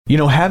You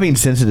know, having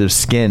sensitive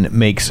skin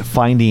makes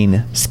finding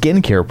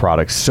skincare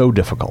products so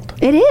difficult.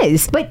 It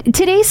is. But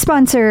today's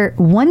sponsor,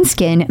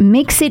 OneSkin,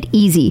 makes it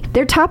easy.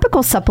 Their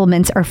topical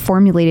supplements are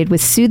formulated with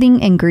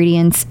soothing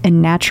ingredients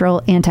and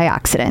natural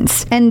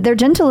antioxidants. And they're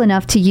gentle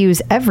enough to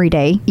use every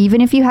day, even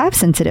if you have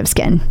sensitive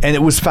skin. And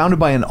it was founded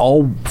by an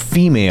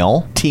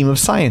all-female team of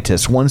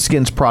scientists.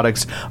 OneSkin's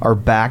products are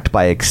backed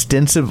by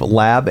extensive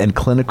lab and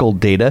clinical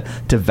data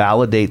to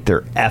validate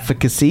their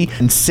efficacy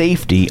and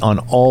safety on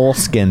all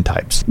skin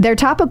types. Their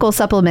topical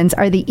supplements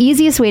are the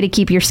easiest way to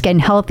keep your skin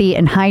healthy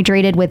and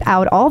hydrated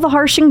without all the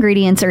harsh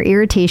ingredients or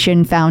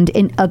irritation found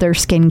in other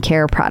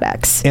skincare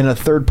products. In a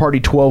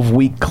third-party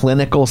 12-week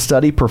clinical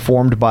study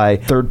performed by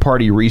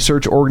third-party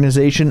research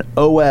organization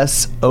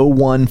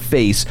OS01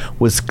 Face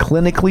was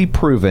clinically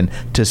proven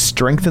to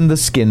strengthen the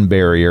skin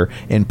barrier,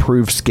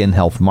 improve skin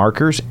health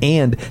markers,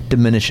 and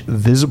diminish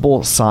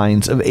visible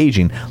signs of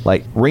aging,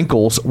 like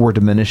wrinkles were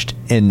diminished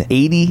in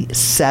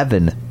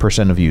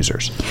 87% of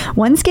users.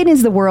 OneSkin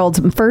is the world's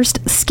first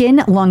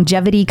skin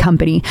longevity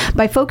company.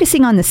 By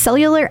focusing on the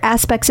cellular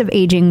aspects of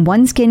aging,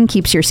 OneSkin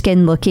keeps your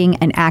skin looking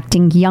and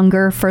acting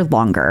younger for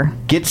longer.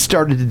 Get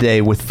started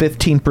today with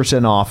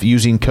 15% off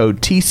using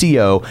code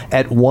TCO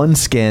at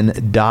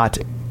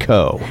oneskin.co.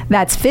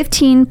 That's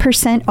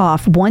 15%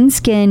 off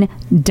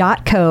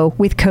oneskin.co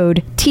with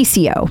code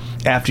TCO.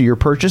 After your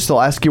purchase,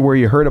 they'll ask you where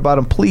you heard about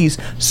them. Please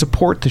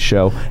support the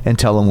show and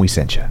tell them we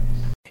sent you.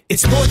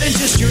 It's more than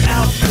just your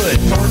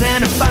output, more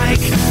than a bike.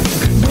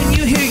 When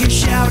you hear your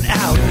shout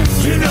out,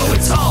 you know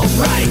it's all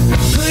right.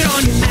 Put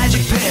on your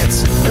magic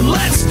pants and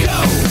let's go.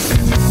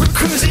 We're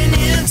cruising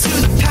into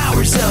the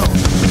power zone.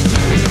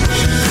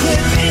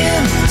 Clip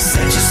in,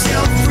 set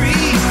yourself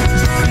free.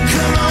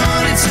 Come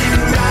on and take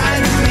a ride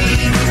with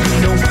me.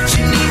 Know what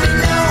you need to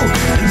know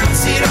and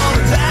what's it all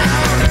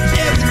about.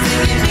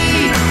 Everything you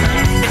need,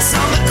 it's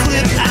on the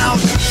Clip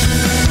Out.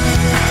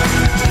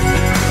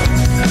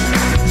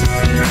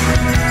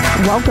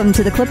 Welcome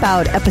to the Clip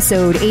Out,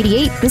 episode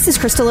 88. This is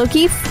Crystal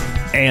O'Keefe.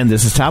 And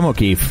this is Tom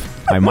O'Keefe.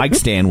 My mic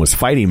stand was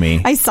fighting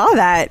me. I saw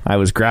that. I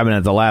was grabbing it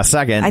at the last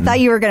second. I thought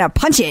you were going to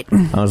punch it.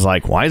 I was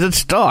like, why is it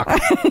stuck?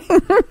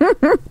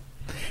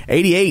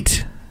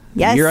 88.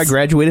 Yes. The year I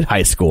graduated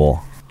high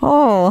school.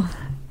 Oh.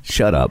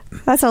 Shut up.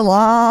 That's a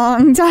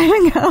long time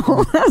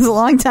ago. That was a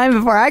long time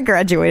before I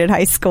graduated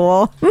high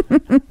school.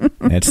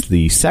 It's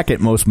the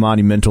second most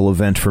monumental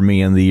event for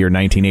me in the year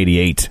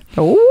 1988.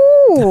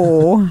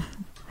 Oh.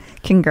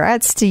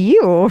 Congrats to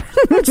you.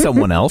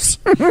 Someone else.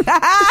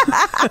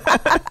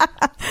 I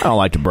don't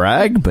like to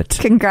brag, but...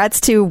 Congrats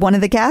to one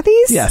of the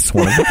Cathys? Yes,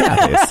 one of the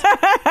Cathys.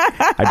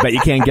 I bet you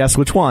can't guess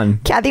which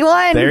one. Kathy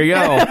won. There you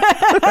go.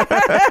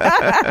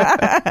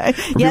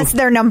 Yes,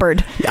 they're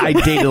numbered. I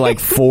dated like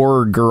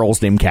 4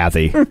 girls named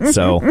Kathy,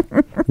 so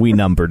we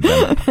numbered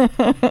them.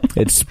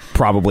 It's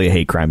probably a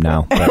hate crime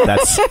now, but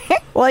that's...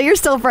 Well, you're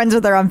still friends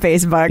with her on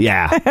Facebook.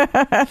 Yeah.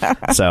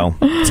 So,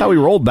 that's how we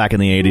rolled back in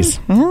the 80s.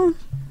 Mm-hmm.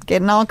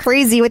 Getting all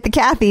crazy with the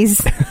Cathys.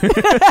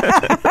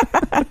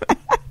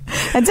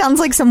 That sounds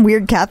like some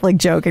weird Catholic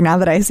joke now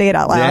that I say it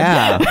out loud.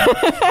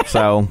 Yeah.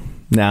 So,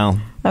 no.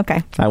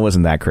 Okay. I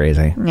wasn't that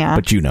crazy. Yeah.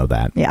 But you know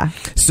that. Yeah.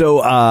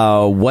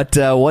 So, what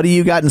do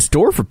you got in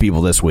store for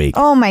people this week?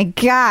 Oh, my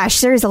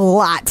gosh. There's a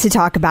lot to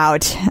talk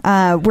about.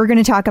 We're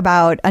going to talk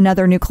about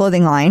another new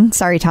clothing line.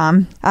 Sorry,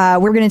 Tom.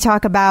 We're going to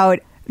talk about...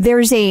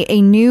 There's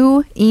a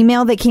new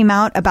email that came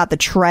out about the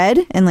tread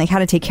and like how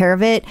to take care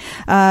of it.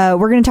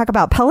 We're going to talk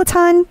about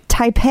Peloton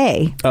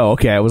Taipei. Oh,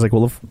 okay. I was like,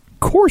 well, of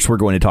course we're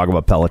going to talk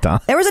about Peloton.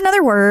 There was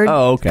another word.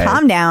 Oh, okay.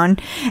 Calm down.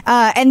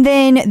 And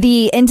then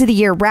the end of the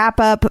year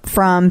wrap up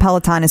from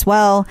Peloton as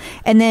well.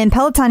 And then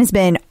Peloton has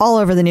been all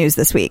over the news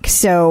this week.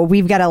 So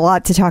we've got a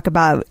lot to talk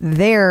about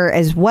there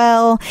as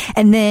well.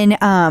 And then,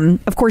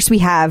 of course, we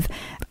have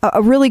a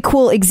really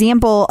cool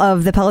example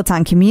of the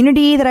Peloton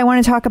community that I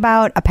want to talk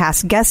about, a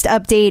past guest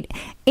update,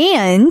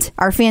 and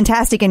our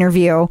fantastic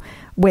interview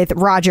with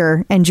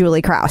Roger and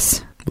Julie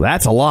Kraus.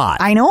 That's a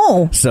lot. I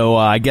know. So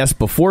I guess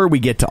before we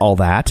get to all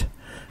that,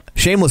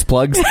 shameless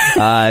plugs.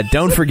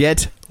 Don't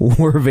forget,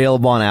 we're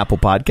available on Apple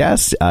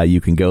Podcasts.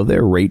 You can go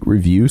there, rate,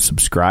 review,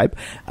 subscribe.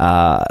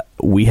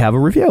 We have a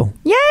review.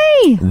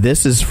 Yay!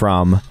 This is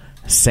from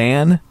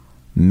San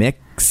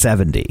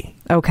Mick70.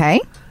 Okay.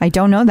 I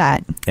don't know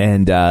that.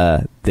 And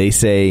they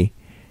say,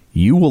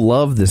 you will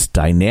love this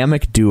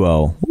dynamic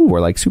duo. Ooh,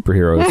 we're like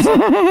superheroes.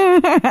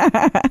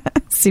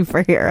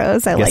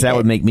 Superheroes. I guess that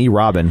would make me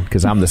Robin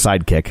because I'm the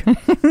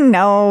sidekick.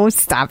 No,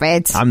 stop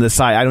it. I'm the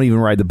side. I don't even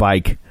ride the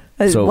bike.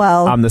 So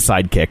well, I'm the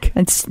sidekick.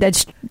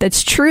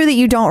 That's true that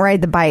you don't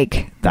ride the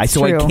bike.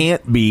 So I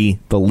can't be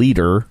the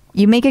leader.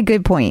 You make a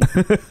good point.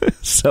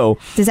 So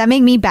does that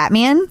make me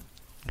Batman?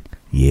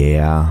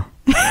 Yeah.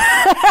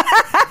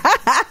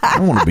 I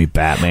want to be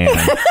Batman.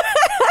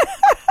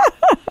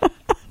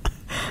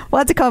 We'll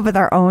have to come up with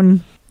our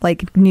own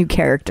like new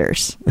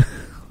characters.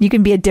 You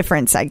can be a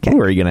different sidekick. Ooh,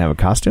 are you going to have a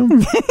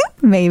costume?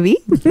 Maybe.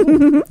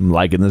 I'm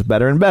liking this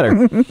better and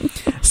better.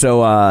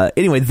 So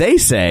anyway, they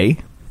say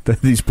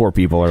that these poor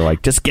people are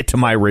like, just get to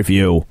my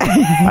review.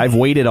 I've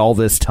waited all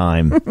this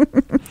time.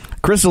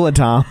 Crystal and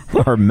Tom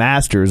are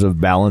masters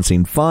of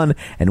balancing fun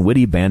and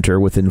witty banter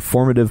with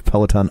informative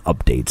Peloton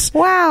updates.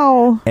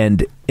 Wow.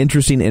 And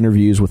interesting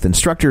interviews with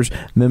instructors,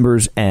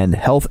 members, and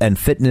health and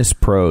fitness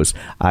pros.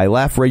 I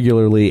laugh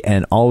regularly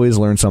and always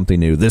learn something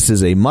new. This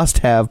is a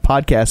must-have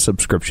podcast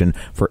subscription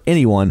for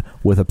anyone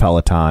with a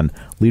Peloton.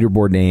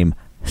 Leaderboard name,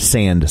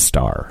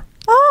 Sandstar.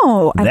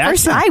 Oh,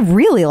 I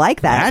really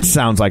like that. That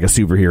sounds like a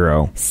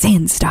superhero.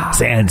 Sandstar.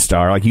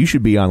 Sandstar. Like you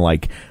should be on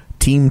like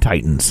Team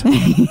Titans.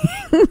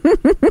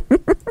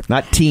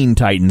 Not Teen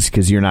Titans,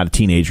 because you're not a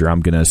teenager,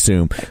 I'm going to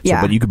assume.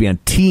 Yeah. But you could be on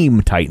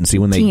Team Titans. See,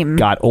 when they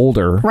got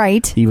older.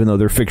 Right. Even though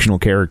they're fictional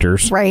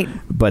characters. Right.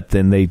 But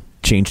then they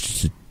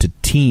changed to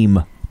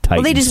Team Titans.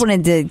 Well, they just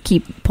wanted to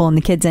keep pulling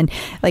the kids in,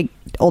 like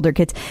older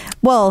kids.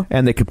 Well,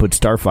 and they could put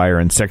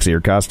Starfire in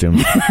sexier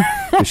costumes.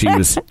 She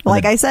was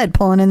like I said,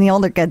 pulling in the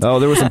older kids. Oh,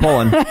 there was some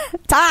pulling.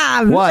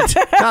 Tom, what?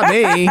 Not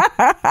me.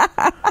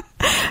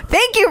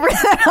 Thank you for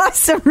that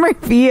awesome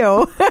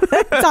review.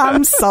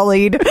 Tom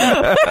sullied.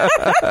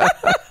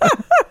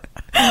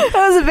 That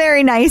was a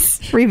very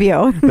nice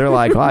review. They're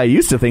like, I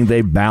used to think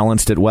they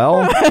balanced it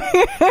well.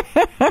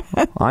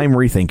 I'm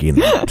rethinking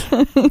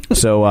that.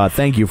 So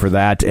thank you for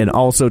that. And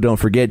also don't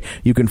forget,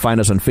 you can find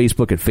us on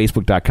Facebook at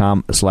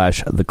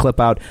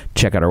facebook.com/theclipout.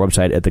 Check out our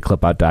website at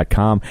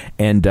theclipout.com.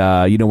 And,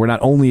 we're not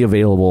only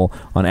available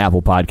on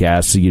Apple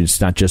Podcasts. It's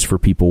not just for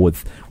people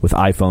with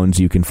iPhones.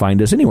 You can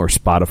find us anywhere,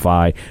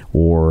 Spotify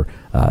or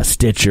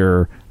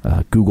Stitcher,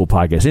 Google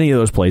Podcasts, any of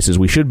those places.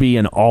 We should be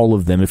in all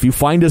of them. If you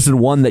find us in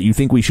one that you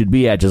think we should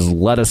be at, just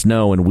let us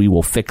know and we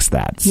will fix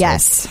that.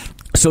 Yes.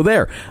 So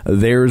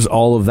there's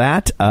all of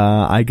that.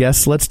 I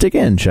guess let's dig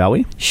in, shall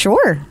we?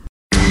 Sure.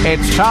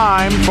 It's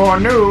time for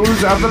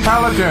news of the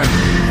Peloton.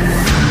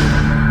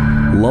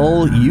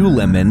 Lol You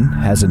Lemon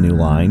has a new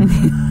line.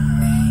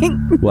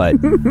 What?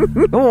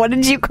 What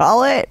did you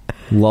call it?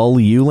 Lol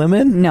You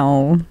Lemon?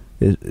 No.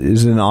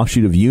 Is it an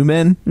offshoot of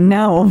U-Men?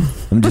 No.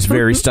 I'm just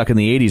very stuck in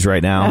the 80s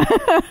right now.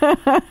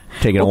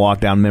 Taking a walk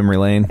down memory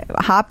lane.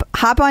 Hop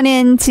on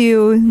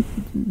into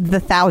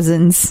the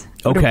thousands.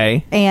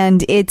 Okay.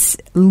 And it's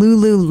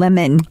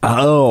Lululemon.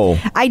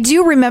 Oh. I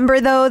do remember,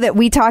 though, that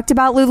we talked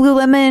about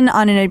Lululemon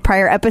on a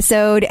prior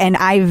episode, and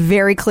I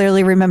very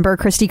clearly remember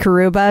Christy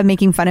Karuba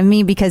making fun of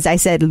me because I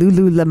said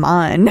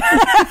Lululemon.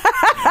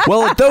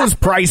 Well, at those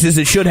prices,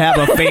 it should have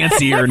a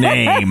fancier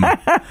name.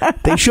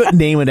 They shouldn't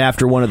name it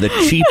after one of the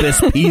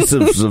cheapest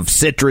pieces of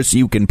citrus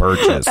you can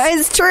purchase.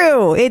 It's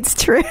true.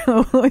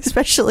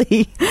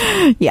 Especially,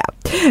 yeah.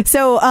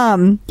 So,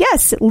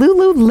 yes,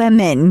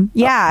 Lululemon.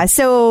 Yeah.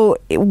 So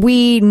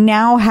we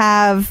now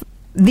have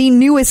the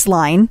newest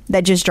line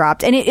that just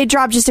dropped, and it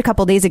dropped just a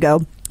couple days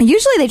ago.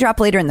 Usually they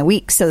drop later in the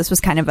week, so this was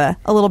kind of a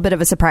little bit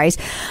of a surprise.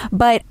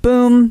 But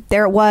boom,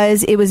 there it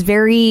was. It was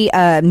very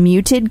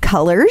muted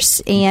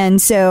colors,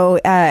 and so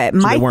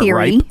my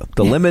theory... Ripe.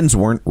 The lemons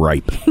weren't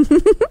ripe.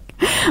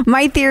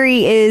 My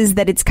theory is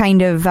that it's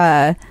kind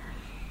of...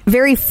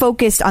 very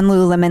focused on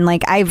Lululemon.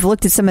 Like, I've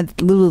looked at some of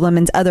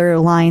Lululemon's other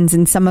lines,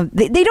 and some of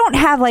they don't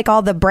have like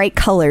all the bright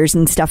colors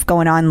and stuff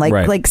going on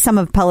like some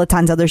of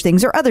Peloton's other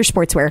things or other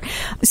sportswear.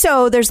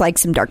 So there's like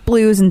some dark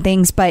blues and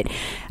things, but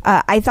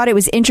I thought it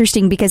was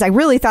interesting because I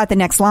really thought the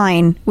next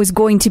line was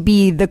going to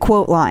be the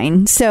quote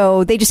line.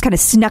 So they just kind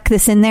of snuck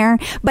this in there.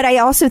 But I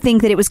also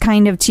think that it was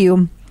kind of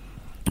to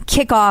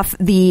kick off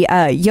the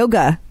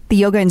yoga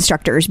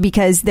instructors,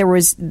 because there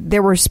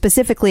were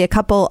specifically a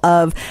couple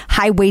of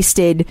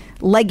high-waisted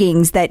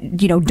leggings that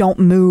don't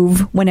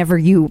move whenever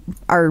you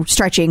are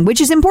stretching,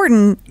 which is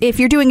important. If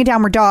you're doing a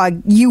downward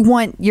dog, you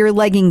want your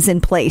leggings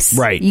in place,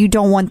 right? You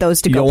don't want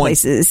those to go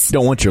places. You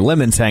don't want your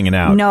lemons hanging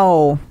out.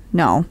 No,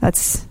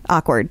 that's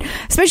awkward.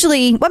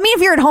 Especially,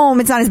 if you're at home,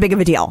 it's not as big of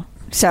a deal.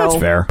 So that's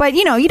fair. But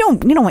you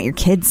don't want your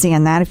kids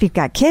seeing that if you've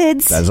got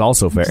kids. That's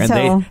also fair.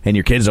 And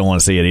your kids don't want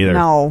to see it either.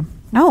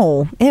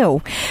 No,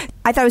 ew.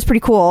 I thought it was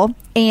pretty cool.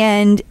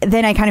 And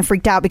then I kind of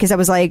freaked out because I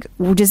was like,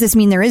 well, does this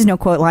mean there is no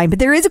quote line? But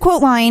there is a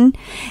quote line.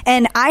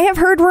 And I have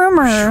heard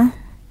rumor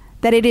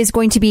that it is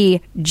going to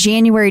be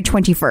January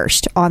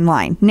 21st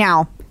online.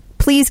 Now,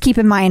 please keep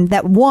in mind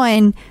that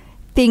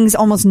things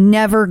almost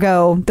never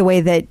go the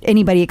way that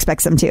anybody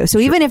expects them to. So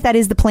even if that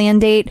is the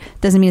planned date,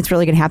 doesn't mean it's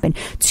really going to happen.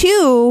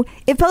 2,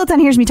 if Peloton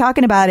hears me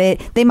talking about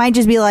it, they might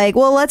just be like,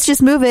 well, let's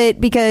just move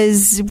it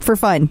because for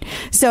fun.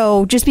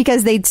 So just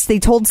because they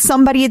told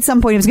somebody at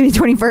some point it was going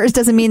to be 21st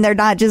doesn't mean they're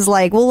not just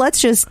like, well, let's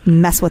just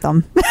mess with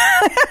them.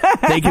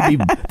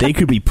 They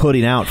could be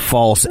putting out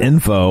false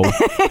info.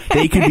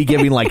 They could be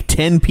giving like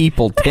 10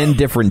 people 10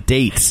 different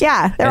dates.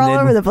 Yeah, they're all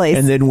over the place.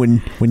 And then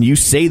when you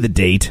say the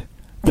date,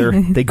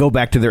 they go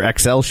back to their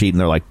Excel sheet and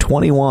they're like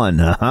 21.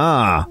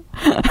 Aha.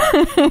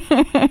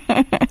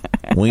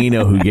 We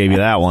know who gave you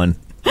that one.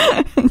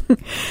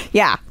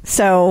 Yeah.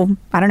 So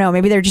I don't know.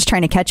 Maybe they're just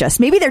trying to catch us.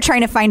 Maybe they're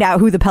trying to find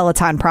out who the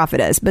Peloton Prophet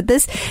is. But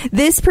this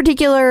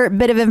particular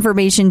bit of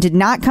information did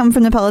not come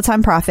from the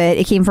Peloton Prophet.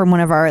 It came from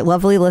one of our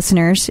lovely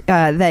listeners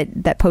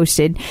that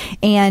posted.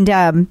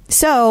 And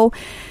so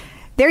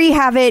there you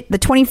have it. The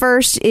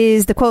 21st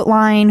is the quote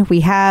line. We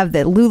have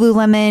the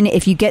Lululemon.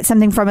 If you get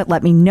something from it,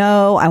 let me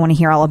know. I want to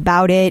hear all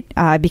about it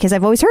because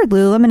I've always heard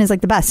Lululemon is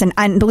like the best.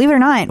 And believe it or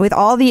not, with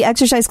all the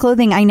exercise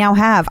clothing I now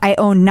have, I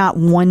own not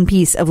one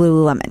piece of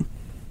Lululemon.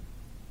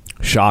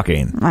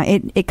 Shocking.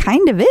 It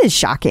kind of is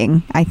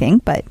shocking, I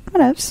think, but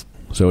whatevs.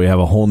 So we have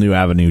a whole new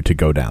avenue to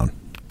go down.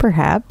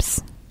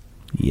 Perhaps.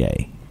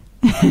 Yay.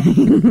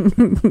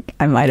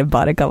 I might have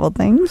bought a couple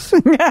things.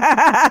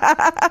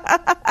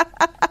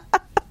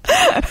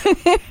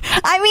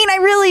 I mean, I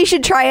really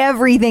should try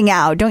everything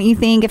out, don't you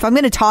think? If I'm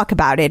going to talk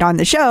about it on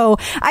the show,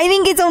 I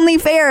think it's only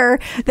fair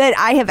that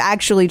I have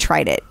actually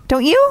tried it.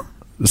 Don't you?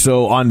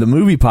 So on the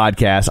movie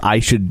podcast, I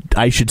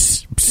should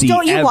see.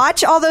 Don't you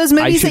watch all those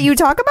movies that you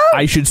talk about?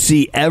 I should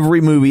see every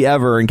movie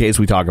ever in case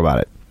we talk about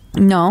it.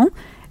 No,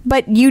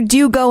 but you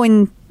do go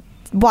and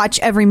watch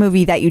every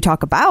movie that you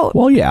talk about.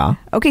 Well, yeah.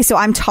 Okay, so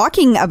I'm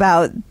talking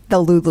about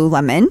the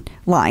Lululemon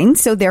line,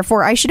 so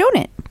therefore I should own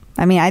it.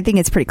 I mean, I think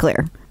it's pretty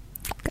clear.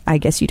 I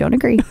guess you don't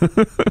agree.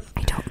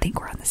 I don't think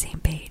we're on the same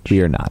page.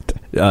 We are not.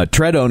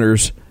 Tread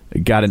owners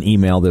got an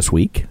email this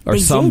week, or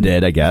some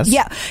did, I guess.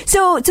 Yeah.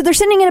 So they're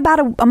sending it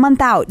about a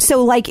month out.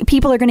 So like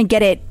people are going to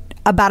get it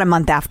about a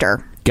month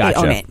after they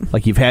own it.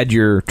 Like you've had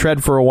your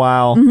tread for a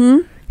while.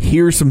 Mm-hmm.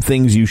 Here's some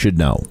things you should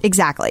know.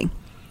 Exactly.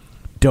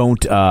 Don't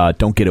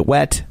get it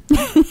wet.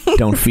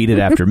 Don't feed it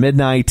after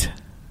midnight.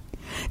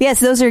 Yes,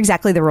 those are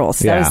exactly the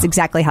rules. Yeah. That is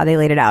exactly how they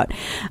laid it out.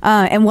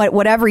 And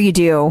whatever you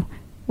do,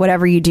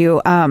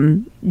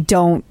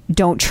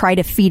 don't try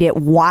to feed it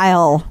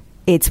while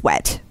it's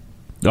wet.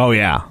 Oh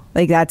yeah.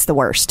 Like that's the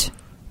worst.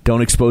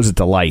 Don't expose it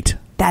to light.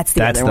 That's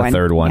the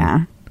third one.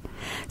 Yeah.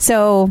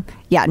 So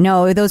yeah,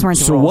 no, those weren't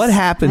the rules. So what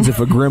happens if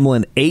a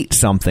gremlin ate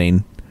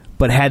something,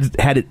 but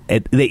had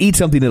it? They eat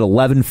something at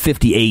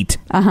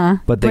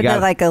 11:58. But they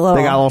got a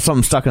little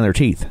something stuck in their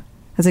teeth.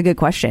 That's a good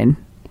question.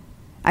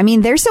 I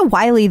mean, they're so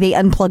wily they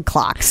unplug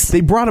clocks.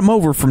 They brought them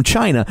over from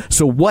China.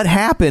 So what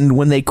happened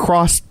when they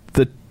crossed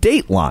the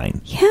date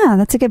line? Yeah,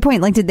 that's a good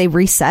point. Like, did they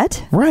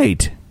reset?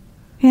 Right.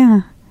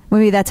 Yeah.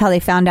 Maybe that's how they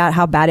found out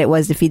how bad it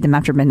was to feed them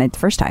after midnight the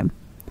first time.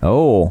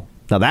 Oh,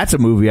 now that's a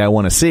movie I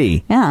want to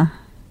see. Yeah.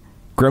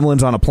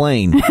 Gremlins on a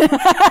plane.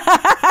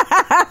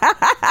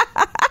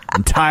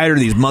 I'm tired of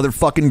these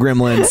motherfucking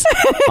gremlins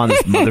on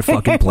this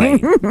motherfucking plane.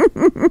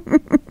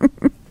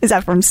 Is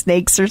that from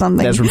Snakes or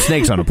something? That's from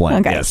Snakes on a Plane.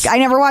 Okay. Yes. I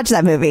never watched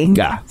that movie.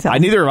 Yeah. So.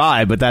 Neither have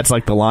I, but that's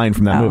like the line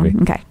from that movie.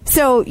 Okay.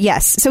 So,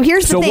 yes. So,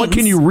 here's the thing. So, what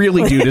can you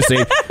really do to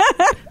save...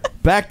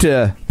 Back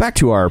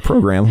to our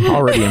program,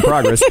 already in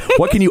progress.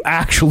 What can you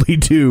actually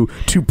do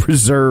to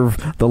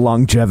preserve the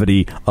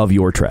longevity of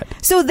your tread?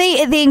 So,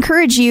 they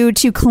encourage you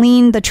to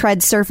clean the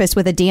tread surface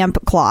with a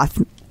damp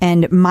cloth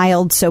and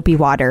mild soapy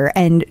water,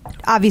 and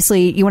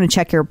obviously you want to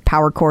check your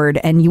power cord,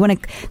 and you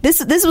want to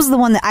this was the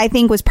one that I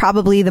think was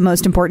probably the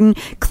most important.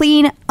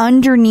 Clean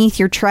underneath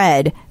your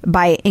tread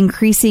by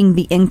increasing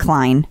the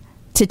incline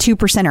to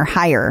 2% or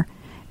higher,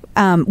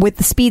 with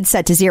the speed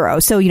set to 0.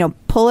 So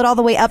pull it all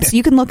the way up so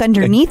you can look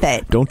underneath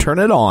it. Don't turn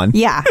it on.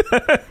 Yeah.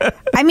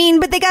 I mean,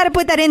 but they got to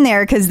put that in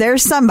there because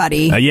there's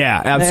somebody.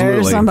 Yeah, absolutely.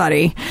 There's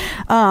somebody.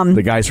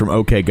 The guys from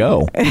OK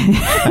Go.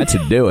 That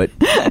should do it.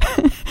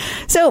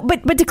 So,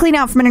 but to clean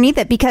out from underneath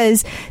it,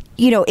 because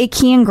it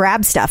can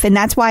grab stuff, and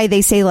that's why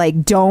they say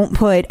like don't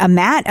put a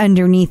mat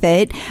underneath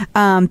it,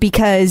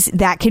 because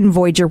that can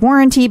void your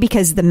warranty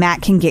because the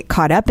mat can get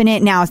caught up in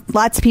it. Now,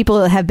 lots of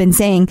people have been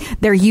saying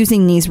they're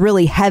using these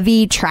really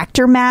heavy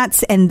tractor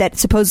mats, and that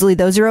supposedly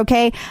those are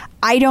okay.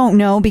 I don't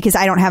know because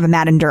I don't have a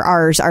mat under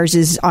ours. Ours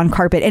is on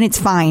carpet, and it's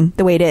fine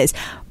the way it is.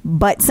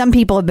 But some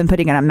people have been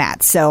putting it on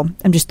mats, so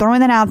I'm just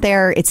throwing that out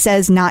there. It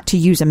says not to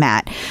use a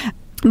mat.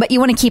 But you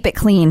want to keep it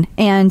clean.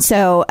 And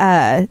so,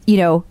 they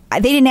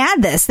didn't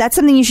add this. That's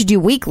something you should do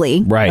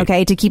weekly. Right.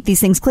 Okay, to keep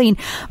these things clean.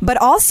 But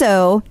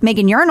also,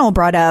 Megan Yarnell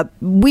brought up,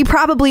 we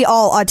probably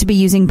all ought to be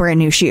using brand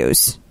new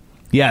shoes.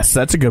 Yes,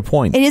 that's a good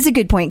point. It is a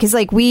good point because,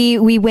 like,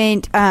 we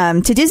went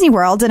to Disney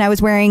World and I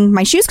was wearing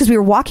my shoes because we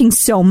were walking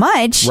so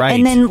much, right?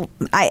 And then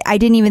I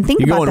didn't even think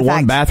about the fact. You go in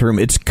one bathroom,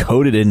 it's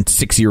coated in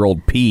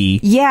 6-year-old pee.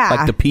 Yeah,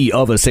 like the pee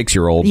of a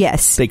 6-year-old.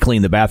 Yes, they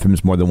clean the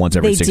bathrooms more than once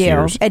every 6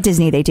 years. At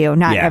Disney, they do.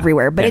 Not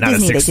everywhere, but at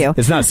Disney, they do.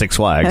 It's not Six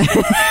Flags.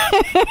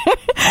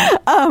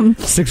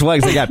 Six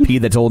Flags, they got pee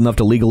that's old enough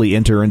to legally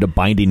enter into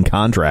binding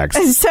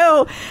contracts.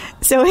 So.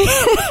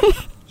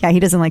 Yeah, he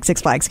doesn't like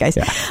Six Flags, guys.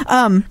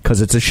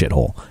 Because it's a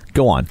shithole.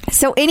 Go on.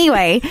 So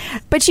anyway,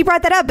 but she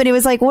brought that up, and it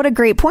was like, what a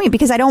great point,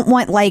 because I don't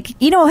want, like,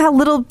 how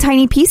little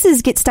tiny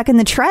pieces get stuck in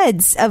the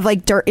treads of,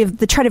 like, dirt, if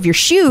the tread of your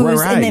shoes,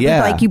 right, and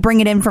then, like, you bring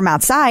it in from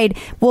outside.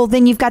 Well,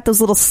 then you've got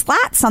those little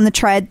slats on the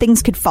tread.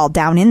 Things could fall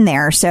down in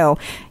there. So,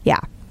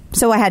 yeah.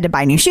 So I had to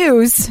buy new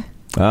shoes.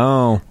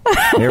 Oh,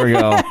 there we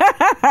go.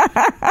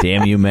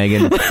 Damn you,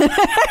 Megan.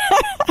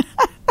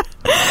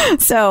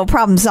 So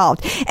problem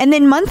solved. And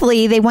then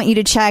monthly, they want you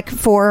to check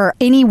for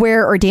any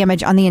wear or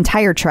damage on the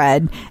entire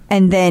tread,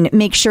 and then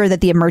make sure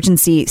that the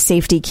emergency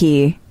safety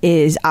key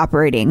is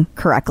operating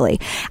correctly.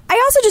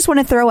 I also just want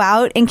to throw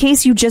out, in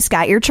case you just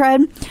got your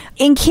tread,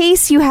 in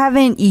case you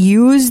haven't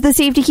used the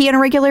safety key on a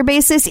regular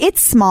basis,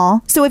 it's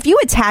small. So if you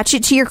attach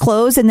it to your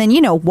clothes and then,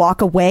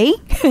 walk away,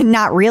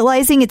 not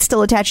realizing it's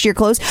still attached to your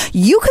clothes,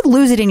 you could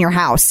lose it in your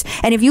house.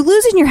 And if you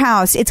lose it in your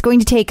house, it's going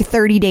to take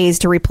 30 days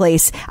to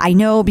replace. I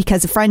know,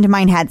 because a friend of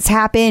mine had this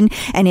happen,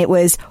 and it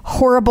was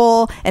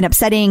horrible and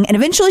upsetting. And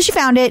eventually she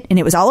found it and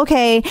it was all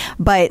okay.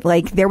 But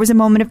there was a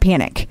moment of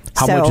panic.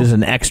 How much is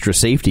an extra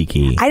safety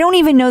key? I don't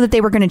even know that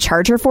they were going to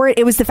charge her for it.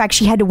 It was the fact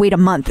she had to wait a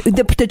month.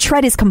 The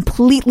tread is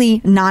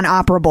completely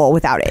non-operable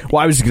without it.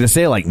 Well, I was going to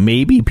say,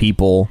 maybe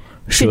people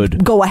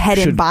should go ahead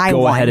and buy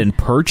one. Go ahead and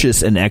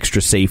purchase an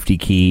extra safety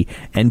key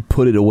and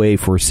put it away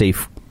for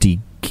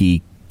safety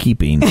key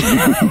keeping.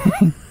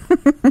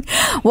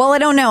 Well, I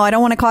don't know. I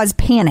don't want to cause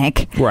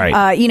panic.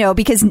 Right.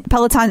 Because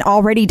Peloton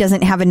already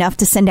doesn't have enough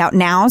to send out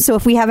now. So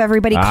if we have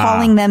everybody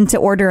calling them to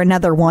order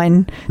another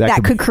one,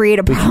 that could create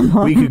a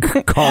problem. We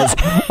could cause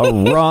a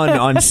run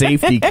on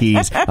safety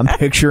keys. I'm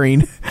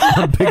picturing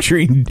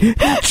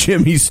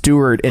Jimmy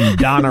Stewart and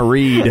Donna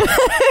Reed.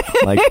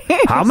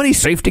 How many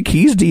safety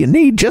keys do you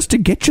need just to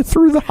get you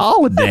through the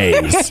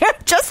holidays?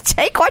 Just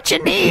take what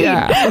you need.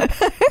 Yeah.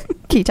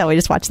 Can you tell we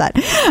just watched that?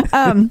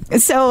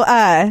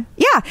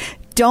 Yeah.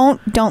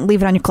 Don't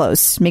leave it on your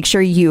clothes. Make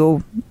sure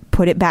you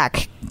put it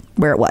back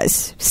where it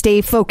was.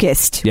 Stay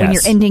focused when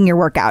you're ending your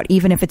workout,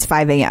 even if it's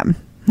 5 a.m.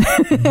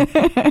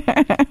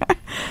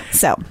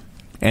 So.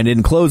 And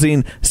in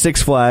closing,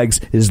 Six Flags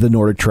is the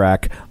Nordic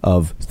track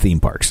of theme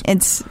parks.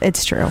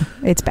 It's true.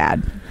 It's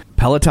bad.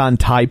 Peloton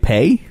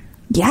Taipei?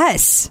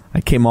 Yes.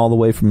 I came all the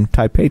way from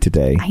Taipei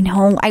today. I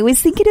know. I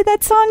was thinking of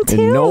that song, too.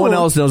 And no one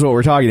else knows what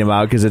we're talking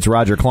about because it's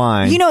Roger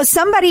Klein. I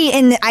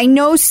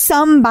know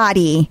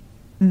somebody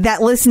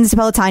that listens to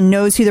Peloton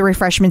knows who the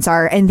Refreshments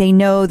are, and they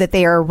know that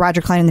they are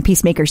Roger Klein and the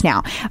Peacemakers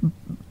now.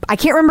 I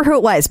can't remember who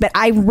it was, but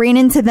I ran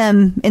into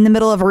them in the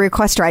middle of a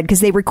request ride because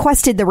they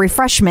requested the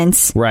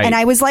Refreshments. Right. And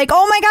I was like,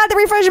 oh my God, the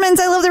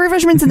Refreshments. I love the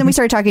Refreshments. And then we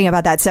started talking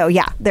about that. So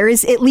yeah, there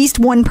is at least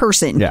one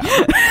person. Yeah.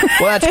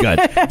 Well, that's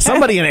good.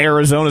 Somebody in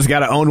Arizona's got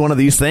to own one of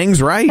these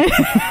things, right?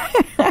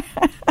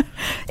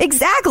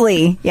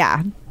 Exactly.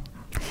 Yeah.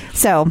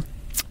 So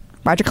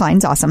Roger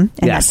Klein's awesome,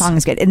 and that song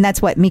is good. And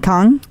that's what,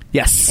 Mekong?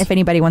 Yes. If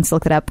anybody wants to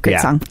look it up, great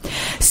song.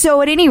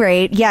 So at any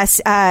rate, yes.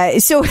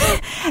 So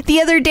the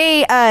other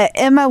day,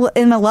 Emma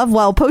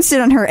Lovewell posted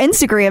on her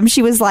Instagram,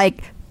 she was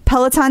like,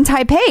 Peloton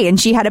Taipei, and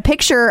she had a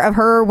picture of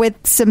her with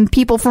some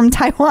people from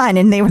Taiwan,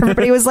 and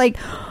everybody was like,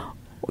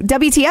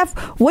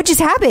 WTF, what just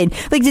happened?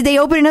 Did they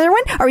open another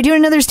one? Are we doing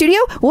another studio?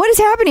 What is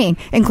happening?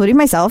 Including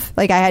myself.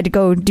 I had to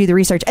go do the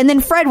research. And then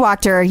Fred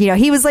walked her,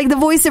 he was like the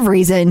voice of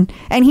reason.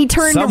 And he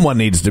turned... Someone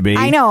needs to be.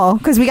 I know,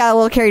 because we got a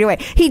little carried away.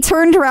 He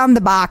turned around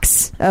the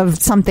box of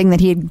something that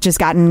he had just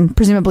gotten,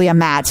 presumably a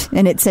mat,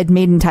 and it said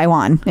made in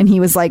Taiwan. And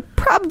he was like,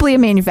 probably a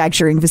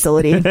manufacturing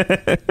facility.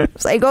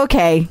 It's like,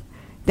 okay.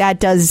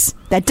 That does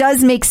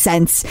make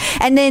sense.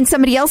 And then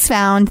somebody else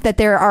found that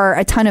there are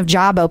a ton of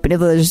job openings.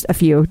 There's a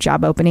few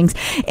job openings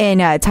in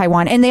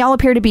Taiwan, and they all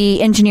appear to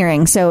be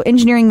engineering. So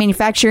engineering,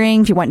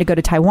 manufacturing. If you want to go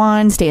to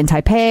Taiwan, stay in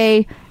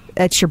Taipei.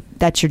 That's your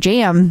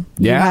jam.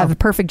 Yeah. You have a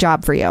perfect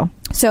job for you.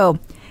 So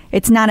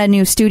it's not a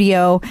new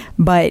studio,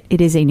 but it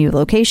is a new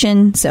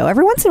location. So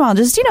every once in a while,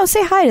 just,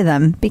 say hi to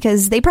them,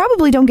 because they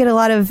probably don't get a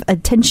lot of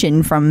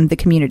attention from the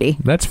community.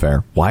 That's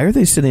fair. Why are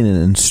they sending an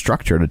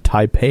instructor to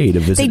Taipei to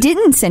visit? They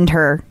didn't send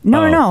her.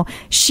 No.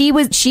 She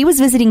was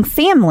visiting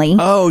family.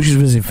 Oh, she's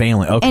visiting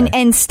family. Okay.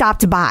 And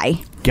stopped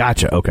by.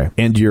 Gotcha. Okay.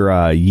 And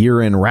your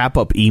year-end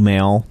wrap-up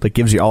email that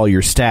gives you all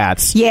your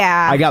stats.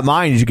 Yeah. I got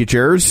mine. Did you get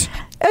yours?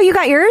 Oh, you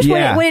got yours?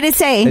 Yeah. What did it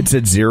say? It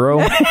said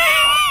 0.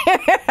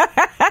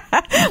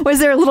 Was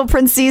there a little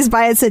parentheses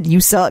by it that said, you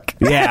suck?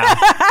 Yeah.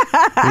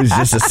 It was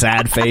just a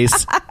sad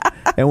face.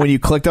 And when you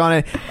clicked on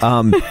it,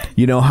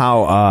 you know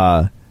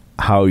how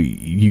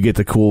you get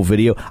the cool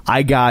video?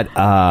 I got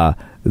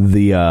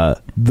the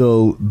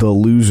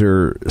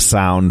loser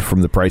sound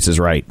from The Price is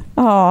Right.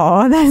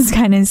 Oh, that's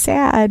kind of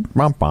sad.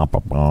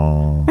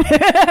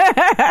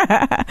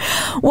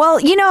 Well,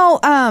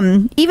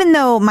 even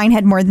though mine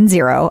had more than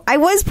 0, I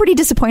was pretty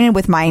disappointed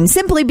with mine,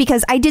 simply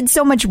because I did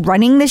so much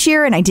running this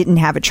year and I didn't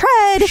have a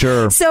tread.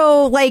 Sure.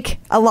 So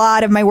a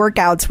lot of my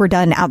workouts were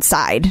done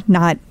outside,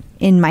 not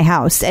in my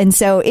house. And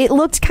so it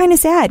looked kind of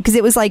sad, because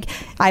it was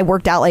I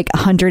worked out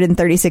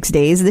 136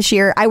 days this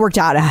year. I worked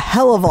out a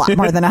hell of a lot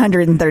more than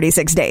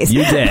 136 days.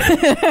 You did.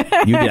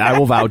 I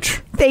will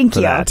vouch. Thank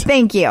you. That.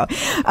 Thank you.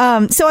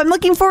 So I'm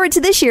looking forward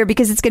to this year,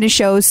 because it's going to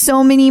show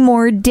so many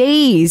more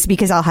days,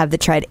 because I'll have the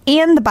tread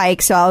and the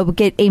bike. So I'll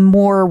get a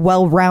more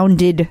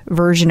well-rounded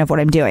version of what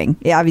I'm doing.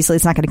 Yeah, obviously,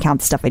 it's not going to count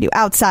the stuff I do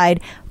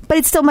outside, but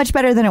it's still much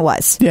better than it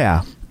was.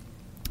 Yeah.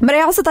 But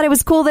I also thought it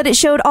was cool that it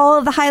showed all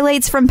of the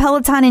highlights from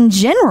Peloton in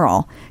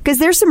general, because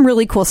there's some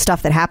really cool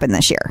stuff that happened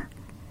this year.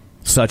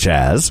 Such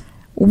as?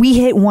 We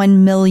hit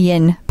 1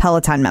 million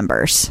Peloton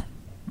members.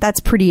 That's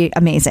pretty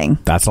amazing.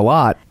 That's a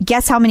lot.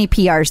 Guess how many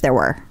PRs there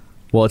were?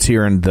 Well, it's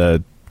here in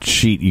the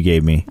sheet you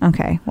gave me.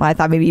 Okay. Well, I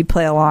thought maybe you'd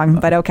play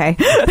along, but okay.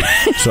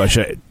 So I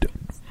should...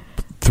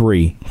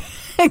 3.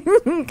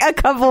 A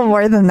couple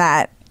more than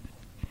that.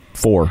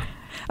 4.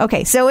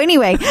 Okay, so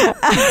anyway,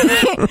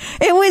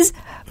 it was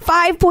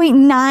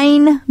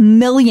 5.9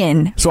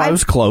 million. So I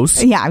was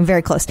close. Yeah, I'm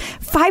very close.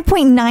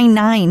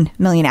 5.99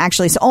 million,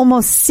 actually. So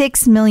almost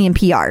 6 million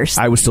PRs.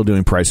 I was still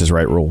doing Price is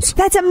Right rules.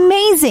 That's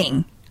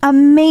amazing.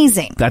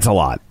 Amazing. That's a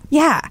lot.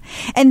 Yeah.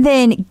 And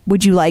then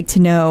would you like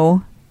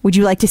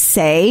to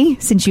say,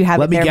 since you have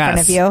Let it there me in front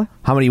guess. of you,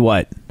 How many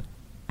what?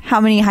 how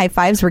many high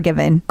fives were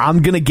given?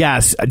 I'm going to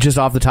guess just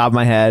off the top of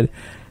my head.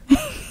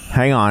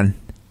 Hang on.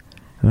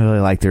 I really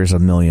like there's a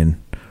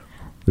million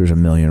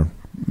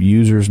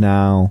users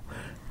now.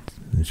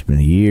 It's been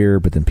a year,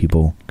 but then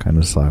people kind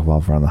of slack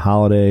off around the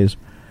holidays.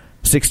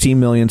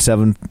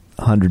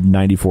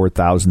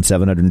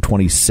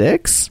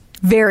 16,794,726.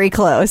 Very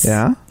close.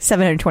 Yeah.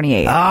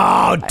 728.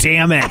 Oh,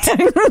 damn it.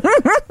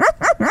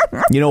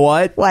 You know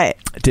what? What?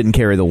 It didn't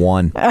carry the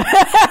 1.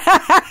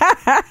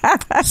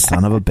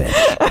 Son of a bitch.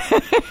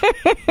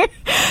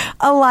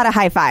 A lot of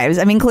high fives.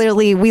 I mean,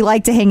 clearly we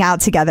like to hang out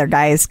together,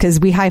 guys,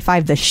 because we high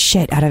five the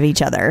shit out of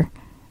each other.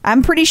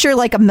 I'm pretty sure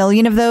like 1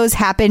 million of those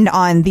happened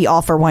on the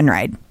All for One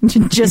ride.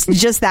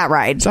 just that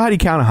ride. So how do you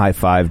count a high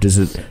five? Does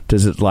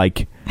it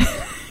like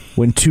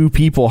when two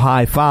people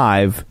high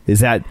five,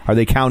 are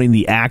they counting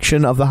the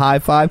action of the high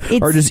five?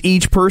 Or does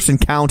each person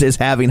count as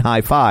having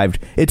high fived?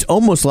 It's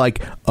almost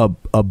like a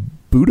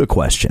Buddha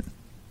question.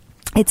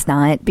 It's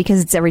not,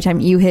 because it's every time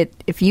you hit,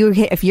 if you're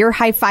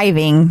high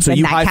fiving, so then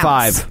you that high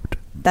counts. fived.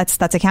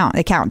 That's a count.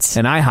 It counts.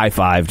 And I high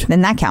fived.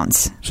 Then that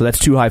counts. So that's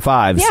 2 high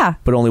fives. Yeah.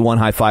 But only 1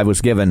 high five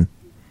was given.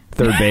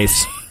 Third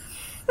base.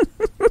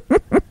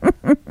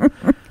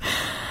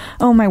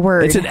 Oh my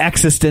word. It's an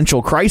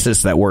existential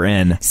crisis that we're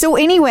in. So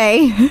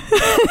anyway,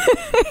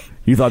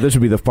 you thought this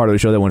would be the part of the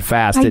show that went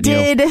fast,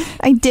 didn't you?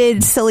 I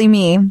did. Silly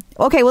me.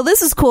 Okay, well,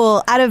 this is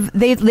cool.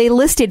 They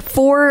listed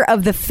 4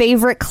 of the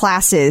favorite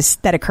classes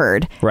that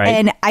occurred. Right.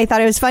 And I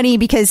thought it was funny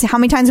because how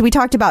many times have we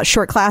talked about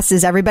short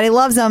classes? Everybody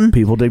loves them.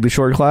 People dig the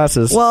short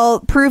classes.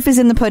 Well, proof is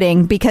in the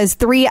pudding, because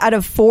 3 out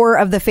of 4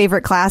 of the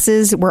favorite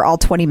classes were all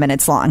 20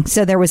 minutes long.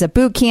 So there was a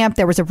boot camp,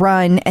 there was a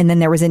run, and then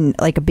there was a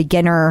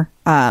beginner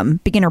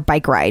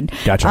bike ride.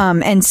 Gotcha.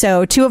 And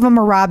so 2 of them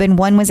were Robin,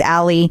 1 was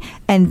Allie,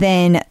 and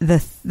then the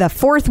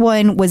 4th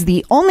one was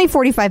the only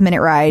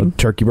 45-minute ride.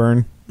 Turkey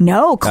burn?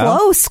 No,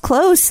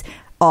 close.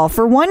 All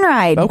for One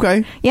ride.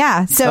 Okay.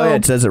 Yeah. So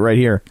it says it right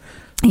here.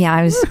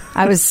 Yeah,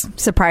 I was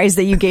surprised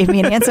that you gave me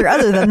an answer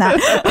other than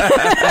that.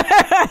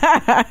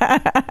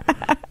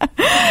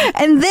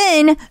 And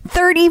then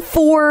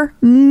 34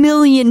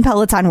 million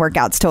Peloton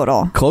workouts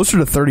total. Closer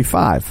to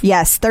 35.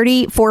 Yes,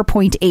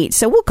 34.8.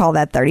 So we'll call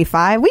that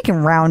 35. We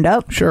can round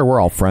up. Sure, we're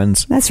all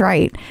friends. That's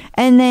right.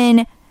 And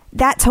then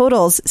that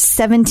totals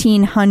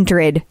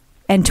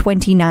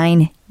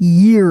 1,729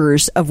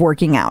 years of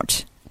working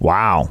out.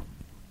 Wow.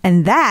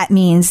 And that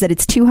means that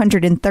it's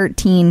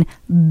 213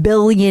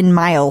 billion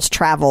miles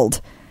traveled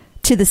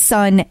to the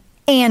sun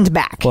and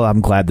back. Well, I'm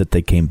glad that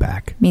they came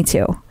back. Me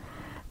too.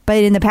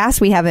 But in the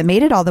past, we haven't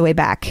made it all the way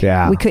back.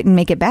 Yeah. We couldn't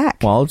make it back.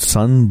 Well,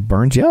 sun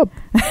burns you up.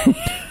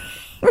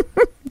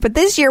 But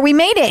this year, we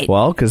made it.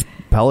 Well, because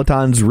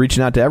Peloton's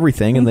reaching out to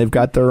everything, and they've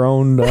got their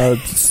own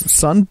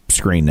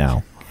sunscreen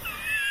now.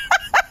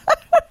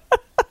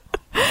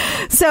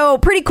 So,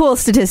 pretty cool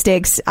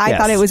statistics. I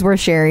thought it was worth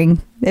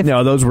sharing.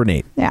 No, those were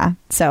neat. Yeah.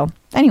 So,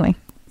 anyway.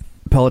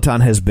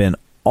 Peloton has been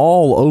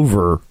all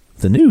over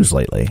the news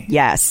lately.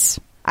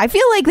 Yes. I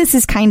feel like this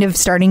is kind of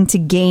starting to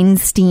gain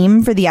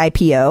steam for the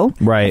IPO.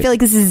 Right. I feel like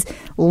this is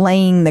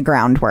laying the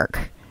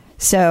groundwork.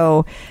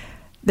 So,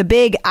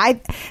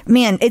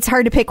 it's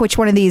hard to pick which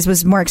one of these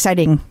was more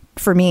exciting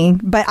for me,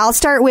 but I'll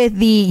start with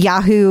the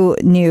Yahoo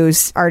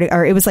News article,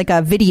 or it was like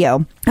a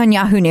video on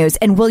Yahoo News,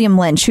 and William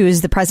Lynch, who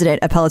is the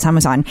president of Peloton,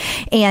 was on,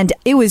 and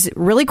it was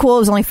really cool. It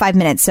was only 5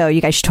 minutes, so you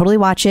guys should totally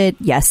watch it.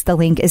 Yes, the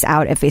link is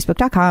out at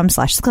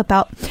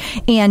facebook.com/theclipout.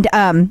 And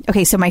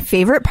okay, so my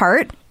favorite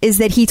part is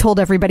that he told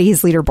everybody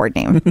his leaderboard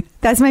name.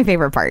 That's my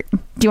favorite part. Do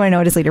you want to know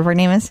what his leaderboard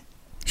name is?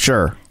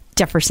 Sure.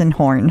 Jefferson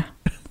Horn.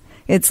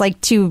 It's like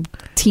 2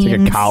 teams.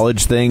 It's like a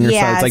college thing or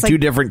something. It's like 2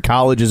 different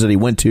colleges that he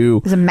went to.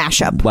 It was a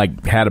mashup.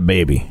 Like, had a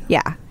baby.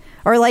 Yeah.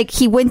 Or like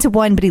he went to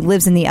one, but he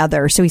lives in the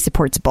other, so he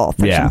supports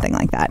both or something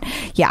like that.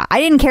 Yeah. I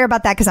didn't care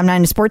about that because I'm not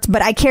into sports,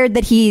 but I cared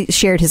that he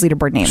shared his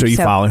leaderboard name. So you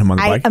followed him on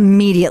the bike? I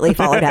immediately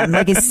followed him.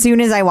 Like as soon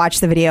as I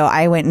watched the video,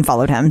 I went and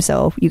followed him.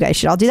 So you guys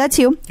should all do that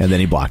too. And then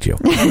he blocked you.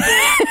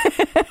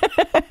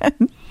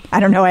 I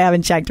don't know. I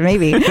haven't checked.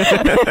 Maybe.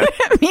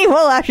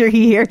 Meanwhile, after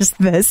he hears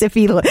this,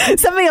 somebody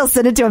will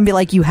send it to him and be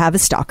like, "You have a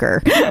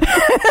stalker."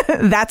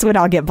 That's when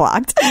I'll get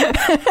blocked.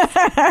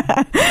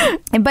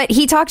 But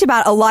he talked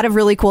about a lot of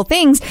really cool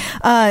things.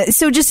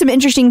 So just some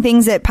interesting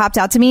things that popped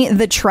out to me.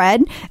 The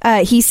tread.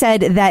 He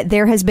said that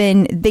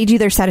they do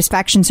their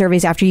satisfaction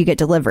surveys after you get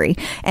delivery,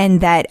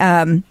 and that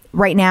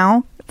right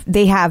now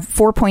they have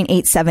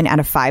 4.87 out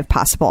of 5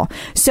 possible.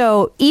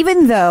 So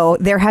even though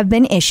there have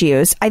been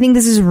issues, I think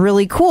this is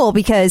really cool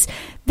because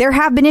there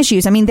have been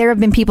issues. I mean, there have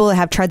been people that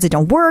have treads that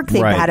don't work.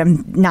 They've had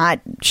them not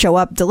show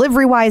up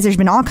delivery wise. There's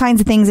been all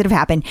kinds of things that have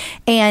happened.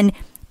 And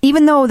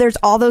even though there's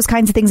all those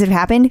kinds of things that have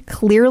happened,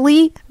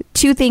 clearly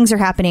two things are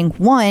happening.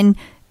 One,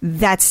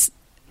 that's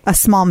a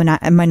small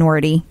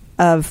minority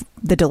of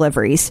the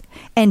deliveries.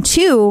 And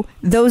two,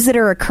 those that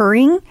are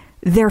occurring,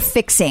 they're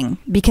fixing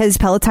because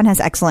Peloton has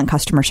excellent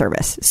customer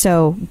service.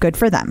 So good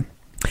for them.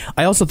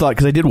 I also thought,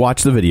 because I did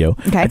watch the video,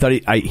 okay. I thought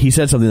he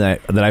said something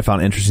that I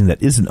found interesting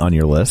that isn't on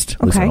your list.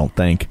 At least I don't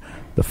think.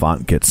 The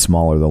font gets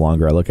smaller the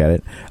longer I look at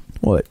it.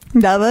 What?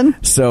 Nothing.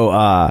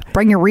 So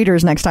bring your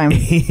readers next time.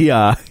 He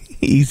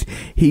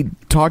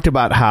talked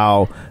about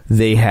how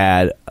they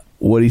had,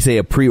 what did he say,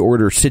 a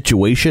pre-order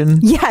situation?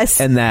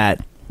 Yes.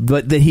 And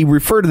but that he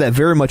referred to that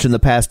very much in the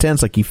past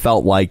tense, like he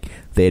felt like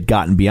they had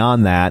gotten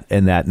beyond that,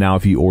 and that now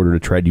if you ordered a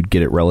tread, you'd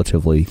get it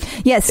relativly.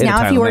 Yes,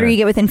 now if you order, you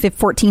get within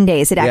 14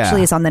 days. It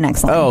actually is on the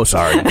next line. Oh,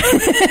 sorry.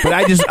 But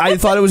I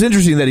thought it was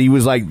interesting that he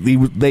was like,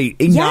 they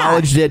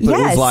acknowledged it, but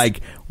it was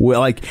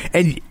like,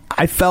 and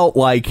I felt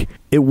like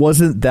it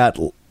wasn't that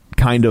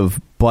kind of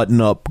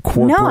button-up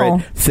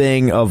corporate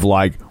thing of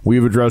like,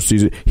 we've addressed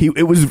these. He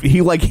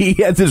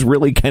had this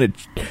really kind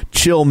of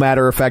chill,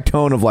 matter-of-fact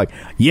tone of like,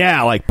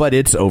 but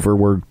it's over.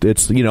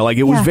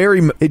 It was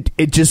very.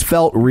 It just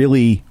felt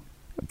really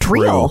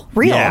real.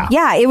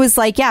 Yeah, it was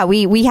like,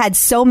 we had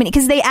so many,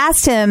 because they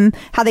asked him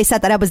how they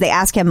set that up was they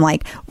asked him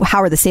like,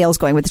 how are the sales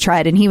going with the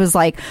tread, and he was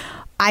like,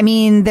 I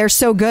mean, they're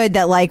so good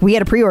that like we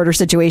had a pre-order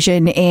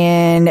situation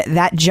and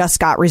that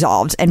just got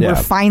resolved. And we're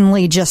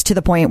finally just to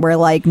the point where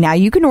like now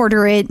you can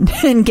order it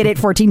and get it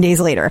 14 days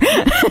later.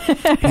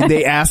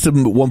 They asked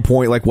him at one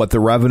point like what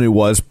the revenue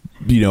was,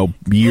 year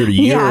to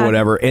year or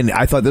whatever. And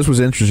I thought this was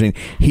interesting.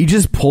 He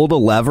just pulled a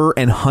lever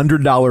and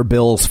 $100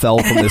 bills fell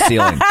from the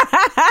ceiling.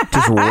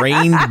 Just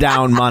rained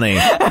down money.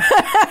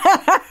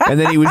 And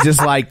then he was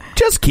just like,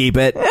 just keep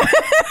it.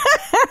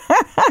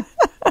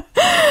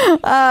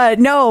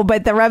 No,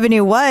 but the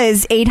revenue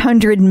was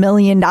 $800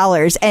 million.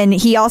 And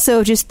he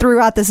also just threw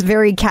out this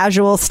very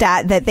casual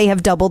stat that they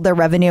have doubled their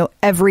revenue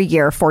every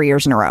year, 4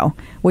 years in a row,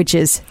 which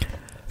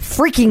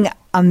freaking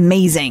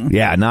amazing.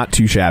 Yeah, not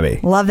too shabby.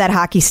 Love that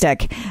hockey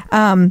stick.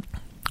 Well,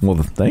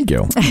 thank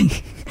you.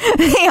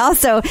 He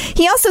also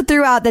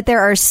threw out that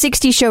there are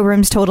 60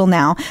 showrooms total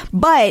now,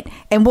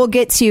 and we'll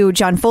get to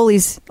John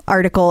Foley's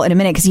article in a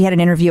minute because he had an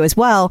interview as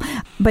well,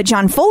 but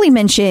John Foley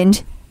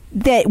mentioned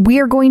that we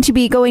are going to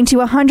be going to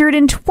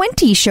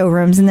 120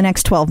 showrooms in the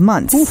next 12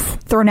 months. Oof.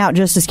 Thrown out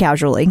just as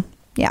casually.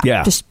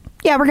 Yeah.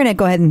 We're going to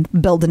go ahead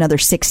and build another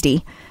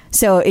 60.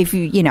 So if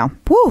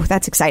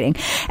that's exciting.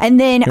 And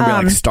then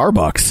like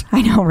Starbucks.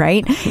 I know,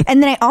 right?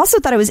 And then I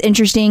also thought it was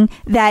interesting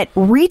that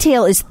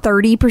retail is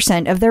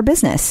 30% of their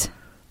business.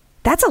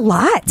 That's a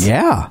lot.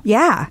 Yeah.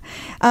 Yeah.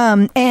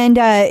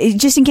 And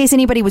just in case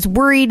anybody was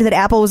worried that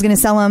Apple was going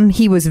to sell them,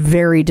 he was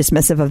very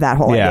dismissive of that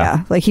whole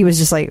idea. Like he was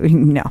just like,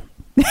 no.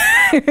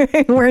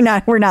 we're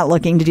not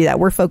looking to do that.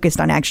 We're focused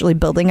on actually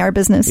building our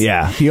business.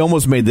 Yeah. He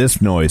almost made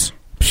this noise.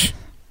 Psh.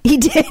 He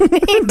did.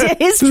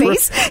 His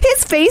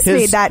face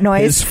made that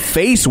noise. His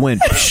face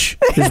went psh.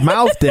 His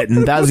mouth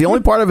didn't. That was the only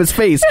part of his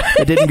face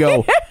that didn't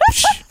go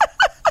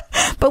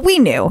psh. But we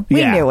knew.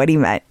 We knew what he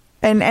meant.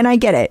 And I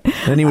get it.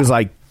 And he was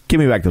like, give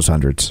me back those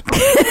hundreds.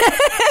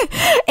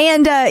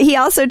 And he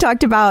also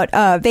talked about,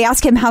 they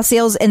asked him how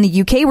sales in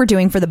the UK were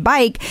doing for the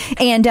bike.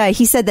 And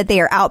he said that they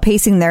are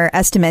outpacing their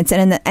estimates.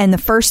 And in the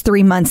first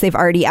 3 months, they've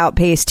already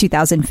outpaced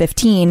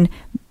 2015,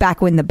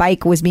 back when the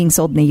bike was being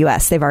sold in the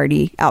US. They've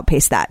already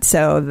outpaced that.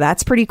 So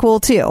that's pretty cool,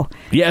 too.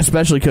 Yeah,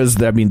 especially because,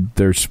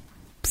 there's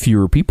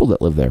fewer people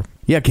that live there.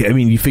 Yeah,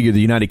 you figure the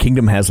United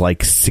Kingdom has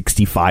like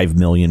 65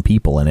 million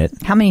people in it.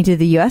 How many did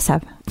the U.S.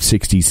 have?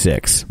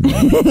 66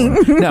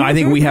 million. No, I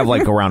think we have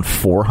like around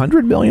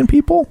 400 million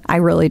people. I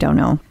really don't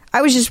know.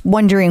 I was just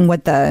wondering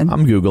what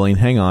I'm Googling.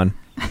 Hang on.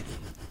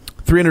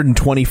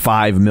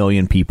 325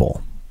 million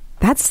people.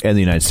 That's in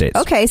the United States.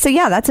 Okay, so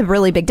yeah, that's a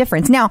really big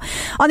difference. Now,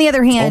 on the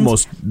other hand...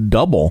 Almost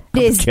double.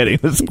 I'm kidding.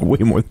 That's way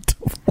more than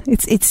double.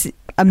 It's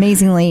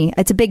amazingly...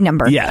 It's a big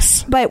number.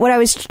 Yes. But what I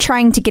was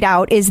trying to get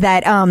out is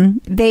that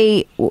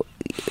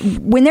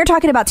when they're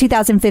talking about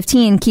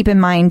 2015, keep in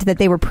mind that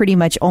they were pretty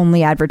much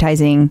only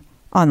advertising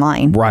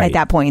online at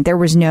that point. There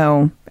was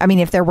no...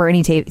 if there were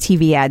any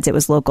TV ads, it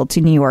was local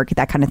to New York,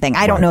 that kind of thing.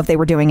 I don't know if they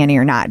were doing any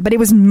or not, but it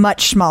was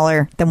much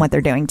smaller than what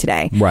they're doing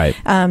today. Right.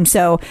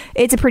 So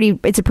it's a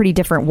pretty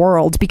different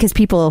world because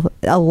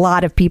a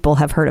lot of people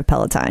have heard of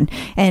Peloton.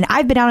 And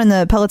I've been out on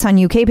the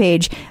Peloton UK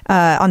page,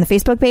 on the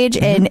Facebook page,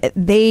 and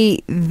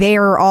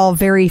they're all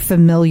very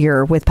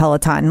familiar with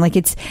Peloton. Like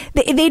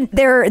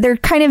they're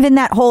kind of in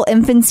that whole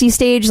infancy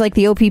stage, like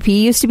the OPP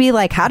used to be.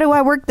 Like, how do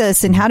I work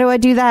this and how do I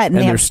do that? And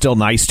they're still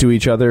nice to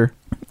each other.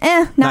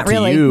 Not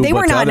really. You, they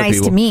were not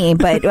nice to me,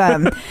 but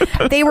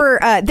they were.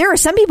 There are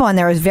some people on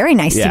there who was very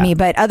nice to me,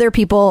 but other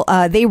people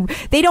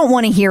they don't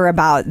want to hear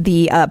about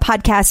the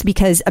podcast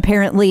because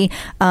apparently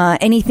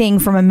anything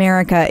from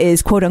America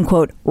is quote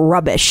unquote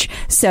rubbish.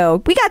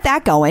 So we got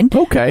that going.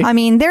 Okay. I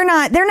mean, they're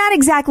not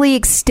exactly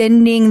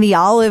extending the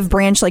olive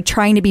branch, like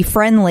trying to be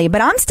friendly,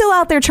 but I'm still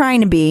out there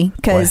trying to be,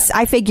 because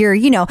I figure,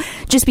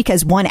 just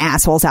because one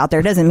asshole's out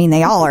there doesn't mean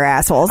they all are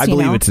assholes. I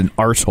believe it's an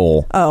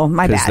arsehole. Oh,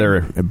 my bad. Because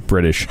they're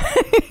British.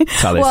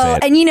 That's how they say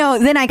it.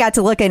 And then I got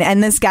to look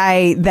and this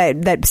guy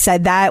that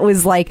said that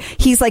was like,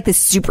 he's like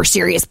this super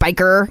serious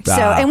biker. So,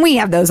 and we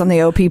have those on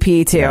the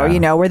OPP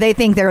too, where they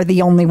think they're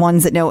the only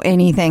ones that know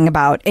anything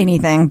about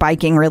anything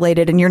biking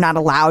related, and you're not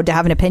allowed to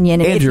have an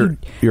opinion. And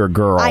you're a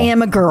girl. I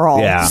am a girl.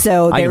 Yeah.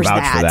 So there's I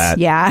can vouch for that.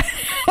 Yeah.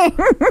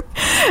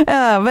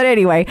 But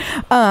anyway,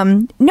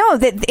 no,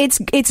 that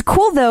it's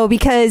cool though,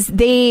 because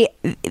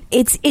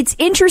it's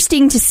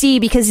interesting to see,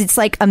 because it's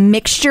like a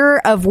mixture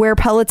of where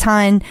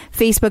Peloton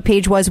Facebook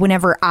page was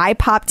whenever I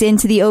popped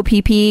into the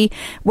OPP,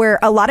 where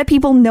a lot of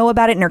people know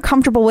about it and are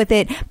comfortable with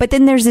it, but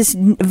then there's this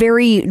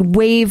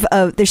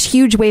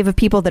huge wave of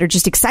people that are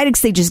just excited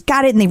because they just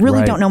got it and they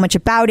really don't know much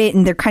about it,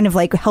 and they're kind of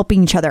like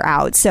helping each other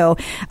out. So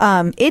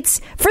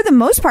it's, for the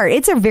most part,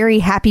 it's a very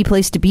happy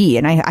place to be,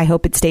 and I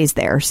hope it stays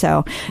there.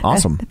 So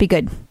awesome. That'd be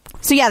good.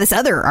 So yeah, this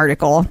other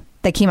article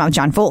that came out with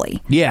John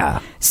Foley.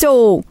 Yeah.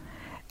 So,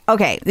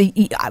 okay,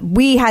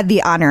 we had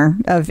the honor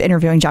of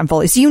interviewing John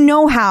Foley. So you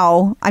know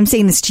how, I'm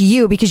saying this to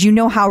you because you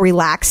know how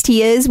relaxed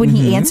he is when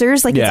he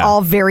answers. Like, it's all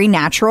very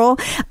natural.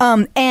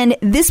 And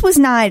this was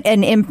not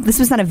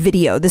a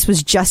video. This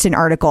was just an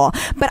article.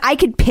 But I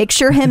could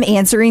picture him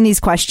answering these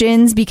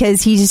questions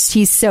because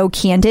he's so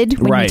candid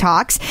when he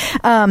talks.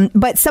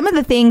 But some of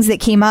the things that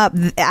came up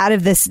out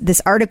of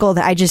this article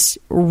that I just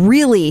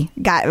really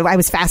I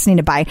was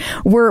fascinated by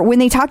were when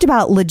they talked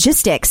about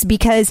logistics,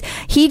 because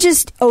he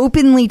just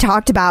openly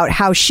talked about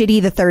how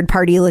shitty the third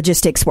party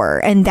logistics were,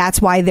 and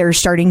that's why they're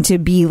starting to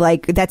be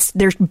like,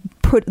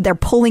 they're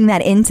pulling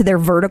that into their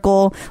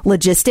vertical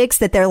logistics,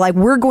 that they're like,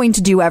 we're going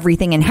to do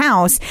everything in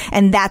house,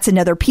 and that's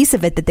another piece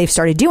of it that they've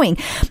started doing.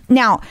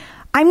 Now,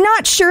 I'm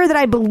not sure that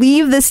I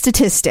believe the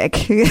statistic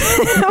because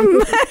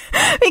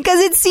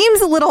it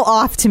seems a little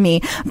off to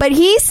me, but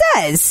he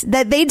says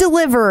that they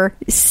deliver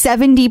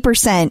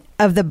 70%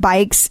 of the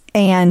bikes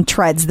and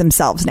treads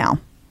themselves now.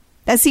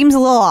 That seems a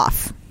little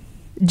off,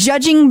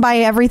 judging by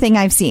everything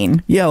I've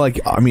seen. Yeah,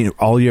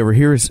 all you ever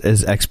hear is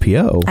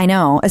XPO. I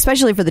know,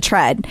 especially for the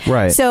tread.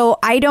 Right. So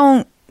I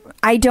don't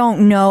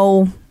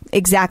know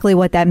exactly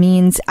what that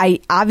means.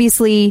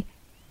 Obviously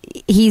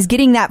he's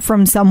getting that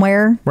from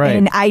somewhere, right?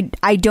 And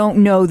I don't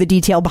know the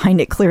detail behind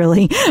it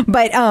clearly,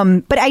 but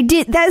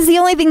that's the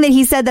only thing that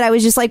he said that I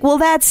was just like, well,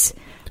 that's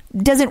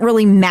doesn't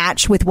really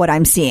match with what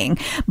I'm seeing.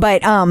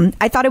 But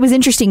I thought it was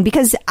interesting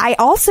because I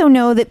also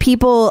know that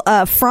people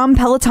from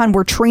Peloton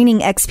were training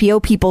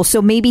XPO people.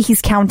 So maybe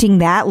he's counting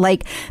that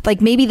like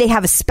maybe they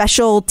have a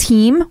special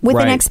team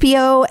within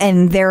XPO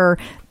and they're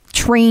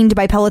trained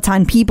by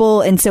Peloton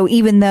people. And so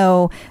even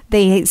though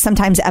they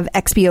sometimes have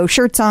XPO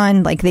shirts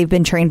on, like they've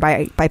been trained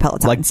by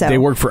Peloton. Like so they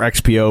work for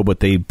XPO, but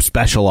they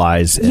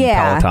specialize in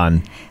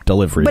Peloton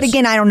deliveries. But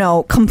again, I don't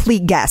know.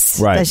 Complete guess.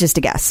 Right. That's just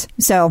a guess.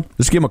 So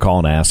just give him a call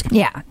and ask.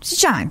 Yeah.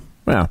 John,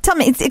 tell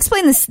me,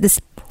 explain this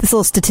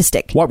little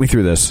statistic. Walk me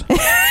through this.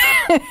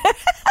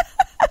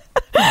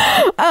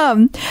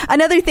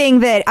 Another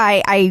thing that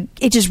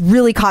it just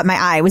really caught my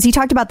eye was he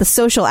talked about the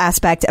social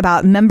aspect,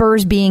 about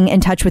members being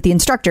in touch with the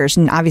instructors.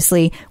 And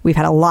obviously we've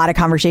had a lot of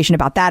conversation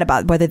about that,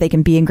 about whether they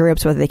can be in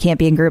groups, whether they can't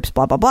be in groups,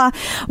 blah, blah, blah.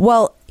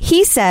 Well,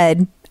 he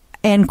said,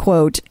 end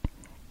quote,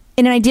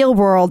 in an ideal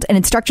world, an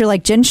instructor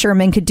like Jen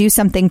Sherman could do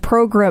something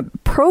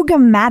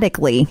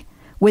programmatically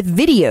with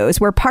videos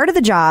where part of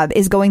the job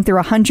is going through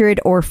 100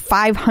 or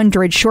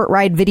 500 short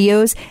ride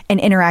videos and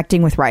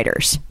interacting with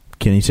riders.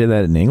 Can you say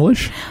that in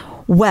English?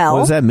 Well, what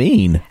does that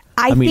mean?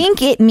 I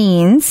think it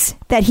means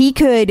that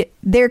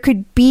there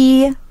could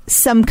be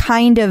some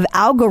kind of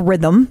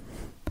algorithm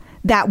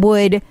that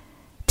would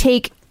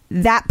take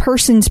that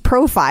person's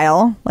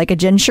profile, like a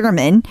Jen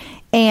Sherman,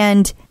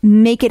 and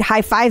make it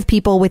high five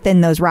people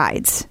within those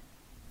rides.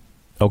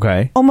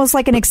 Okay. Almost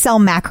like an Excel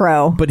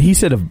macro. But he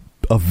said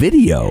a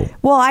video.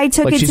 Well, I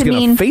took like it she's to gonna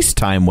mean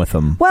FaceTime with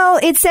them. Well,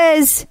 it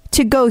says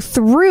to go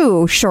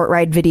through short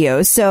ride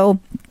videos. So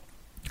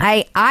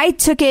I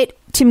took it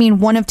to mean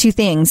one of two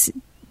things,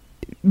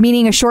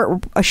 meaning a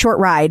short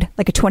ride,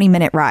 like a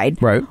 20-minute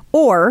ride. Right.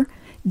 Or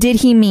did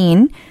he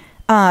mean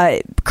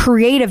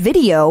create a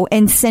video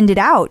and send it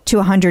out to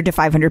 100 to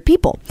 500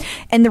 people?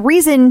 And the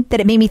reason that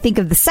it made me think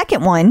of the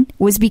second one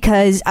was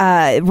because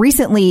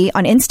recently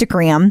on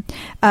Instagram,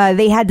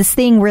 they had this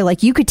thing where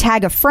like you could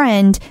tag a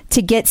friend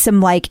to get some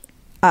like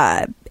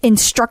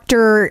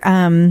instructor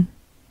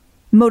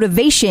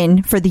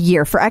motivation for the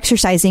year for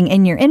exercising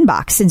in your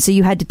inbox. And so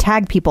you had to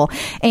tag people.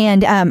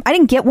 And I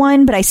didn't get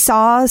one, but I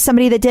saw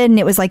somebody that did, and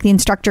it was like the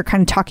instructor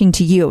kind of talking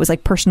to you. It was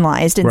like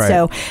personalized. And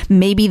so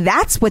maybe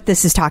that's what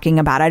this is talking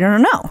about. I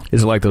don't know.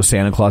 Is it like those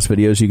Santa Claus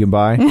videos you can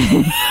buy?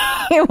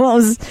 It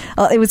was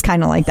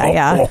kind of like that,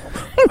 yeah.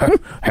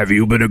 Have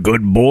you been a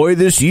good boy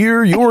this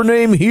year? Your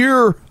name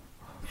here.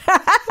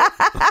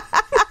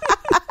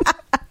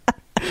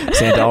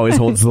 Santa always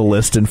holds the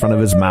list in front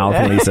of his mouth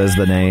when he says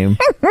the name.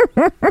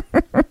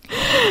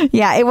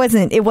 Yeah, it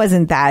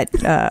wasn't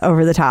that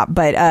over the top,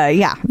 but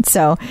yeah.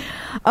 So,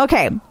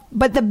 okay,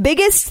 but the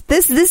biggest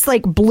this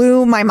like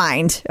blew my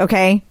mind.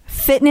 Okay,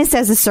 fitness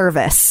as a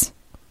service.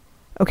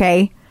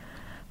 Okay,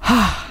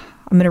 I'm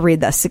going to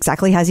read this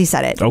exactly as he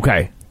said it.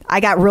 Okay. I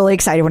got really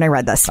excited when I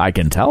read this. I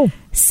can tell.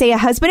 Say a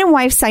husband and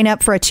wife sign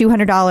up for a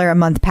 $200 a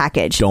month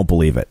package. Don't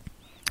believe it.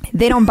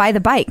 They don't buy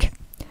the bike.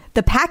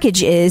 The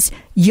package is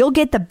you'll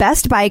get the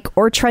best bike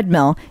or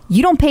treadmill.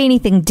 You don't pay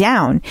anything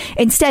down.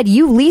 Instead,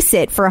 you lease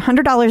it for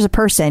 $100 a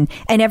person,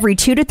 and every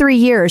 2 to 3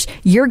 years,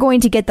 you're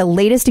going to get the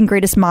latest and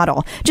greatest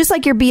model. Just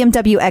like your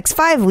BMW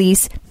X5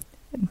 lease.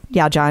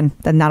 Yeah, John,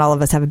 then not all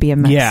of us have a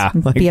BMW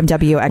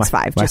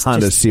X5. My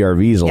Honda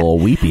CRV is a little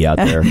weepy out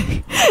there.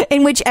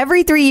 In which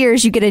every 3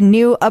 years you get a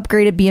new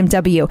upgraded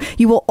BMW.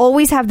 You will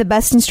always have the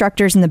best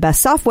instructors and the best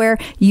software.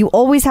 You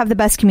always have the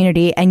best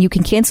community, and you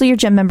can cancel your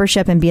gym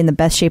membership and be in the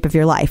best shape of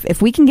your life.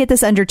 If we can get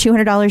this under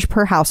 $200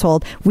 per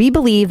household, we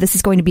believe this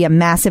is going to be a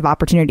massive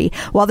opportunity.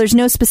 While there's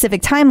no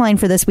specific timeline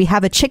for this, we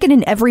have a chicken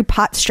in every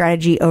pot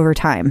strategy over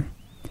time.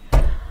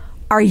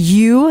 Are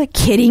you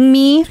kidding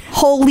me?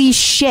 Holy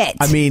shit.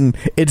 I mean,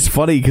 it's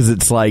funny because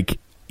it's like,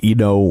 you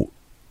know,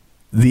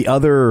 the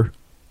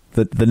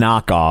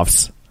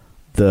knockoffs,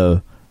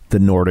 the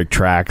Nordic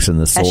Tracks and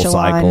the Soul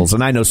Echelon. Cycles.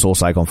 And I know Soul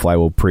Cycle and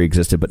Flywheel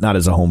pre-existed, but not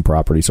as a home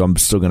property. So I'm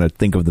still going to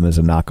think of them as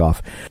a knockoff.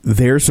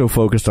 They're so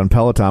focused on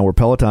Peloton, where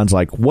Peloton's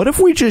like, what if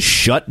we just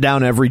shut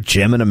down every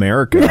gym in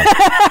America?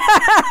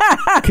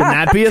 Can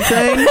that be a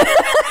thing?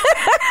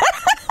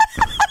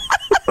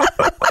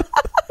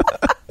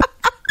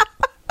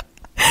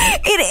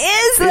 It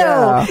is, though.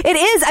 Yeah. It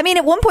is. I mean,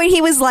 at one point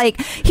he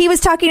was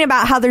talking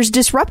about how there's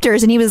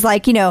disruptors, and he was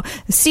like, you know,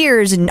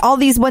 Sears and all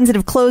these ones that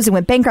have closed and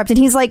went bankrupt. And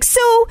he's like, so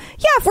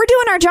yeah, if we're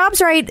doing our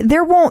jobs right,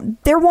 there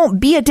won't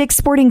be a Dick's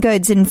Sporting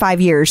Goods in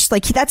 5 years.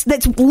 Like that's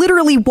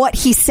literally what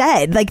he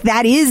said. Like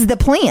that is the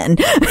plan.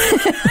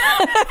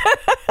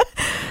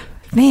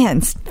 Man,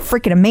 it's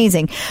freaking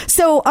amazing.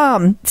 So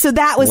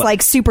that was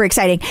like super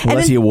exciting.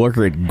 Unless you work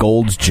at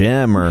Gold's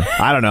Gym or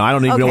I don't know. I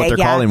don't even know what they're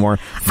called anymore.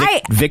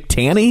 Vic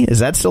Tanny? Is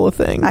that still a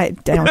thing? I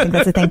don't think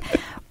that's a thing.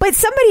 But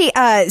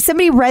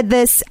somebody read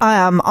this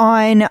on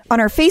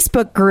our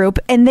Facebook group,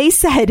 and they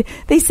said,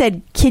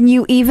 can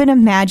you even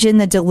imagine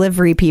the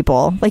delivery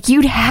people? Like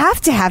you'd have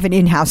to have an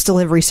in-house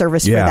delivery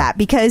service for that,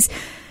 because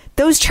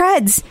those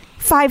treads,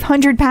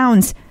 500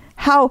 pounds.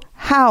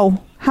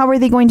 How are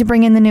they going to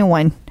bring in the new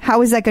one?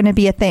 How is that going to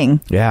be a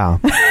thing? Yeah.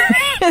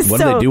 What do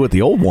they do with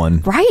the old one?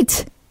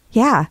 Right.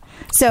 Yeah.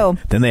 So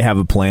then they have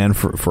a plan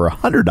for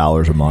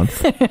 $100 a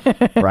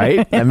month,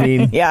 right? I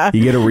mean,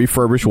 you get a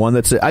refurbished one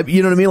that's,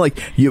 you know what I mean? Like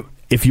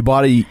if you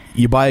buy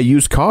a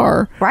used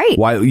car, right?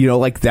 Why, you know,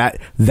 like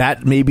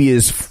that maybe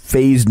is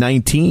phase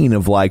 19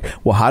 of like,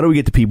 well, how do we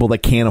get the people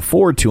that can't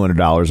afford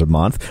 $200 a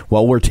month?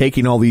 Well, we're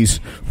taking all these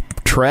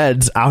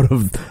treads out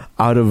of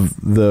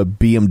the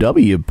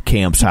BMW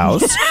camp's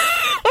house.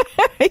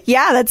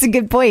 Yeah, that's a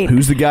good point.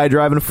 Who's the guy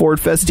driving a Ford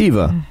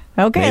Festiva?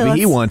 Okay, maybe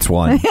he wants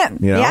one. You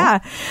know? Yeah.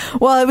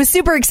 Well, it was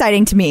super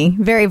exciting to me.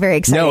 Very, very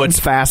exciting. No, it's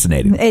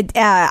fascinating.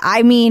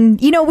 I mean,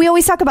 you know, we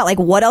always talk about like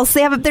what else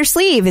they have up their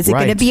sleeve. Is it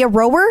going to be a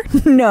rower?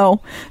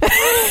 No.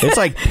 It's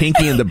like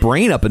Pinky and the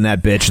Brain up in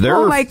that bitch. They're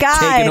oh my God.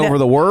 taking over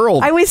the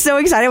world. I was so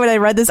excited when I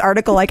read this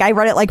article. Like I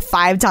read it like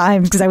 5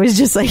 times because I was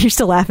just like, you're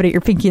still laughing at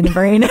your Pinky and the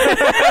Brain.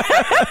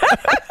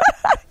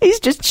 He's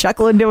just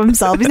chuckling to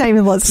himself. He's not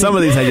even listening. Some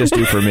of these I just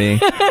do for me.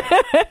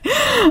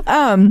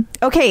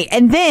 Okay,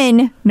 and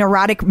then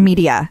Neurotic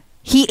Media.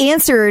 He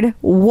answered,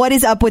 what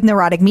is up with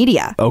Neurotic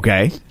Media?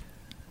 Okay.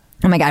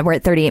 Oh my God, we're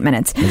at 38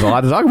 minutes. There's a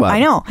lot to talk about. I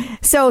know.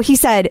 So he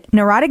said,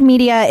 Neurotic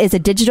Media is a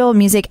digital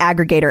music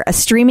aggregator, a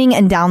streaming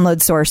and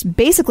download source,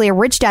 basically a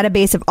rich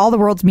database of all the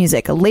world's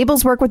music.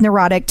 Labels work with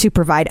Neurotic to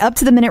provide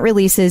up-to-the-minute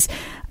releases,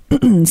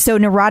 so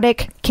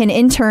Neurotic can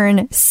in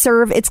turn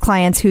serve its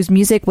clients whose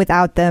music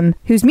without them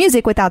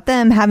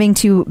having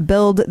to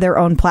build their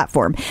own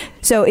platform.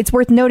 So it's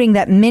worth noting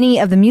that many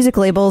of the music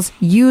labels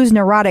use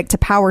Neurotic to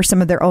power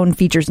some of their own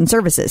features and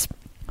services.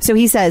 So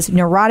he says,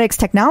 Neurotic's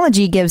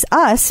technology gives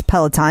us,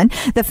 Peloton,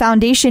 the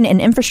foundation and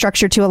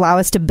infrastructure to allow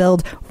us to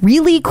build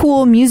really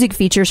cool music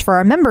features for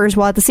our members,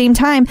 while at the same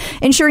time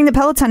ensuring that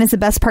Peloton is the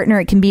best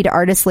partner it can be to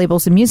artists,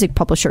 labels, and music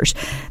publishers.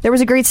 There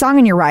was a great song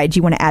in your ride. Do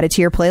you want to add it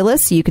to your playlist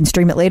so you can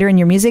stream it later in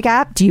your music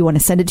app? Do you want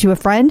to send it to a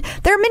friend?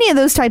 There are many of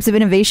those types of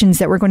innovations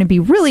that were going to be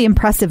really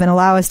impressive and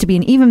allow us to be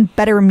an even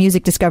better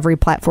music discovery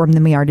platform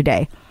than we are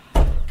today.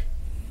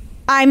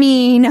 I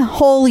mean,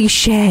 holy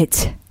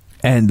shit.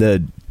 And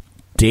the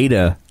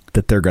data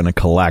that they're going to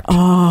collect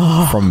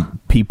from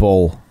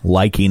people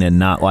liking and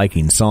not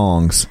liking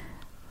songs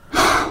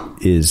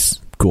is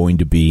going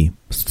to be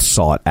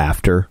sought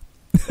after.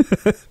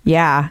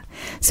 Yeah.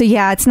 So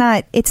yeah, it's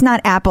not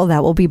Apple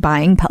that will be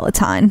buying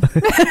Peloton.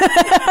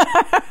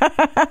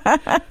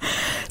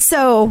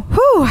 So,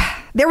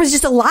 there was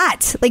just a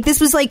lot. This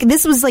was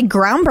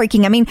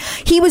groundbreaking. I mean,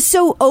 he was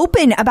so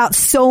open about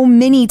so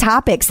many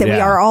topics that we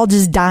are all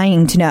just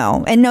dying to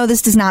know. And no,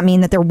 this does not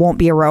mean that there won't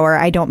be a rower.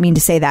 I don't mean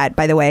to say that,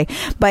 by the way,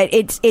 but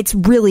it's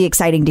really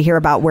exciting to hear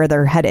about where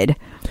they're headed.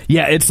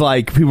 Yeah, it's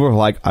like people are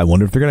like, I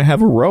wonder if they're going to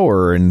have a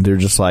rower, and they're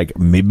just like,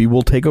 maybe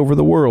we'll take over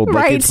the world.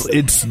 Right.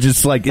 It's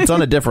just like, it's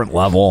on a different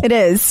level. It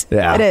is.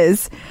 Yeah. It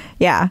is.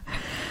 Yeah.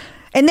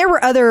 And there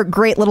were other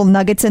great little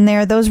nuggets in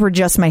there. Those were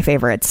just my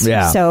favorites.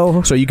 Yeah.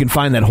 So you can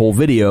find that whole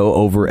video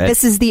over at...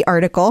 This is the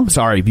article.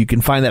 Sorry, you can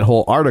find that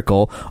whole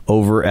article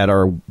over at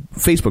our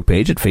Facebook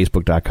page at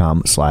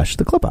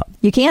facebook.com/theclipout.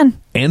 You can.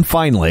 And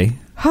finally...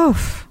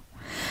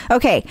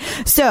 Okay,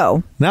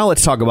 so... Now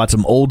let's talk about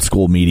some old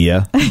school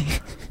media.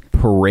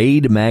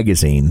 Parade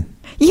Magazine.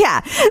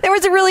 Yeah, there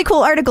was a really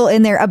cool article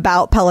in there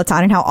about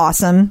Peloton and how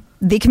awesome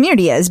the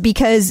community is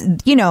because,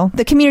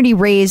 the community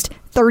raised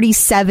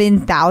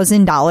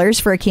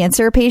 $37,000 for a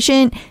cancer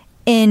patient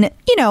in,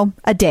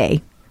 a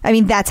day. I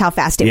mean, that's how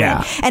fast it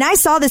went. And I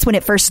saw this when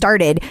it first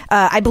started.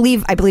 I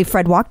believe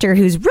Fred Wachter,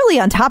 who's really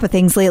on top of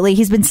things lately,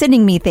 he's been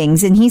sending me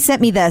things, and he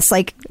sent me this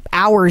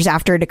hours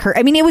after it occurred.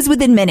 I mean, it was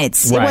within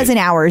minutes. Right. It wasn't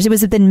hours. It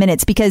was within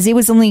minutes because they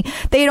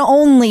had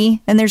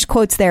only, and there's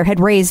quotes there, had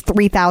raised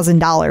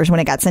 $3,000 when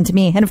it got sent to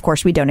me. And of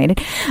course we donated.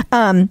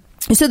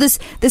 So this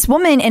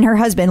woman and her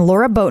husband,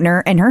 Laura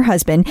Boatner and her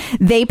husband,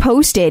 they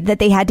posted that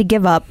they had to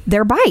give up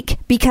their bike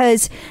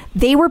because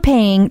they were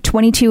paying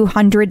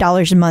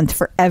 $2,200 a month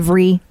for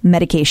every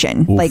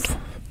medication. Oof.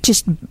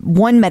 Just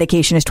one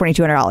medication is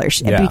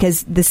 $2,200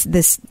 because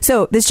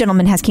this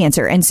gentleman has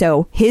cancer, and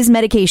so his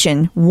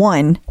medication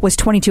one was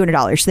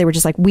 $2,200. So they were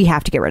just like, we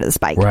have to get rid of this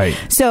bike. Right.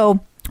 So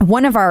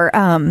one of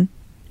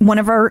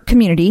our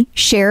community,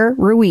 Cher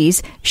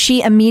Ruiz,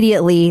 she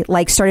immediately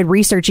started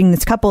researching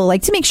this couple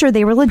to make sure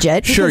they were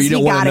legit. Sure, you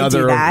don't want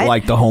another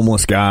the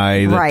homeless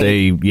guy that right.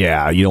 you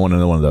don't want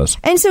another one of those.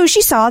 And so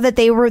she saw that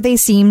they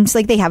seemed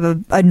like they have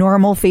a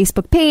normal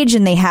Facebook page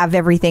and they have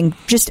everything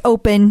just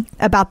open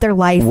about their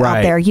life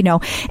out there,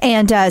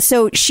 And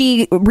so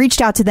she reached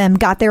out to them,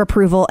 got their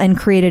approval, and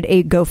created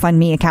a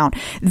GoFundMe account.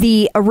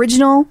 The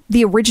original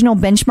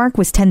benchmark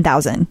was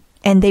 $10,000.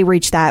 And they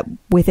reached that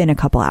within a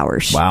couple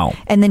hours. Wow.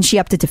 And then she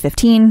upped it to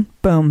 15.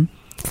 Boom.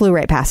 Flew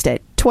right past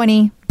it.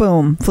 20.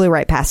 Boom. Flew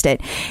right past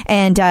it.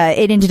 And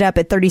it ended up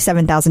at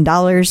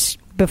 $37,000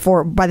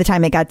 by the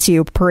time it got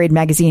to Parade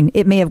Magazine.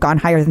 It may have gone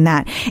higher than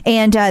that.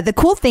 And the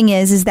cool thing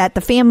is that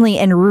the family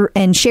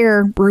and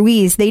Cher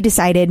Ruiz, they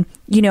decided,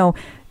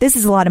 this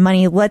is a lot of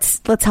money.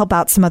 Let's help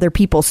out some other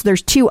people. So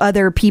there's 2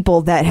 other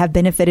people that have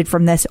benefited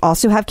from this,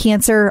 also have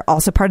cancer,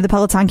 also part of the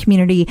Peloton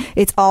community.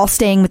 It's all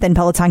staying within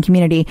Peloton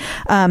community.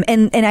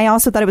 And I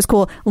also thought it was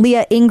cool.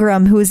 Leah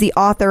Ingram, who is the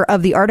author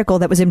of the article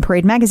that was in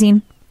Parade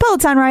Magazine,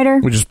 Peloton rider.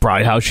 Which is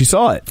probably how she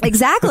saw it.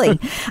 Exactly.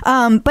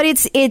 But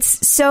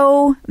it's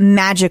so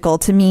magical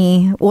to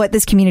me what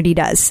this community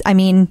does. I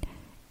mean,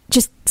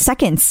 just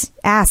seconds.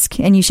 Ask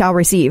and you shall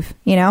receive,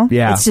 Yeah.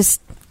 It's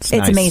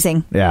nice.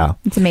 Amazing. Yeah.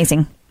 It's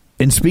amazing.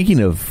 And speaking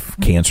of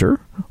cancer,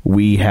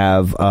 we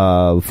have,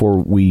 before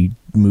we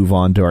move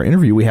on to our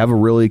interview, we have a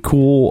really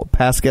cool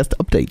past guest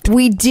update.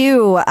 We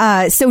do.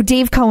 So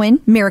Dave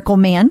Cohen, Miracle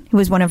Man, who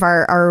was one of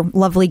our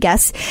lovely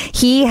guests,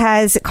 he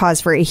has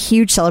cause for a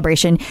huge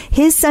celebration.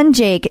 His son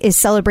Jake is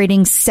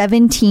celebrating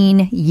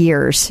 17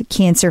 years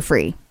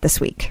cancer-free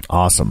this week.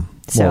 Awesome.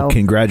 So, well,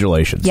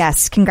 congratulations.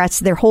 Yes, congrats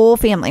to their whole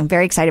family. I'm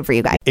very excited for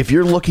you guys. If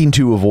you're looking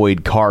to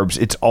avoid carbs,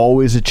 it's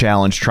always a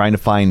challenge trying to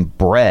find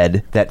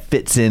bread that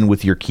fits in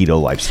with your keto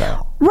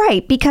lifestyle.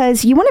 Right,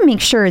 because you want to make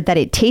sure that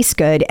it tastes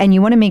good and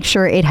you want to make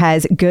sure it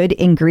has good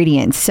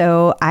ingredients.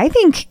 So I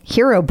think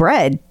Hero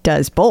Bread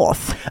does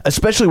both.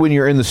 Especially when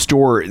you're in the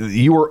store,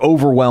 you are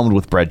overwhelmed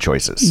with bread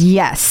choices.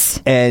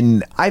 Yes.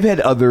 And I've had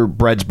other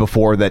breads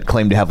before that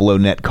claim to have low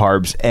net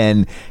carbs,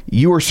 and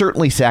you are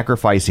certainly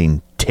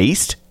sacrificing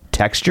taste,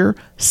 texture,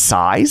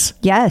 size.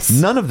 Yes.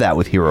 None of that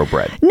with Hero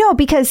Bread. No,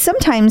 because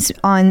sometimes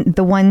on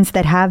the ones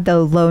that have the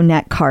low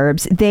net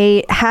carbs,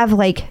 they have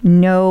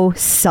no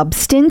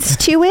substance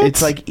to it.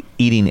 It's like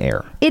eating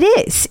air. It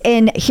is.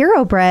 And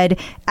Hero Bread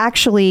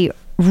actually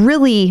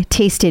really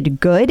tasted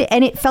good,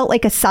 and it felt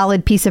like a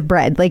solid piece of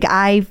bread.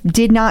 I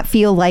did not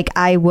feel like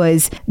I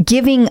was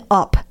giving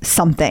up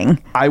something.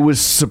 I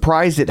was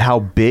surprised at how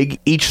big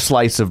each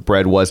slice of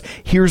bread was.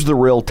 Here's the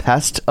real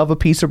test of a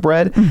piece of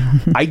bread.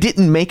 I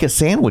didn't make a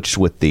sandwich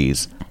with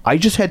these. I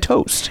just had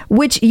toast.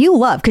 Which you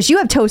love, because you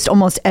have toast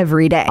almost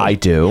every day. I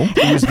do.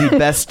 It was the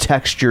best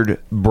textured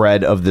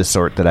bread of this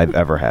sort that I've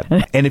ever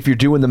had. And if you're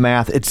doing the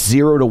math, it's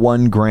 0 to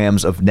 1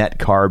 grams of net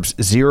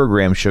carbs, 0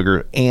 gram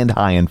sugar, and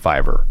high in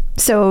fiber.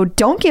 So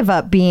don't give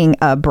up being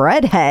a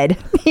breadhead.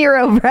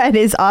 Hero Bread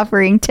is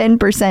offering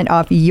 10%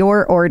 off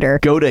your order.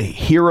 Go to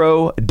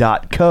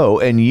hero.co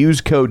and use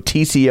code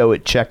TCO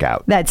at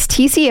checkout. That's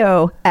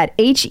TCO at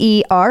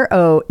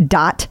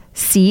HERO.co.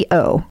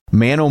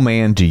 Man, oh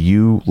man, do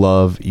you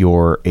love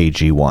your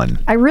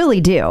AG1? I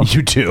really do.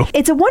 You do.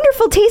 It's a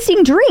wonderful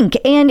tasting drink,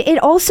 and it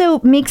also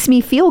makes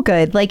me feel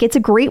good. Like, it's a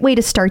great way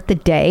to start the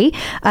day.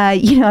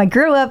 I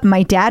grew up,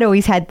 my dad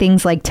always had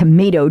things like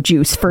tomato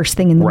juice first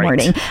thing in the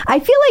morning. I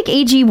feel like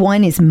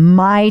AG1 is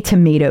my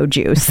tomato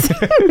juice.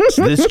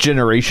 This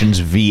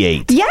generation's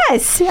V8.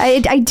 Yes,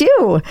 I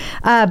do.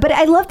 But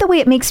I love the way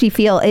it makes me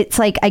feel. It's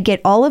like I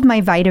get all of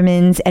my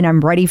vitamins and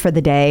I'm ready for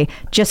the day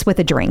just with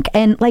a drink.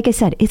 And like I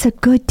said, it's a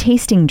good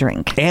tasting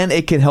drink. And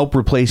it can help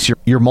replace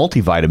your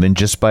multivitamin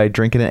just by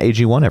drinking an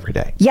AG1 every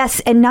day. Yes,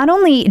 and not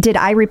only did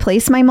I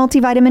replace my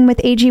multivitamin with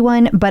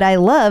AG1, but I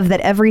love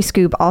that every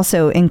scoop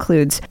also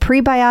includes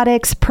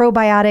prebiotics,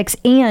 probiotics,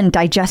 and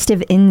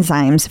digestive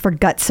enzymes for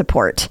gut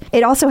support.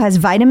 It also has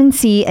vitamin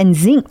C and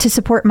zinc to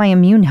support my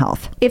immune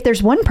health. If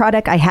there's one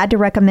product I had to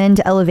recommend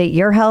to elevate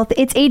your health,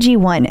 it's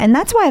AG1, and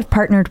that's why I've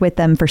partnered with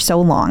them for so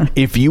long.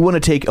 If you want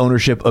to take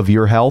ownership of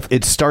your health,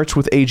 it starts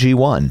with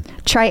AG1.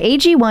 Try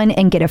AG1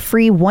 and get a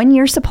free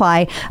 1-year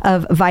supply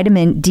of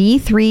vitamin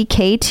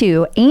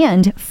D3K2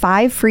 and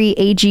 5 free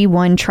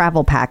AG1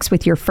 travel packs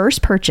with your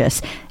first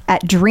purchase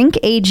at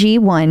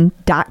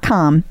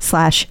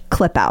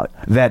drinkag1.com/clipout.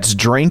 That's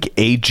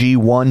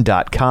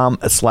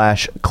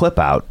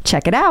drinkag1.com/clipout.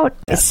 Check it out.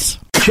 Yes.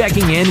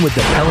 Checking in with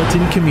the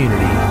Peloton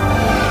community.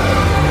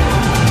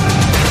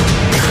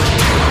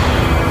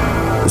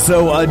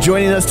 So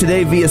joining us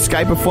today via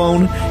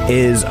Skype-a-phone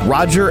is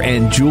Roger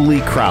and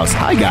Julie Kraus.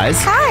 Hi, guys.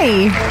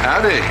 Hi.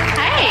 Howdy.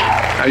 Hey.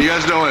 How you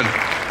guys doing?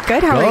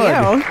 Good. How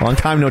are you? Long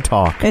time no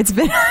talk. It's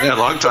been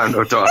Long time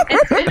no talk.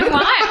 It's been a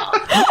while.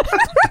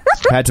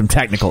 Had some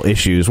technical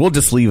issues. We'll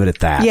just leave it at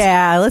that.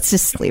 Yeah, let's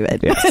just leave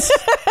it. Yes.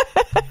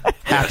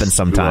 Happens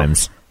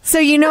sometimes. So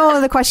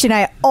the question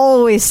I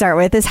always start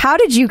with is, how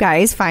did you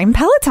guys find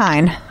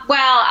Peloton?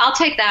 Well, I'll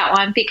take that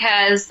one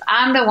because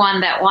I'm the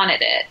one that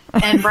wanted it.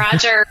 And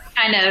Roger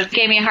kind of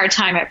gave me a hard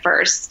time at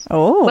first.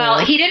 Oh. Well,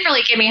 he didn't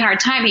really give me a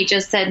hard time. He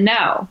just said,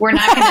 no, we're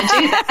not going to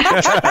do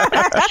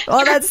that.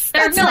 Well, there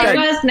really good.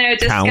 was no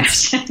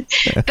discussion.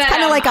 But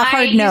kind of like a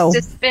hard I no. used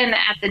to spin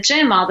at the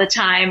gym all the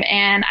time.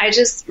 And I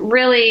just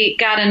really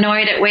got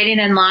annoyed at waiting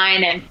in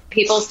line and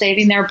people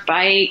saving their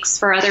bikes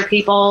for other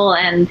people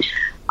and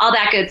all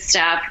that good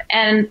stuff.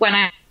 And when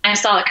I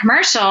saw a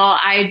commercial,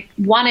 I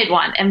wanted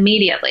one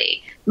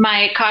immediately.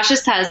 My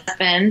cautious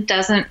husband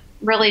doesn't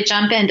really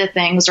jump into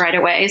things right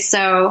away.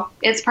 So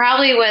I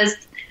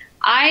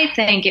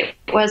think it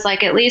was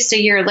like at least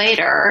a year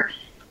later,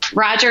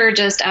 Roger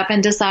just up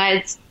and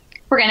decides,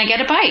 we're going to get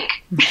a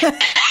bike.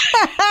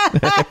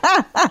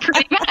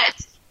 Pretty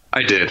much.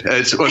 I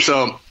did.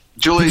 So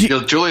Julie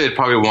had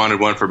probably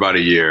wanted one for about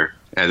a year.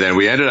 And then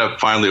we ended up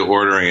finally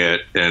ordering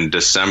it in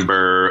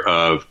December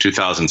of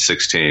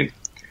 2016.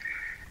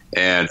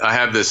 And I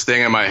have this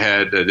thing in my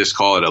head, I just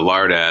call it a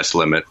lard ass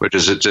limit, which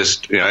is it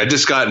had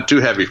just gotten too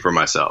heavy for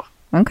myself.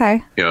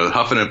 Okay.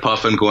 Huffing and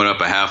puffing, going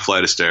up a half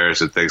flight of stairs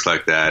and things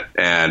like that.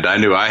 And I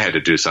knew I had to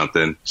do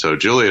something. So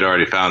Julie had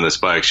already found this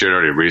bike. She had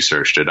already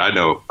researched it. I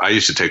know I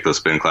used to take those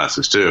spin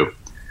classes too.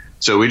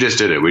 So we just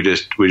did it. We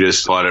just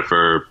bought it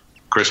for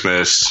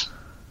Christmas,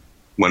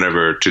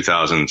 whenever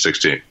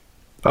 2016.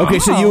 Okay,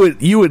 so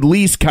you at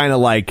least kind of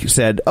like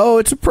said, "Oh,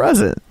 it's a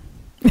present."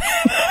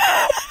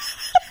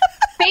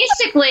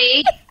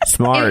 Basically,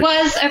 Smart. It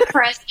was a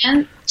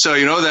present. So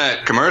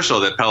that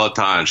commercial that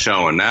Peloton's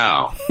showing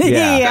now?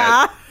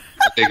 Yeah.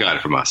 They got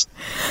it from us.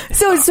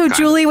 So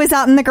Julie was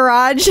out in the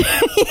garage.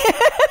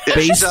 Yeah,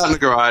 she's out in the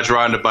garage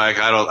riding the bike.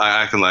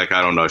 I acting like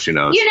I don't know. She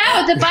knows.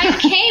 The bike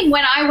came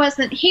when I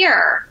wasn't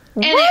here.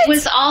 And it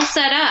was all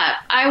set up.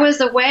 I was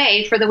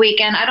away for the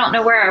weekend. I don't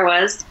know where I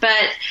was,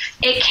 but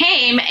it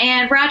came,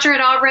 and Roger had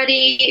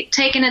already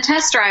taken a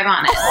test drive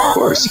on it. Of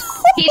course.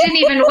 He didn't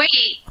even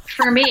wait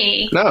for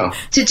me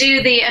to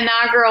do the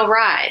inaugural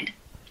ride.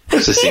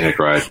 It's a scenic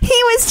ride. He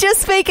was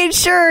just making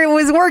sure it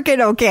was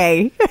working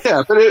okay.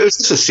 Yeah, but it was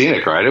just a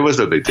scenic ride. It was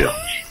no big deal.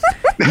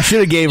 You should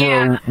have gave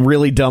her a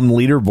really dumb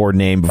leaderboard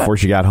name before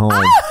she got home.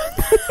 Well,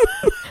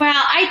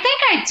 I think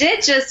I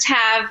did just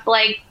have,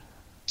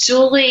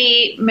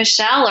 Julie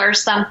Michelle or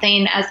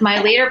something as my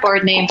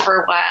leaderboard name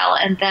for a while,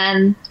 and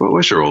then What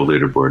was your old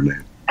leaderboard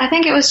name? I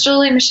think it was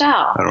Julie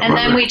Michelle, don't and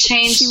then remember. we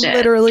changed She it.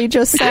 literally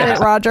just said it,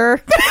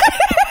 Roger.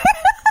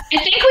 I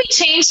think we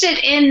changed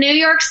it in New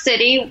York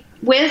City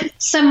with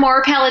some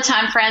more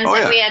Peloton friends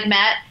that we had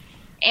met,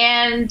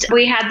 and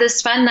we had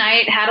this fun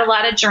night, had a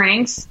lot of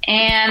drinks,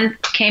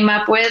 and came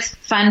up with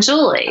Fun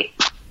Julie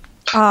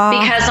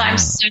because I'm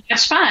so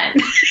much fun.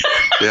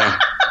 Yeah.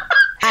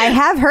 I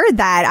have heard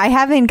that. I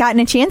haven't gotten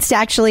a chance to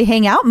actually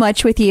hang out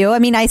much with you. I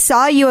mean, I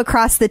saw you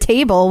across the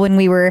table when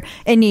we were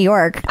in New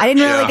York. I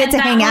didn't really get to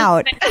hang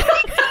out.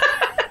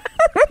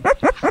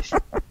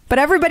 But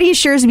everybody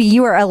assures me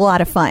you are a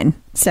lot of fun.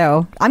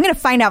 So I'm going to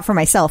find out for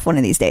myself one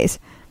of these days.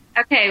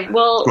 Okay,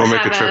 we'll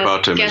make a trip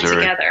out to get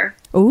Missouri. together.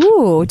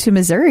 Ooh, to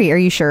Missouri. Are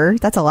you sure?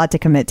 That's a lot to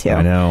commit to.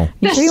 I know.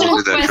 The sure you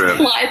want- do that Southwest trip.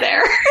 fly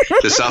there.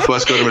 Does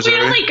Southwest go to We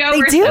Missouri? only go They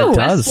where do. It Southwest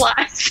does.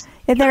 flies.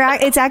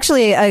 It's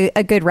actually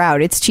a good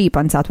route. It's cheap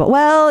on Southwest.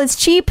 Well, it's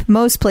cheap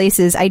most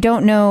places. I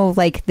don't know,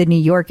 like the New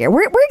York area.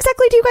 Where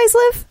exactly do you guys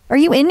live? Are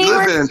you in New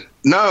York?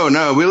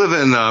 No, we live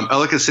in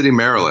Ellicott City,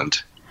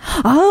 Maryland.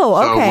 Oh,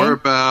 okay. So we're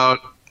about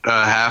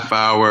a half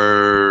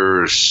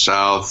hour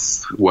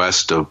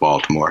southwest of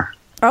Baltimore.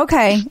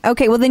 Okay.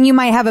 Well, then you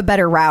might have a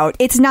better route.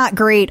 It's not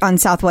great on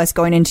Southwest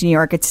going into New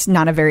York. It's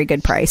not a very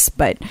good price,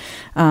 but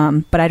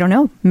I don't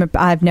know.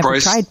 I've never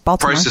tried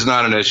Baltimore. Price is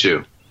not an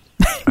issue.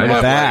 Look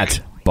at that.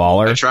 I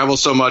Baller. travel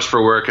so much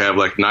for work, I have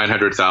like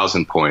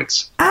 900,000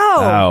 points.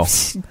 Oh.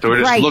 So we're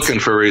just Right. looking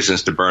for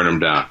reasons to burn them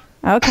down.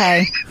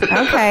 Okay.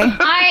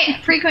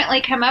 I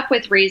frequently come up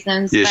with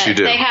reasons, Yes, you but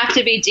do. they have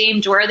to be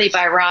deemed worthy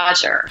by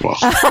Roger. Well,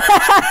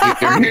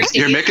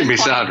 you're making me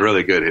sound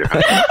really good here.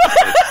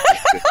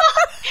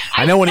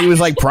 I know when he was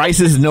like, price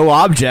is no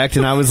object,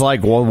 and I was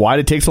like, well, why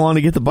did it take so long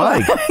to get the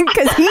bike?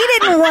 Because he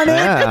didn't want it.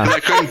 Yeah. I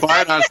couldn't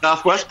buy it on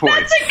Southwest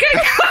Points. That's a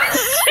good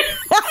question.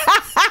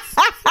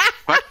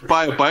 If I could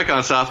buy a bike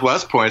on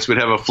Southwest Points, we'd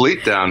have a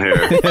fleet down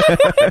here.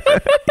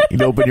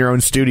 You'd open your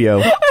own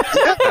studio.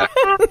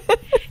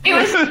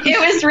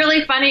 It was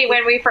really funny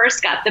when we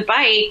first got the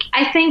bike.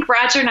 I think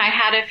Roger and I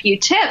had a few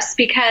tips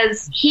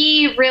because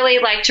he really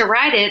liked to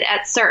ride it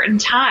at certain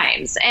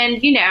times.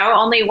 And,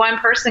 only one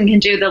person can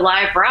do the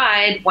live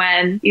ride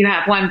when you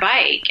have one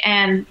bike.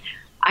 And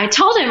I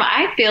told him,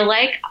 I feel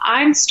like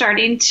I'm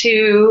starting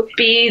to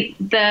be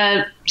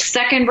the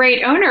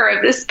second-rate owner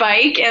of this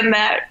bike, and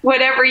that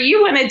whatever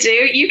you want to do,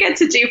 you get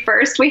to do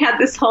first. We had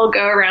this whole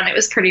go-around. It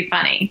was pretty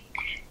funny.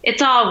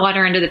 It's all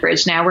water under the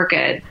bridge now. We're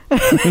good.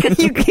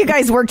 You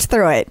guys worked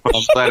through it. I'm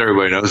glad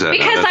everybody knows that.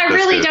 Because I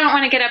really good. don't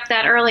want to get up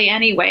that early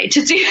anyway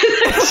to do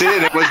this. See,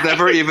 it was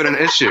never even an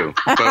issue,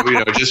 but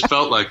it just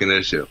felt like an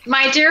issue.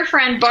 My dear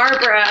friend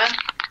Barbara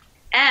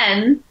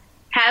N.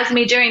 has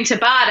me doing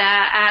Tabata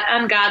at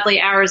ungodly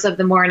hours of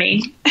the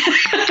morning.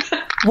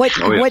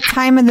 What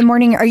time of the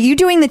morning? Are you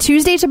doing the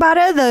Tuesday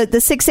Tabata,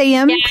 the 6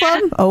 a.m. Yeah.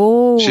 club?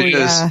 Oh, She is.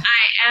 yeah.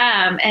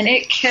 I am, and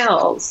it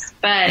kills.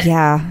 But,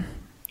 Yeah,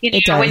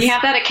 it does. when you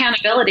have that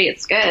accountability,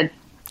 it's good.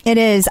 it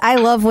is. I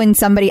love when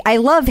I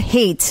love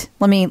hate.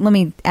 Let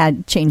me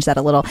change that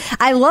a little.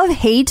 I love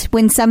hate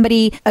when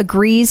somebody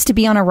agrees to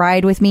be on a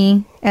ride with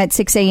me at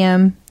 6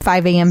 a.m.,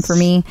 5 a.m. for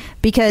me,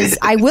 because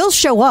I will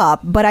show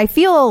up, but I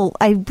feel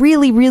I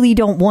really, really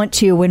don't want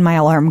to when my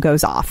alarm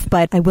goes off,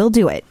 but I will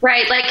do it.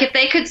 Right, like if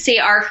they could see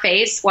our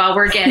face while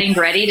we're getting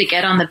ready to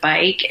get on the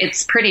bike,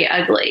 it's pretty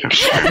ugly.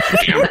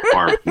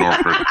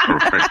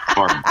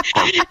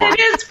 It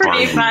is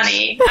pretty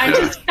funny. I'm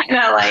just kind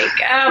of like,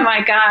 oh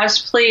my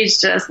gosh, please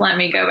just let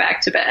me go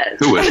back to bed.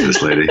 Who is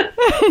this lady?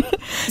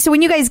 So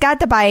when you guys got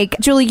the bike,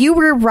 Julie, you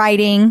were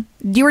riding,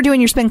 you were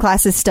doing your spin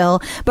classes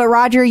still, but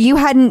Roger, you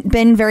hadn't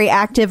been very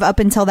active up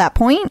until that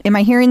point. Am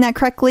I hearing that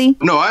correctly?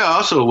 No, I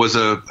also was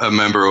a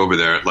member over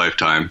there at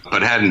Lifetime,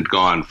 but hadn't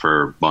gone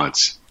for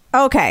months.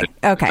 Okay.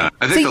 I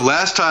think the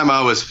last time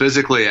I was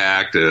physically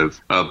active,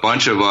 a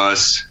bunch of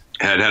us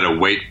had a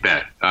weight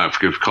bet. I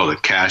forget if we called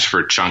it Cash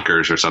for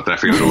Chunkers or something. I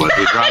forget what it was. It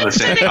was around the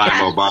same time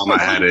Obama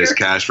had his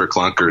Cash for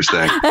Clunkers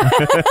thing.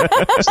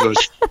 So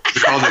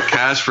we called it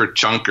Cash for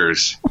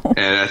Chunkers.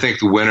 And I think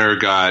the winner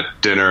got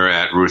dinner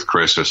at Ruth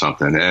Chris or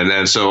something.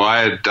 And so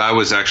I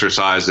was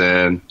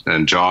exercising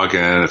and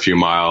jogging a few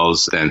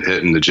miles and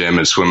hitting the gym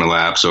and swimming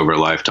laps over at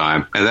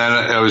Lifetime. And then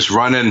I was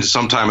running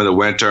sometime in the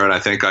winter, and I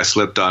think I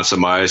slipped on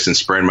some ice and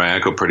sprained my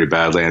ankle pretty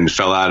badly and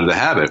fell out of the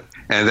habit.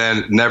 And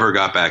then never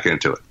got back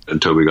into it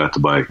until we got the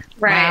bike.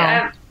 Right.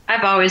 Wow.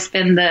 I've always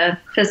been the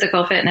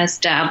physical fitness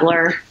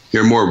dabbler.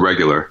 You're more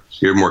regular.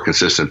 You're more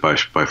consistent by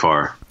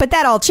far. But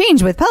that all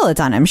changed with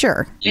Peloton, I'm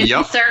sure. It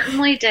Yep.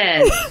 certainly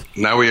did.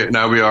 Now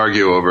we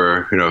argue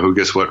over who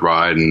gets what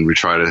ride, and we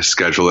try to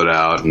schedule it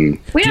out. And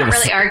We don't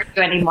really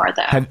argue anymore,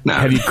 though.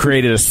 Have you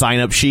created a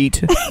sign-up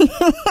sheet?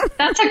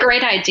 That's a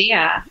great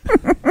idea.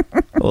 A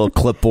little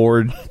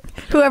clipboard?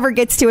 Whoever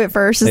gets to it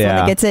first is the one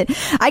Yeah. that gets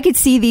it. I could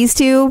see these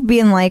two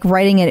being like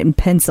writing it in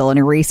pencil and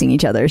erasing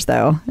each other's,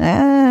 though.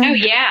 Oh,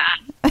 yeah.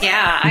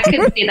 Yeah, I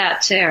could see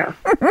that, too.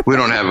 we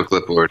don't have a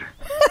clipboard.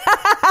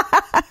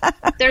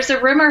 There's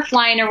a rumor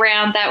flying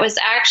around that was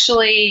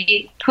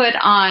actually put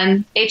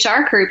on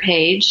HR Crew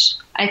page,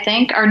 I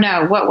think. Or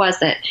no, what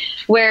was it?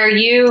 Where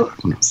you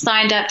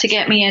signed up to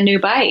get me a new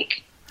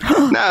bike.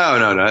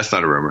 No, that's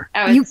not a rumor.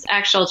 Oh, it's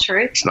actual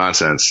truth? It's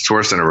nonsense. It's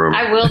worse than a rumor.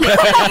 I will be.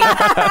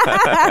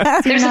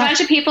 There's a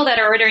bunch of people that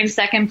are ordering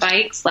second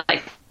bikes,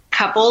 like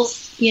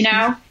couples,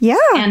 Yeah.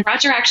 And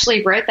Roger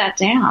actually wrote that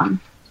down.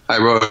 I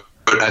wrote,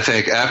 I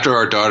think, after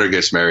our daughter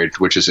gets married,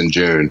 which is in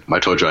June, I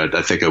told you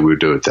I think I would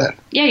do it then.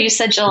 Yeah, you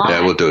said July.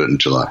 Yeah, we'll do it in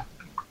July.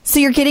 So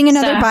you're getting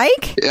another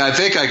bike? Yeah, I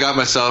think I got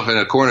myself in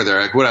a corner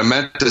there. What I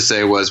meant to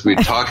say was we'd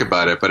talk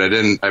about it, but I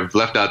didn't. I've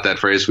left out that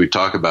phrase, we'd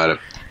talk about it.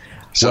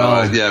 So,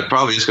 Well- yeah,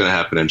 probably it's going to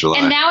happen in July.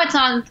 And now it's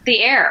on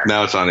the air.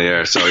 Now it's on the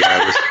air. So,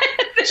 yeah,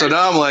 So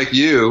now I'm like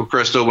you,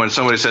 Crystal, when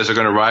somebody says they're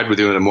going to ride with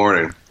you in the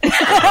morning.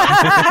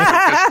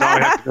 I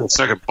have to get a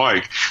second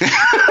bike.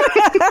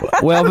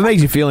 Well, if it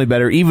makes you feel any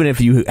better, even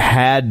if you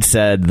had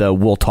said the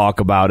 "we'll talk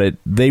about it,"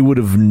 they would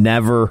have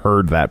never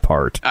heard that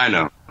part. I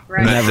know.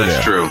 Right.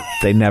 That's true.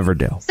 They never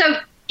do. So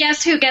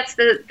guess who gets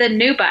the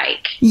new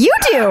bike? You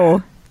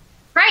do.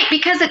 Right,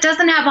 because it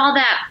doesn't have all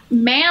that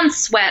man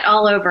sweat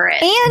all over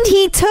it. And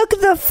he took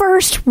the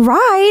first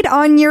ride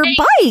on your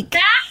bike.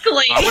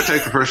 Exactly. I would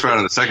take the first ride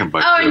on the second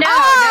bike. Oh, too.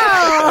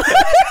 no.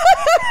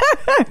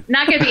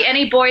 Not going to be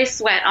any boy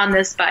sweat on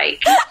this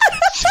bike.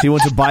 He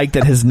wants a bike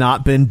that has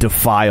not been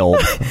defiled.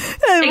 Roger,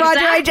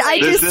 I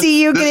just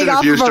see you getting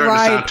off of a This interview is starting to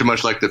ride. sound too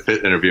much like the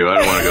Pitt interview. I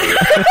don't want to go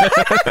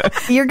there.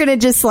 You're going to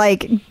just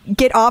like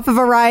get off of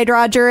a ride,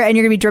 Roger, and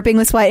you're going to be dripping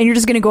with sweat, and you're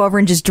just going to go over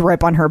and just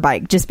drip on her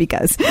bike just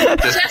because.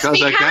 Just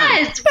because I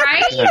can.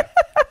 Right? Yeah.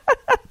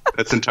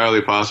 That's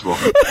entirely possible.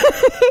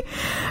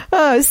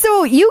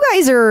 So you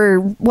guys are,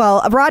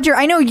 well, Roger,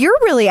 I know you're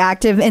really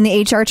active in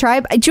the HR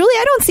tribe. Julie,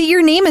 I don't see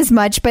your name as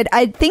much, but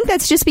I think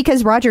that's just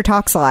because Roger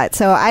talks a lot.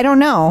 So I don't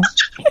know.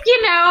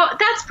 You know,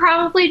 that's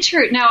probably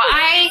true. No,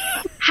 I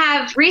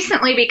have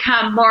recently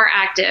become more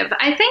active.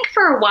 I think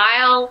for a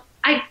while,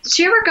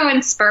 do you ever go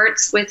in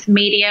spurts with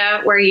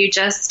media where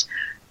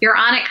you're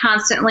on it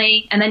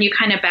constantly and then you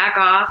kind of back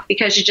off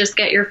because you just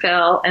get your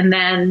fill and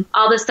then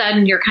all of a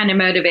sudden you're kind of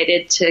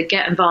motivated to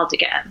get involved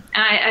again.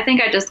 And I think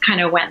I just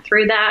kind of went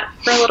through that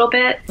for a little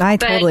bit. I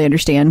totally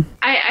understand.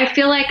 I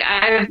feel like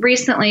I've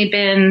recently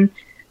been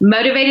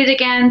motivated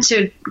again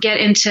to get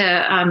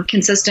into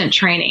consistent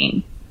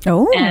training.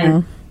 Oh.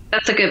 And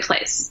that's a good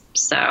place.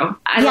 So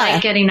I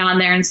like getting on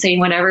there and seeing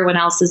what everyone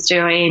else is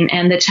doing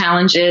and the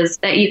challenges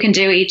that you can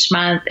do each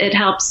month. It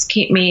helps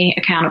keep me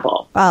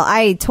accountable. Well,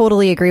 I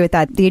totally agree with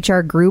that. The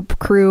HR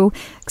crew,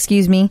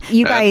 excuse me.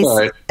 You guys,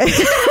 Right.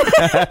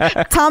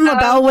 Tom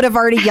LaBelle would have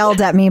already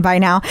yelled at me by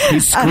now.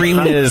 He's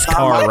screaming in his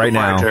car right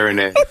now.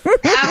 Name.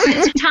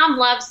 Tom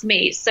loves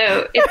me,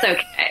 so it's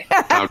okay.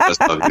 Tom does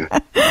love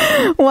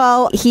you.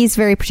 Well, he's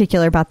very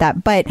particular about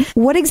that. But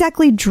what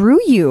exactly drew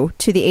you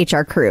to the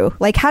HR crew?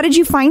 Like, how did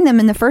you find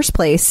them in the first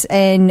place?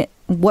 And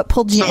what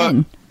pulled you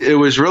in? It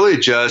was really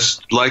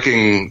just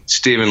liking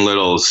Stephen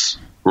Little's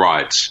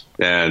rides.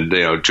 And,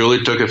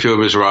 Julie took a few of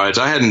his rides.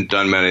 I hadn't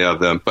done many of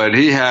them, but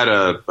he had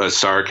a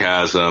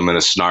sarcasm and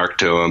a snark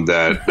to him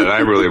that I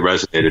really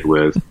resonated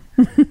with.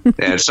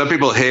 And some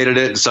people hated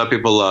it and some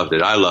people loved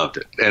it. I loved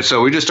it. And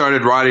so we just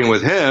started riding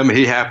with him.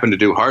 He happened to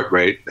do heart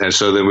rate. And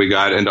so then we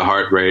got into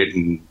heart rate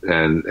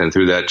and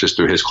through that, just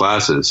through his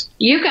classes.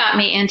 You got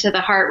me into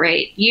the heart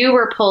rate. You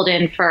were pulled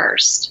in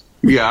first.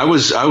 Yeah, I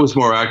was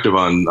more active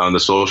on the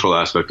social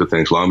aspect of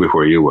things long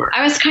before you were.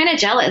 I was kind of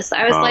jealous.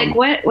 I was like,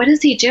 what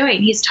is he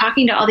doing? He's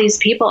talking to all these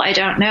people I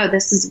don't know.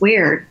 This is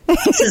weird.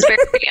 This is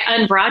very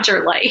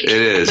un-Roger-like. It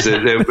is.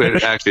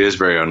 It actually is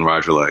very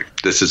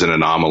un-Roger-like. This is an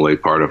anomaly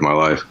part of my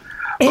life.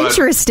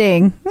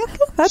 Interesting.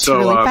 That's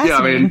really fascinating. Yeah,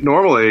 I mean,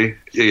 normally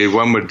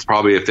one would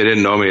probably, if they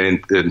didn't know me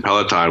in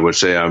Peloton, would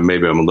say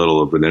maybe I'm a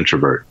little of an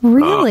introvert.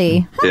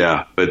 Really?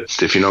 Yeah, but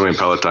if you know me in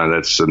Peloton,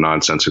 that's a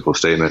nonsensical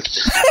statement.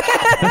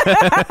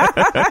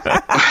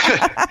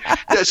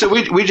 Yeah, so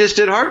we just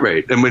did heart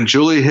rate. And when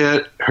Julie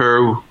hit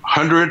her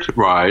 100th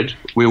ride,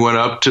 we went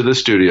up to the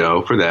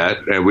studio for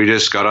that. And we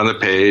just got on the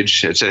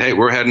page and said, hey,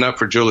 we're heading up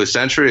for Julie's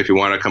century. If you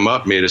want to come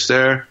up, meet us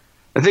there.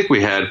 I think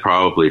we had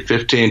probably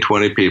 15,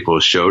 20 people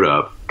showed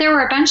up. There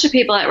were a bunch of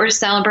people that were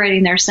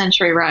celebrating their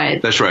century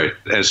ride. That's right.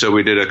 And so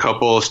we did a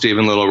couple of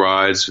Stephen Little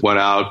rides, went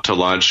out to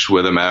lunch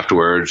with him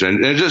afterwards.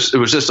 And it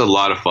was just a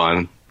lot of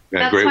fun.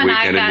 That's when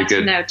I got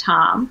to know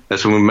Tom.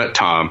 That's when we met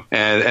Tom.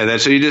 And then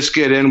so you just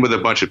get in with a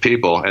bunch of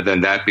people, and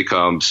then that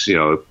becomes,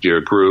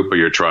 your group or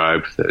your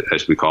tribe,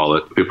 as we call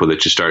it, people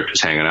that you start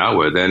just hanging out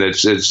with. And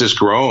it's just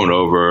grown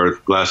over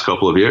the last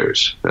couple of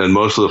years. And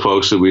most of the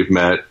folks that we've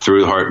met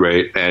through Heart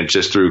Rate and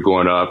just through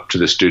going up to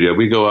the studio,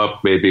 we go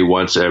up maybe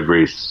once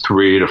every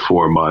 3 to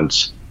 4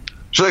 months.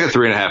 It's like a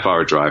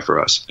 3.5-hour drive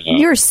for us.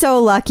 You're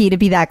so lucky to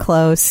be that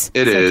close.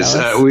 It is.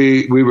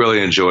 We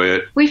really enjoy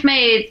it. We've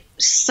made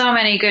so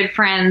many good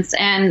friends.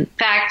 And in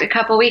fact, a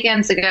couple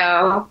weekends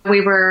ago,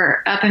 we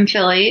were up in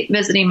Philly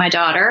visiting my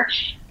daughter,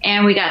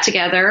 and we got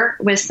together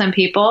with some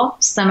people,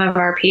 some of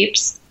our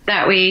peeps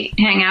that we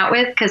hang out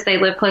with because they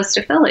live close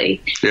to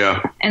Philly.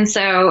 Yeah. And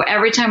so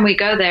every time we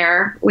go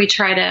there, we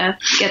try to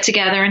get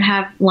together and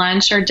have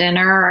lunch or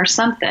dinner or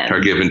something. Or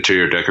give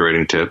interior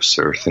decorating tips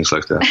or things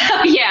like that.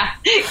 Oh, yeah.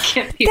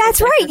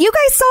 That's right. You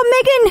guys saw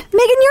Megan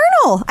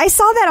Urinal. I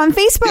saw that on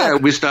Facebook. Yeah,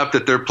 we stopped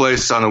at their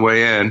place on the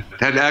way in.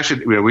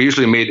 We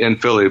usually meet in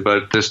Philly,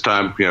 but this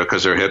time,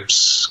 because her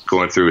hip's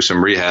going through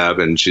some rehab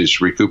and she's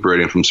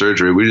recuperating from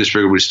surgery, we just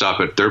figured we'd stop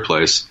at their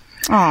place.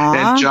 Aww.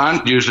 And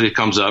John usually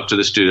comes up to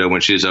the studio when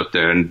she's up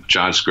there, and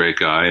John's a great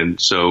guy. And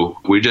so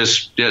we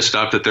just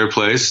stopped at their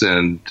place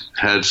and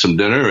had some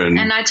dinner.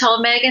 And I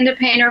told Megan to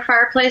paint her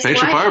fireplace white.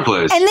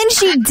 And then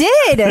she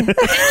did. It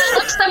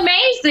looks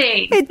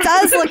amazing. It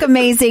does look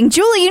amazing.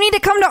 Julie, you need to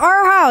come to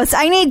our house.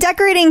 I need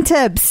decorating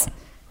tips.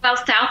 Well,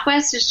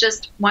 Southwest is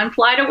just one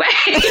flight away.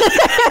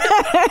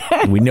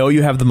 We know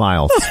you have the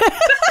miles.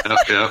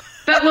 Yep.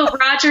 But will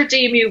Roger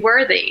deem you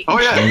worthy? Oh,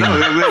 yeah. No,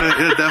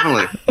 yeah,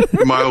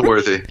 definitely. Mile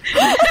worthy.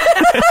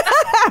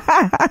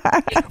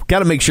 Got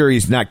to make sure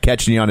he's not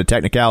catching you on a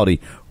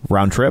technicality.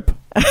 Round trip?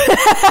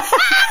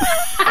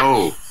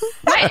 Oh.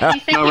 Wait, you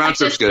think No, you round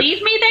could trip's just good.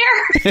 leave me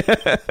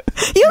there?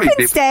 You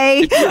can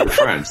stay. We're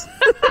friends.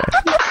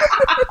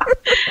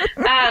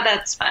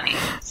 That's funny.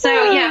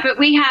 So, yeah, but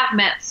we have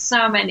met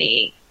so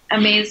many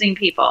amazing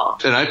people.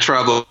 And I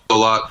travel a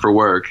lot for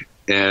work.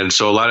 And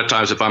so a lot of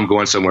times if I'm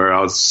going somewhere,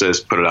 I'll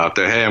just put it out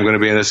there. Hey, I'm going to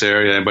be in this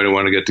area. Anybody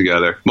want to get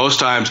together? Most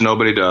times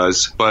nobody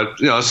does. But,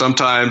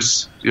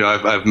 sometimes,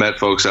 I've met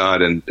folks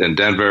out in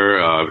Denver,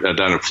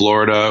 down in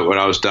Florida when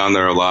I was down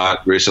there a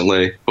lot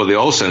recently. Well, the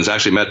Olsons,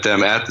 actually met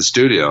them at the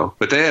studio.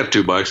 But they have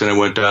 2 bikes, and I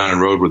went down and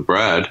rode with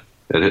Brad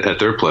at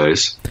their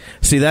place.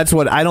 See, that's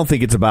what I don't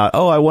think it's about.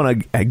 Oh, I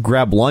want to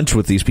grab lunch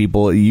with these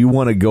people. You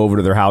want to go over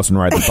to their house and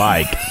ride the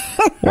bike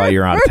while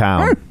you're out of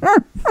town.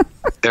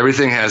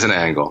 Everything has an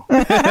angle.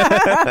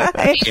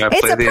 It's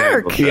a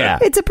perk. Yeah.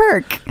 It's a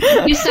perk.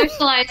 You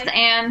socialize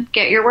and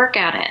get your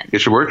workout in.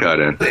 Get your workout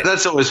in.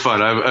 That's always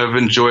fun. I've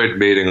enjoyed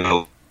meeting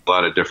a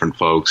lot of different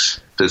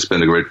folks. It's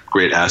been a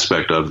great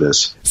aspect of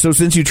this. So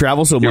since you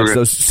travel so much,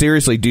 though,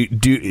 seriously,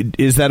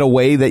 is that a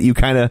way that you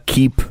kind of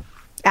keep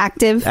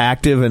active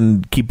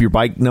and keep your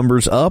bike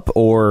numbers up,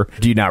 or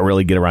do you not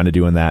really get around to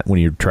doing that when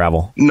you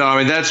travel? No, I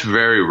mean, that's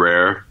very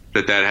rare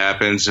that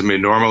happens. I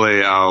mean,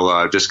 normally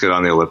I'll just get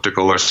on the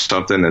elliptical or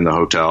something in the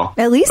hotel.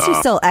 At least you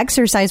still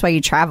exercise while you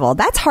travel.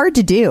 That's hard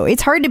to do.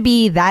 It's hard to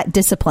be that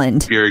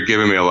disciplined. You're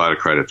giving me a lot of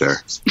credit there.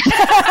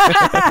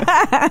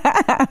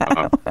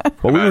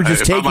 Well, we were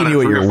just taking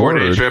you at your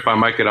word. 4-day trip, I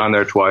might get on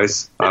there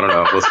twice. I don't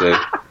know. We'll see.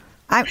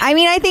 I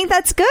mean, I think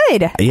that's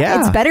good.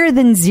 Yeah. It's better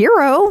than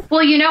zero.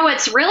 Well,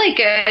 what's really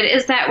good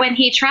is that when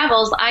he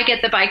travels, I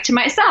get the bike to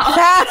myself.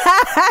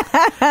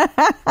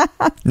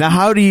 Now,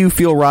 how do you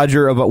feel,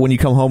 Roger, about when you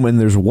come home and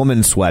there's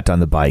woman sweat on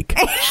the bike?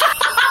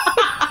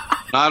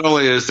 Not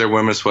only is there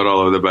women sweat all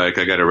over the bike,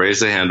 I got to raise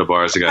the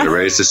handlebars, I got to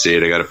raise the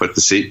seat, I got to put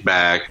the seat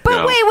back.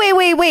 But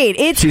wait.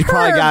 It's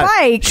her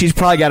bike. She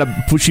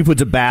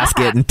puts a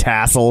basket and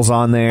tassels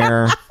on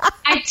there.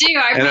 I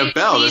do. And a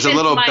bell. There's a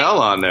little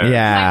bell on there.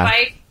 Yeah. My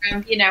bike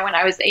from, when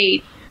I was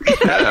 8.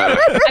 Yeah.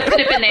 I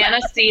put a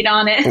banana seat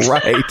on it.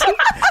 Right.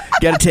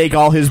 Got to take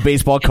all his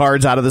baseball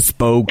cards out of the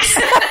spokes.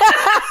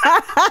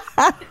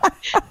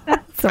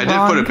 I did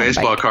put a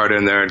baseball card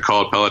in there and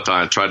called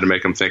Peloton and tried to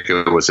make them think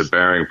it was a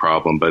bearing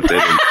problem, but they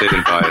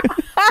didn't buy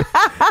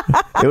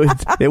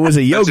it. It was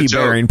a Yogi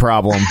bearing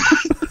problem.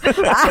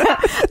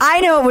 I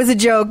know it was a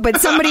joke, but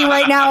somebody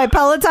right now at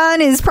Peloton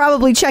is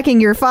probably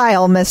checking your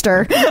file,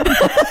 mister.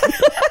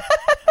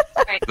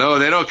 No,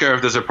 they don't care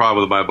if there's a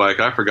problem with my bike.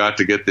 I forgot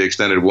to get the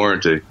extended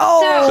warranty.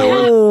 Oh. So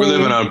we're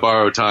living on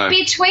borrowed time.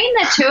 Between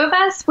the two of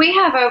us, we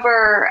have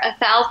over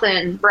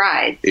 1,000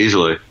 rides.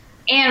 Easily.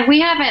 And we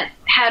haven't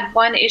had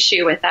one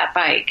issue with that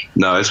bike.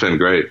 No, it's been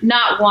great.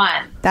 Not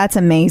one. That's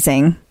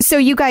amazing. So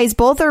you guys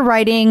both are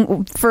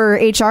riding for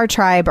HR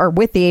Tribe or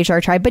with the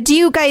HR Tribe, but do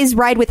you guys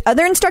ride with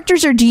other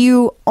instructors or do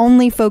you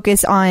only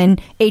focus on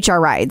HR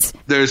rides?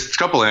 There's a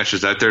couple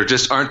answers to that. There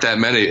just aren't that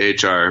many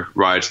HR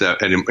rides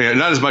and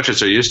not as much as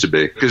there used to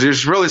be, because you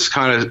just really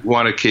kind of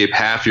want to keep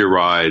half your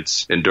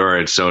rides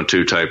endurance zone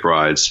 2 type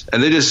rides,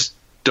 and they just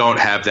don't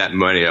have that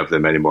many of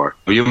them anymore.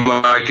 You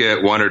might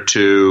get 1 or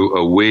 2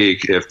 a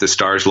week if the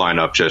stars line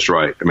up just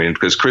right. I mean,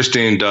 because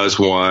Christine does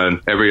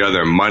one every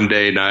other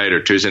Monday night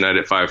or Tuesday night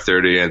at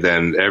 5:30, and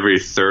then every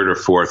 3rd or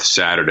 4th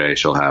Saturday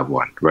she'll have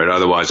one, right?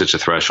 Otherwise, it's a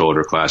Threshold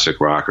or Classic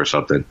Rock or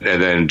something.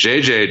 And then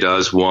JJ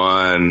does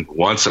one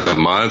once a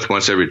month,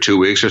 once every 2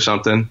 weeks or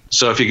something.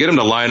 So if you get them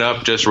to line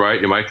up just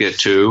right, you might get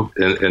 2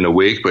 in a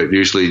week, but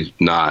usually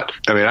not.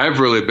 I mean, I've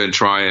really been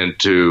trying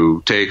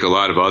to take a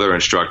lot of other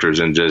instructors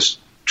and just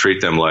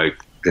treat them like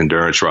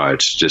endurance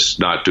rides, just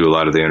not do a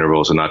lot of the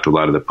intervals and not do a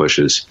lot of the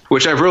pushes,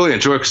 which I've really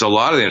enjoyed because a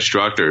lot of the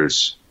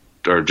instructors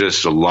are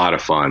just a lot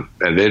of fun,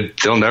 and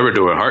they'll never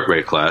do a heart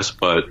rate class,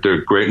 but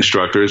they're great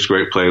instructors,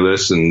 great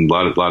playlists, and a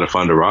lot of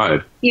fun to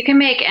ride. You can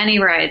make any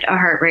ride a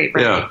heart rate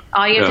ride. Yeah.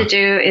 All you have to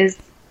do is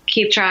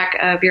keep track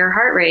of your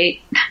heart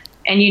rate,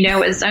 and you know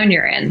what zone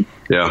you're in.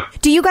 Yeah.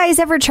 Do you guys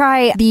ever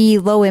try the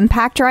low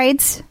impact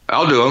rides?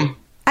 I'll do them.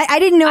 I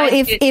didn't know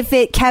if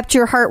it kept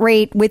your heart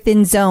rate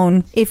within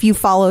zone if you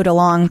followed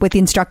along with the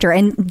instructor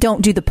and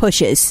don't do the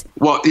pushes.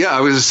 Well, yeah,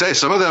 I was going to say,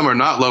 some of them are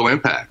not low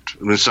impact.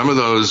 I mean, some of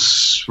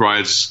those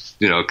rides,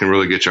 can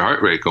really get your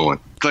heart rate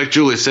going. Like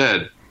Julie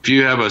said, if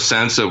you have a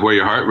sense of where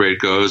your heart rate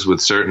goes with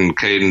certain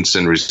cadence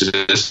and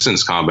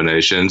resistance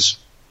combinations,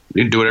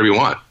 you can do whatever you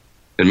want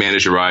and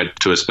manage your ride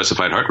to a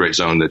specified heart rate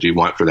zone that you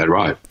want for that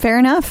ride. Fair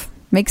enough.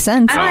 Makes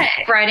sense. I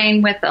like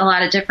riding with a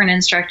lot of different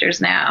instructors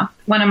now.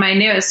 One of my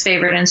newest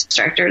favorite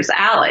instructors,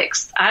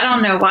 Alex. I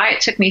don't know why it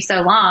took me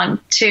so long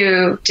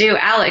to do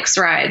Alex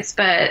rides,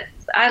 but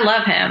I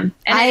love him.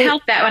 And it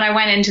helped that when I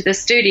went into the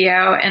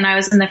studio and I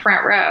was in the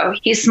front row,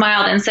 he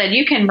smiled and said,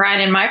 "You can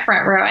ride in my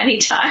front row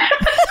anytime."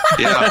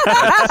 Yeah.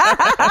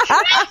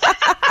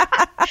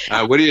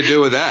 What do you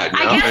do with that?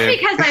 I guess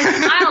because I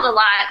smiled a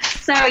lot.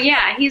 So,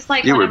 yeah, he's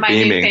like one of my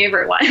new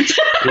favorite ones.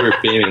 You were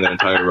beaming the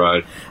entire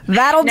ride.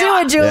 That'll do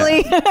it,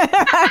 Julie.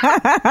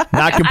 Yeah.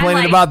 Not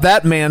complaining about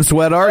that man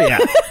sweat, are you?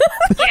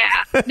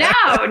 Yeah.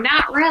 No,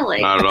 not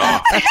really. Not at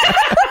all.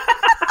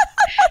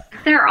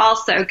 They're all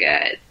so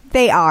good.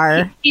 They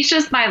are. He's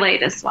just my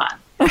latest one.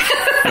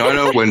 I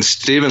know when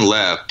Steven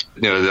left,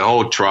 the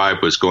whole tribe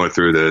was going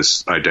through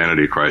this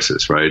identity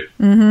crisis, right?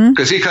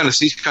 Because he kind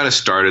of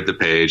started the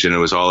page, and it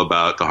was all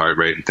about the heart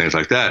rate and things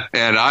like that.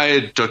 And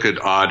I took an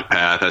odd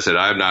path. I said,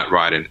 I'm not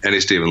riding any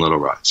Steven Little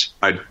rides.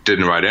 I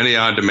didn't ride any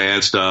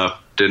on-demand stuff.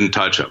 Didn't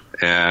touch him.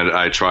 And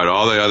I tried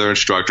all the other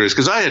instructors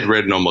because I had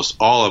ridden almost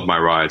all of my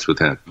rides with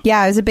him.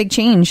 Yeah, it was a big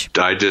change.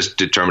 I just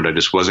determined I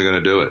just wasn't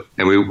going to do it.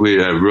 And we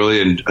really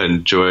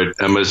enjoyed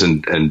Emma's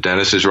and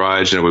Dennis's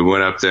rides. And we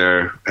went up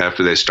there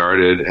after they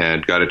started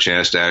and got a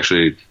chance to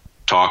actually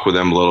talk with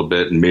them a little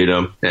bit and meet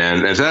them.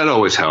 And that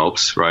always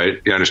helps, right?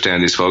 You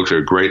understand these folks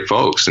are great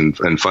folks and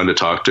fun to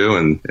talk to.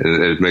 And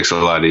it makes it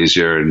a lot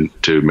easier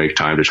to make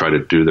time to try to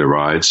do their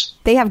rides.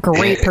 They have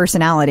great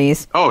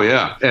personalities. Oh,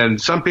 yeah. And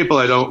some people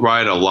I don't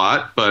ride a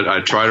lot, but I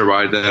try to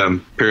ride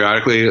them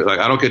periodically. Like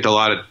I don't get a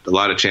lot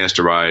of chance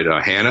to ride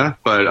Hannah,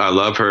 but I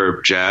love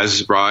her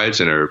jazz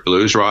rides and her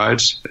blues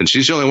rides. And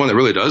she's the only one that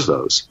really does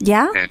those.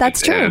 Yeah,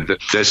 that's true. And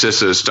that's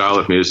just a style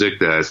of music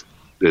that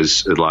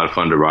is a lot of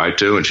fun to ride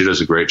to, and she does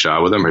a great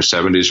job with them. Her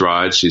 70s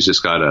rides, she's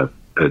just got a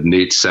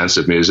neat sense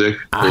of music.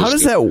 How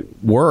does that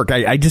work?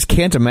 I just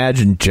can't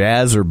imagine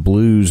jazz or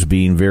blues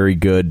being very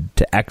good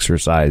to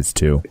exercise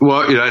to.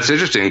 Well, it's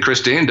interesting.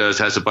 Christine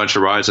has a bunch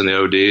of rides in the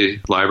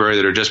OD library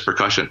that are just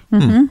percussion.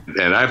 Mm-hmm.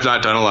 And I've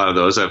not done a lot of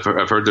those. I've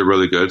heard they're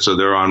really good, so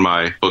they're on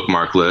my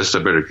bookmark list. I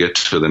better get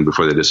to them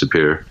before they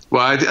disappear.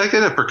 Well, I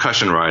think a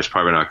percussion ride is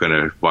probably not going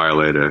to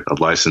violate a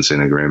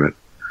licensing agreement.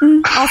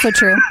 Also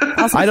true.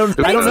 I don't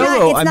know.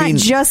 Though. It's not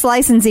just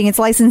licensing; it's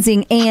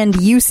licensing and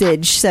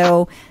usage.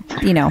 So,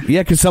 Yeah,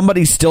 because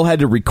somebody still had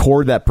to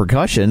record that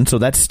percussion, so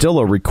that's still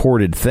a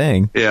recorded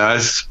thing. Yeah, I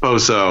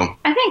suppose so.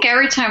 I think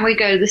every time we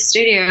go to the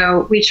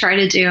studio, we try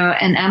to do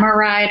an Emma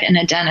ride and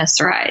a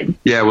Dennis ride.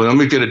 Yeah, well, then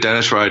we get a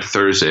Dennis ride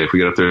Thursday if we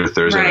get up there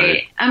Thursday night.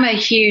 Right. I'm a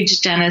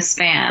huge Dennis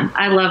fan.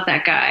 I love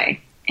that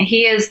guy.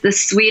 He is the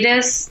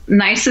sweetest,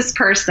 nicest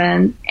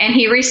person, and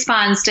he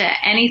responds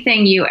to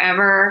anything you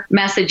ever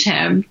message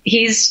him.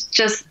 He's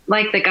just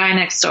like the guy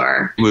next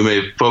door. We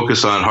may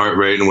focus on heart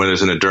rate, and when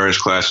there's an endurance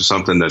class or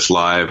something that's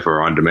live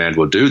or on demand,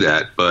 we'll do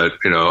that. But,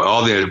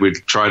 we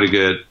try to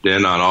get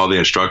in on all the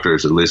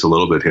instructors at least a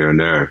little bit here and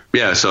there.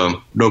 Yeah,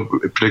 so no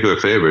particular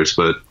favorites,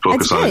 but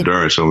focus on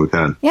endurance when we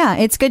can. Yeah,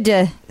 it's good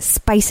to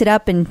spice it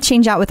up and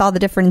change out with all the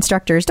different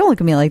instructors. Don't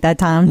look at me like that,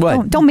 Tom.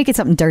 Don't make it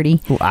something dirty.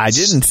 Well, I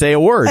didn't say a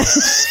word.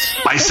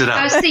 Spice it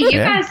up. Oh, see, you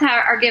guys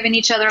are giving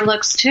each other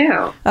looks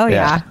too. Oh,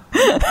 yeah.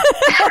 Oh,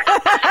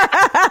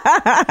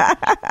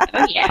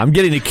 yeah. I'm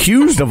getting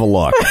accused of a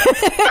look.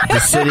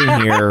 Just sitting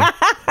here,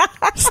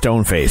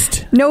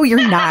 stone-faced. No,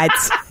 you're not.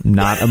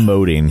 Not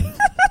emoting.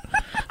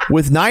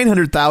 With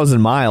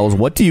 900,000 miles,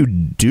 what do you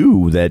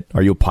do?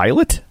 Are you a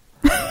pilot?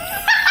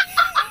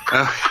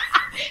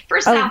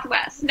 For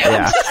Southwest. No.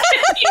 Yeah.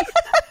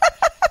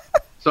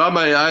 So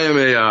I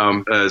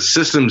am a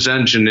systems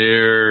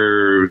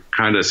engineer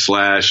kind of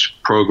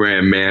 /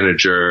 program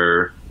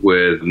manager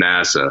with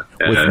NASA.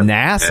 With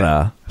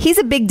NASA? He's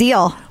a big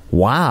deal.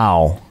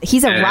 Wow.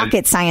 He's a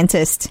rocket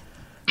scientist.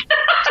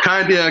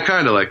 Kind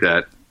of like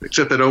that.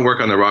 Except I don't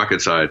work on the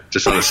rocket side,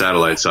 just on the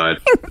satellite side.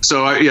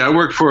 So, I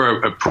work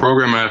for a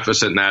program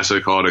office at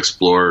NASA called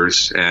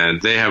Explorers,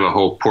 and they have a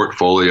whole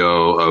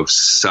portfolio of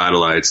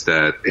satellites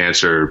that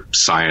answer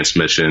science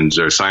missions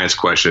or science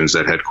questions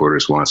that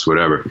headquarters wants,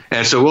 whatever.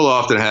 And so we'll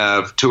often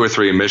have 2 or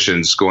 3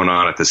 missions going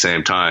on at the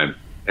same time.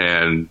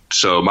 And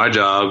so my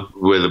job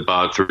with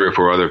about 3 or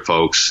 4 other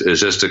folks is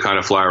just to kind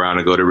of fly around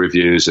and go to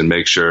reviews and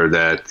make sure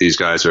that these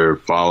guys are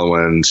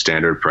following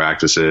standard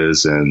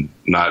practices and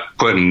not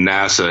putting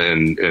NASA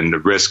in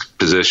risk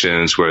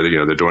positions where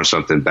they're doing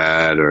something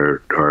bad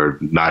or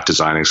not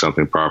designing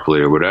something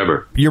properly or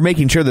whatever. You're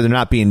making sure that they're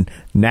not being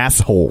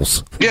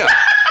nassholes. Yeah.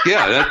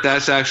 Yeah,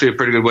 that's actually a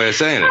pretty good way of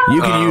saying it.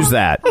 You can use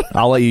that.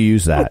 I'll let you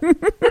use that.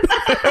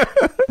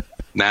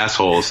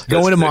 Nassholes.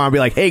 Go in tomorrow and be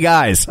like, hey,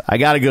 guys, I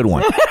got a good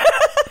one.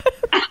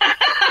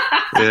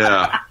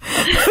 Yeah.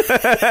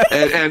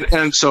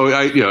 and so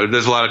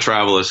there's a lot of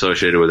travel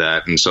associated with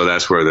that, and so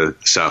that's where the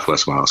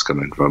Southwest miles come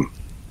in from.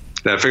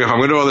 And I figure if I'm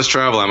going to do all this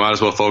travel, I might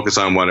as well focus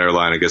on one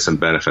airline and get some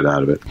benefit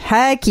out of it.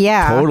 Heck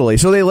yeah. Totally.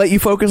 So they let you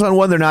focus on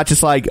one. They're not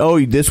just like,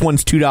 oh, this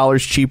one's $2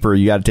 cheaper.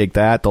 You got to take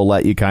that. They'll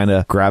let you kind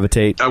of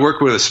gravitate. I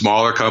work with a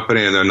smaller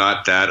company, and they're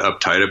not that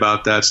uptight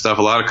about that stuff.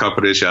 A lot of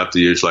companies, you have to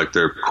use like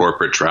their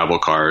corporate travel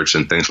cards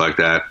and things like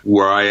that.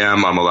 Where I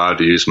am, I'm allowed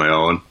to use my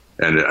own.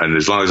 And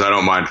as long as I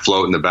don't mind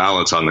floating the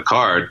balance on the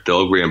card,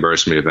 they'll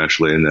reimburse me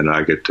eventually, and then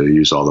I get to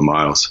use all the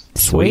miles.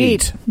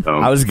 Sweet.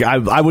 I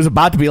was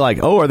about to be like,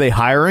 oh, are they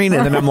hiring?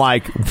 And then I'm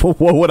like, what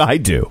would I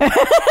do?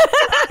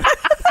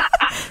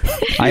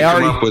 I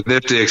already come up with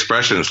nifty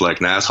expressions like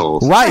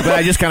nassholes. Right, but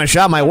I just kind of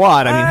shot my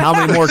wad. I mean, how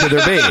many more could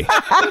there be?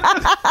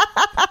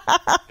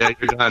 Yeah,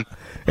 you're done.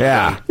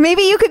 Yeah.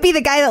 Maybe you could be the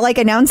guy that like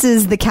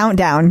announces the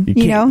countdown.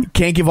 You know,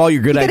 can't give all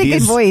your good ideas. You got a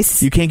good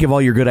voice. You can't give all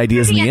your good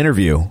ideas in the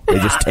interview. They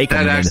just take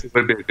them. That actually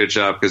would be a good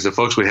job because the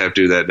folks we have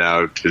do that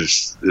now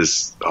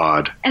is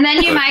odd. And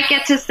then you might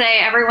get to say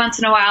every once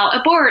in a while,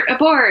 abort,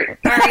 or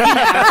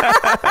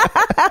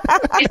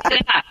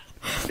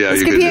Yeah,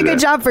 this could be a good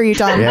job for you,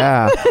 Tom.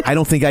 Yeah. I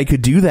don't think I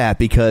could do that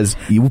because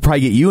you would probably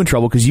get you in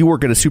trouble because you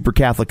work at a super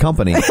Catholic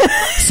company.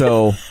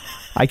 So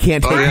I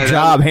can't take a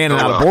job handing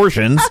out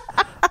abortions.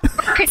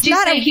 Could you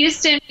say,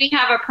 Houston, we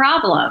have a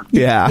problem?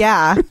 Yeah.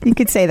 Yeah, you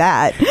could say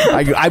that.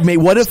 I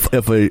mean, what if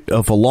a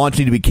launch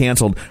needed to be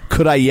canceled,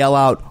 could I yell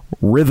out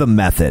rhythm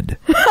method?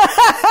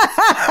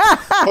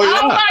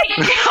 Oh my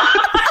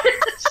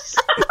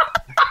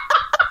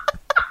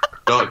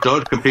God.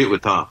 Don't compete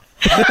with Tom.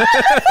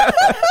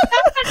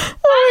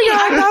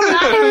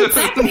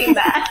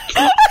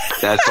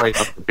 That's why you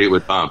don't compete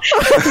with Tom.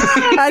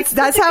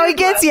 That's how he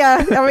gets you.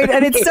 I mean,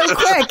 and it's so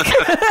quick.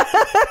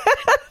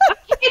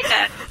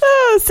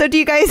 So do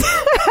you guys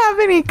have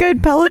any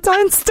good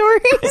Peloton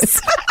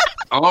stories?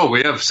 Oh,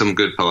 we have some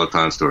good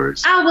Peloton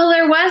stories. Oh, well,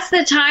 there was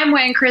the time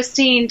when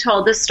Christine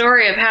told the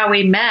story of how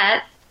we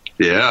met.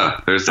 Yeah,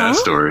 there's that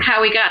story.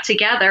 How we got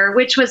together,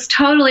 which was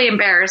totally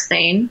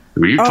embarrassing.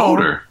 You told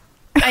her.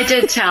 I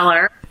did tell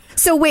her.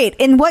 So wait,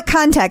 in what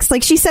context?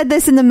 Like she said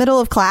this in the middle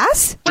of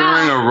class?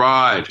 During a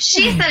ride.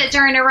 She said it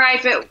during a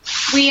ride, but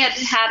we had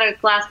had a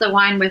glass of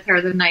wine with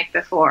her the night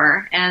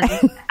before, and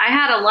I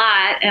had a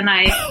lot, and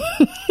I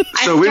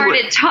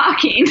started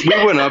talking.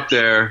 We went up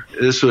there.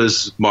 This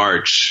was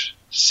March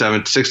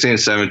 16th,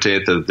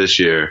 17th of this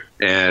year,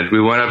 and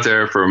we went up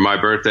there for my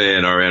birthday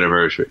and our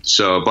anniversary.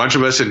 So a bunch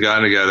of us had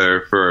gotten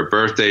together for a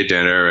birthday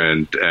dinner,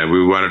 and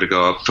we wanted to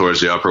go up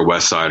towards the Upper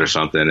West Side or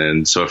something.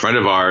 And so a friend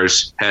of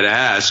ours had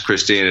asked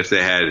Christine if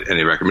they had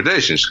any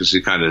recommendations because she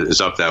kind of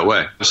is up that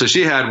way. So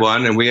she had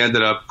one, and we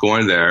ended up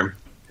going there.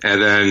 And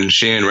then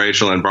she and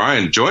Rachel and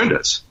Brian joined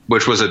us,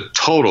 which was a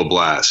total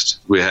blast.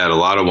 We had a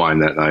lot of wine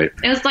that night.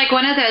 It was like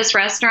one of those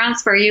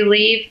restaurants where you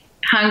leave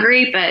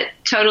hungry but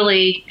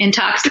totally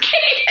intoxicated.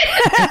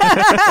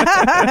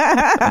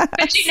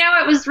 But you know,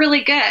 it was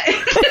really good.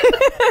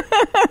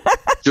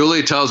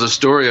 Julie tells a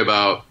story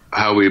about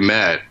how we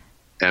met,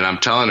 and I'm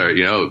telling her,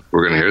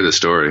 we're going to hear this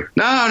story.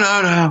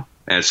 No.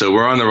 And so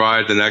we're on the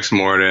ride the next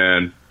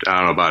morning, I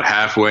don't know, about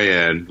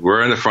halfway in.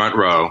 We're in the front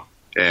row,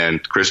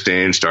 and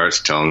Christine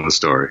starts telling the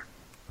story.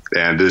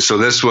 And so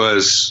this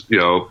was,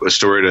 a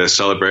story to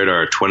celebrate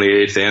our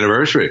 28th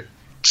anniversary.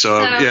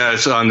 So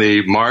it's on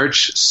the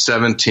March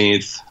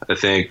 17th, I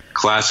think,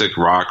 classic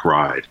rock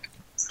ride.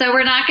 So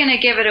we're not going to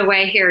give it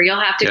away here. You'll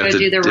have to go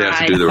do the ride. You have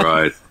to do the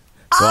ride.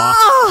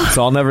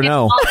 So I'll never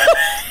know.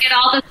 Get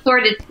all the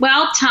sorted.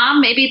 Well, Tom,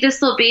 maybe this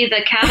will be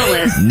the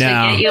catalyst to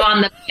get you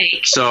on the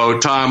page. So,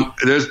 Tom,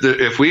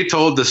 if we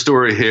told the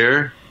story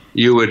here,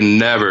 you would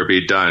never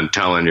be done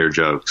telling your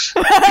jokes.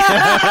 Oh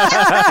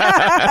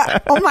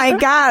my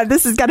God,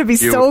 this has got to be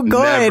so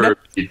good. Never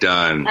be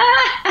done.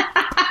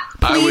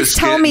 Please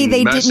tell me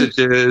they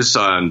messages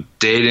on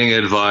dating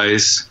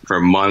advice for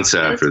months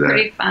after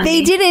that. Funny.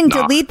 They didn't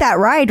delete that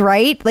ride,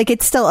 right? Like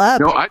it's still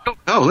up. No, I don't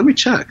know. Let me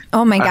check.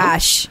 Oh my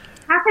gosh.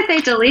 How could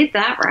they delete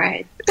that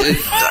ride?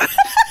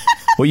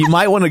 Well, you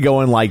might want to go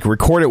and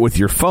record it with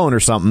your phone or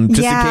something,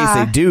 just in case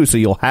they do, so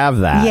you'll have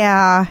that.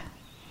 Yeah.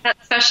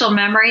 That special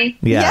memory.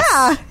 Yes.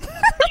 Yeah.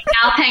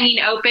 Mouth hanging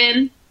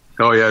open.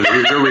 Oh, yeah.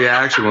 Your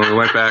reaction when we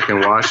went back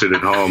and watched it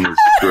at home was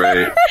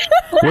great.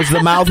 Was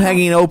the mouth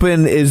hanging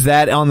open, is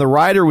that on the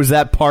ride, or was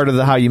that part of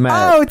how you met?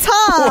 Oh,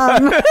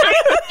 Tom.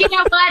 You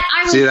know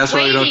what? See, that's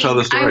why you don't tell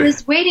the story. I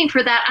was waiting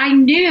for that. I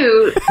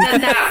knew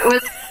that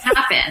was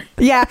happen.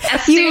 Yeah.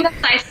 As soon as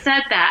I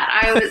said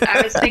that, I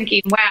was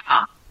thinking,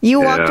 wow.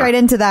 You walked right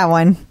into that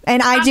one.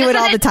 And I do it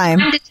all the time.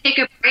 Time to take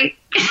a break.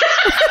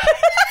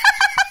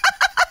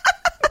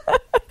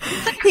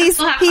 He's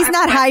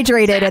not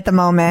hydrated at the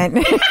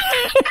moment.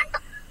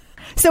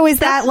 So is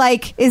that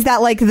like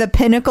the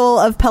pinnacle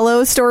of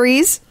pillow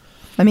stories?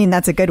 I mean,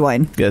 that's a good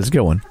one. Yeah, it's a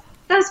good one.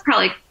 That's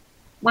probably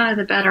one of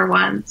the better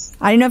ones.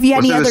 I don't know if you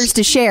had any others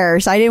to share,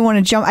 so I didn't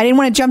want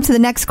to jump to the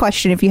next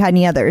question if you had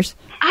any others.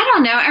 I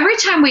don't know. Every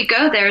time we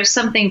go, there's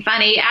something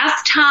funny.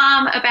 Ask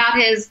Tom about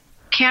his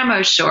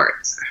camo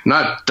shorts.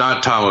 Not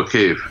Tom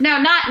O'Keefe. No,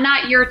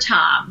 not your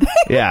Tom.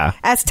 Yeah.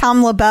 Ask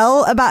Tom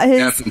LaBelle about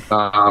his...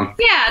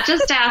 Yeah,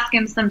 just ask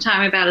him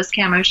sometime about his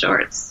camo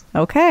shorts.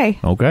 Okay.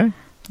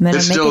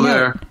 It's still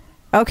there.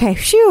 Okay.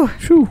 Phew.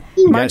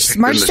 March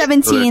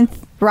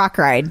 17th, rock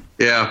ride.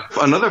 Yeah.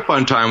 Another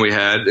fun time we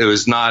had, it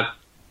was not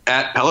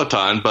at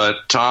Peloton,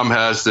 but Tom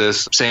has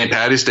this St.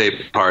 Patty's Day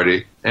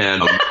party,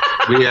 and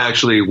we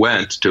actually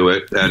went to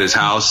it at his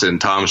house in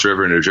Toms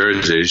River, New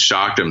Jersey.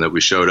 Shocked him that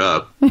we showed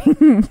up.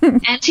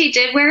 And he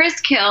did wear his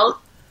kilt.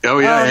 Oh,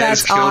 yeah, Oh, he had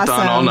his that's kilt on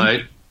all awesome.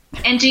 night.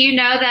 And do you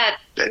know that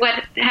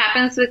what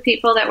happens with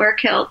people that wear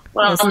kilts?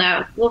 Well, Yes.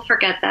 no, we'll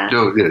forget that.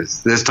 Oh,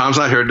 yes. Tom's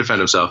not here to defend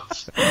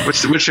himself.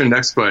 What's your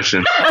next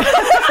question?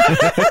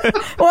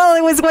 Well,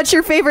 it was, what's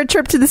your favorite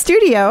trip to the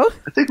studio?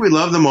 I think we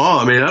love them all.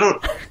 I mean, I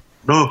don't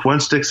know if one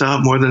sticks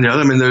out more than the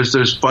other. I mean,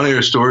 there's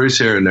funnier stories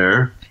here and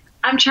there.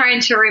 I'm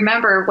trying to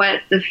remember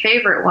what the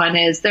favorite one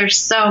is. There's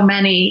so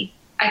many.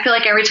 I feel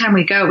like every time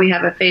we go, we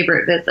have a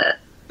favorite visit.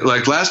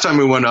 Like last time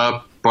we went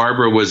up,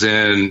 Barbara was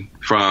in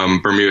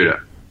from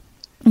Bermuda.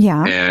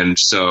 Yeah. And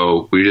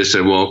so we just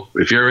said, well,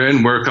 if you're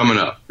in, we're coming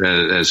up.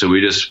 And so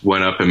we just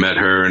went up and met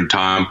her, and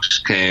Tom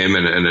came,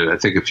 and I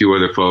think a few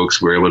other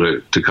folks were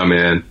able to come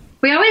in.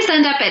 We always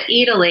end up at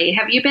Italy.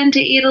 Have you been to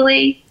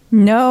Italy?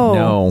 No.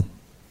 No.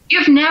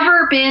 You've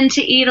never been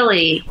to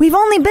Italy. We've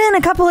only been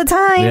a couple of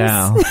times.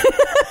 Yeah.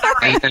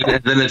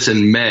 And then it's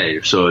in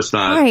May, so it's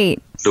not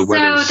Right. the So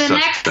weather's the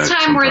next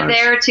suspect time we're sometimes.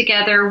 there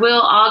together,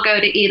 we'll all go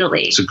to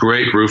Italy. It's a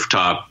great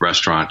rooftop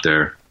restaurant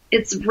there.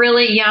 It's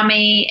really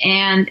yummy,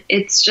 and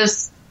it's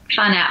just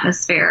fun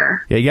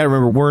atmosphere. Yeah, you got to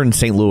remember, we're in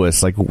St.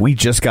 Louis. Like, we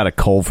just got a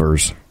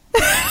Culver's.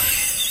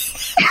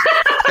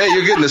 Hey,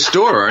 you're getting the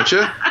store, aren't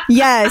you?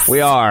 Yes.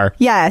 We are.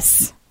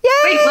 Yes. Yay!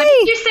 Wait, what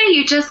did you say?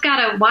 You just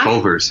got a what?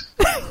 Culver's.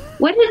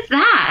 What is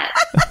that?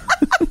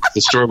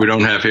 The store we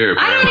don't have here.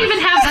 I don't apparently. even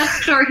have that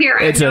store here.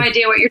 I have It's no a-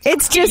 idea what you're talking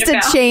It's just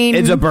about. a chain.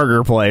 It's a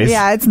burger place.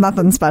 Yeah, it's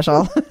nothing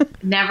special.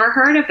 Never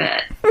heard of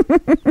it.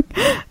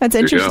 That's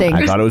you go. interesting.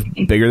 I thought it was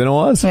bigger than it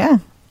was. Yeah.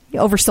 You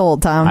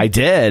oversold, Tom. I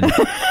did.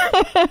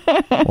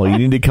 Well, you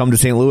need to come to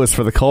St. Louis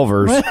for the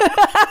Culver's.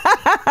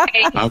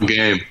 I'm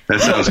game.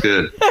 That sounds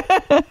good.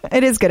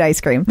 It is good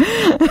ice cream.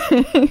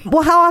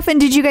 Well, how often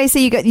did you guys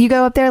say you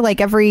go up there? Like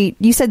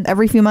you said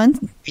every few months?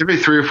 Every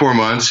 3 or 4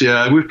 months,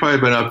 yeah. We've probably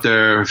been up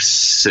there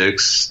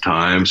 6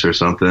 times or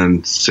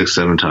something, 6,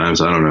 7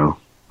 times. I don't know.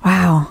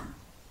 Wow.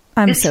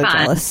 I'm It's so fun.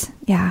 jealous.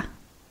 Yeah.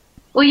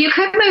 Well, you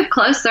could move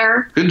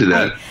closer. Could do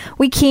that.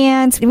 We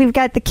can't. We've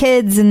got the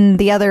kids, and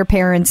the other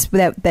parents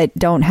that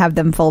don't have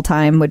them full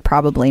time would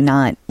probably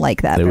not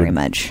like that They very would-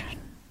 much.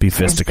 Be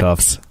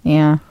fisticuffs.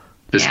 Yeah.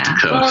 Just Yeah.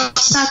 to Well,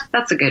 cuff.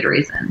 that's a good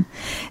reason.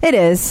 It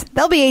is.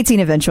 They'll be 18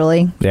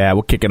 eventually. Yeah,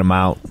 we're kicking them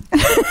out.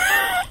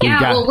 Yeah,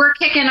 got- well, we're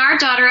kicking our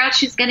daughter out.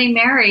 She's getting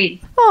married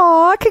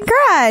Aw,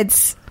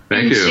 congrats.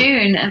 Thank in you.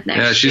 June of next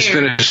Yeah, she's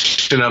year.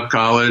 finishing up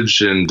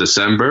college in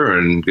December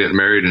and getting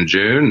married in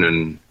June,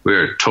 and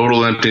we're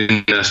total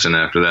empty nesting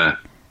after that.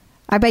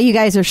 I bet you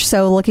guys are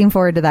so looking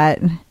forward to that.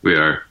 We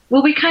are.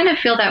 Well, we kind of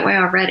feel that way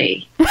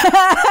already.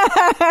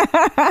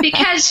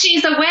 Because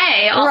she's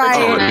away all Right.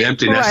 the Oh, time. the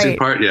empty nesting Right.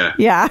 part? Yeah.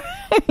 Yeah.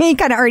 You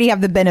kind of already have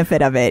the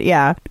benefit of it.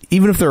 Yeah.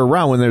 Even if they're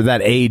around when they're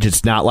that age,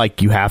 it's not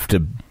like you have to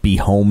be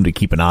home to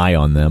keep an eye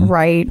on them.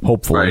 Right.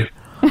 Hopefully. Right.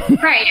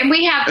 Right, and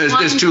we have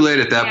It's too late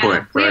at that yeah,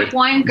 point, we right? have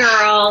one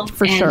girl,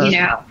 For and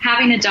sure.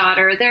 having a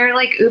daughter, they're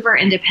like uber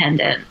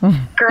independent.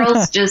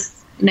 Girls just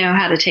know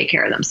how to take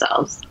care of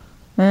themselves,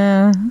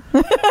 or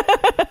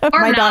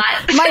My, not.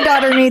 my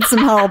daughter needs some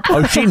help.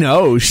 Oh, she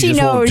knows. She, She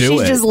just won't knows do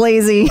she's it. just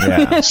lazy.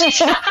 Yeah.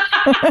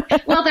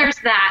 Well, there's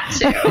that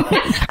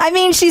too. I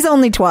mean, she's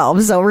only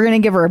 12, so we're going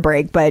to give her a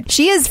break, but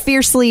she is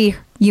fiercely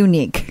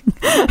unique.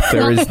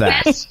 There is The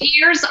that. best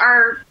years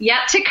are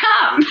yet to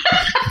come.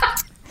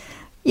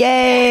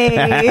 Yay.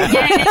 Yay.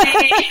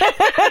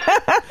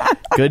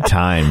 Good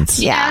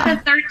times. Yeah.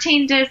 The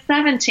 13 to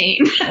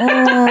 17.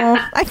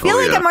 I feel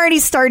like yeah. I'm already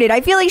started.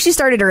 I feel like she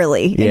started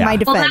early in Yeah. my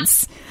Well,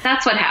 defense.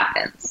 that's what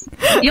happens.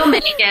 You'll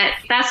make it.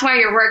 That's why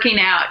you're working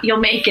out. You'll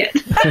make it.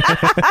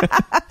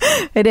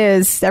 It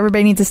is.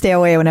 Everybody needs to stay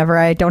away whenever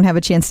I don't have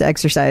a chance to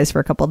exercise for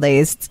a couple of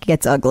days. It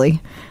gets ugly.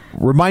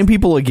 Remind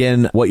people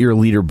again what your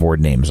leaderboard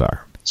names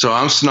are. So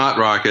I'm Snot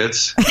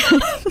Rockets,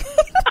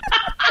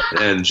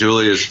 and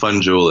Julie is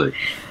Fun Julie.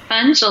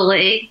 Fun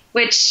Julie,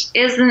 which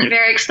isn't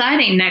very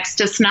exciting next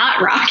to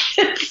Snot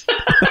Rockets.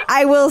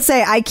 I will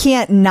say I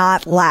can't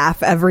not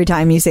laugh every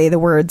time you say the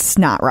word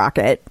snot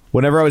rocket.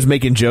 Whenever I was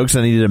making jokes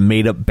and I needed a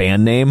made-up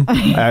band name,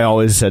 I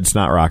always said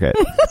Snot Rocket.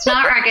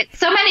 Snot Rocket.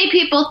 So many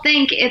people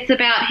think it's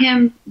about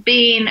him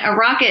being a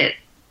rocket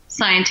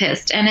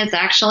scientist, and it's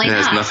actually It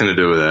has not. nothing to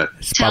do with that.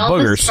 Tell Bob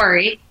the Boogers.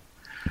 story.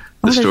 The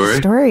There's a story.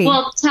 story.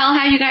 Well, tell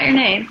how you got your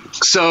name.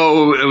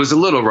 So it was a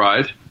little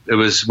ride. It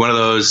was one of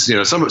those,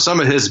 some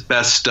of his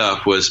best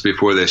stuff was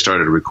before they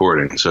started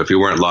recording. So if you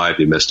weren't live,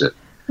 you missed it.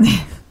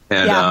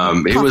 And Yeah,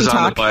 he was coffee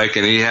on the talk. bike,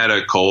 and he had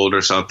a cold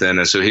or something.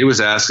 And so he was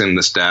asking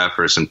the staff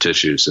for some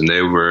tissues, and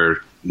they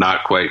were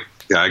not quite,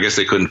 I guess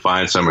they couldn't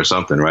find some or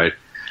something, right?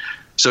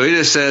 So he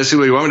just says,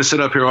 well, you want me to sit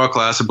up here all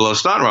class and blow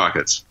snot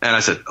rockets? And I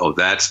said, oh,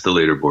 that's the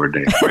leaderboard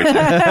name right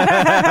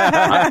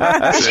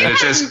there. And it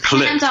just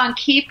clicked. Planned on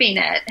keeping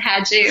it,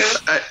 had you?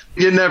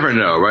 You never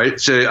know, right?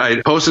 So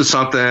I posted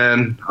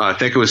something, I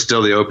think it was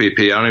still the OPP.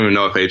 I don't even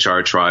know if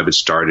HR Tribe had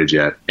started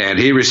yet. And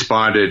he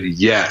responded,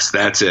 yes,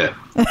 that's it.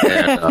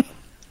 And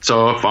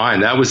So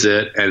fine, that was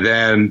it. And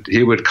then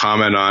he would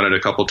comment on it a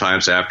couple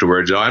times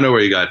afterwards. Oh, I know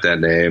where you got that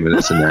name and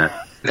this and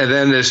that. And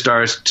then it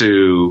starts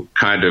to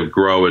kind of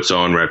grow its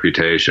own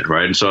reputation,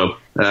 right? And so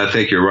I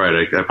think you're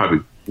right. I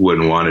probably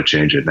wouldn't want to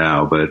change it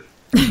now, but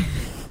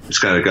it's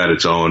kind of got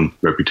its own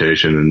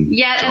reputation. And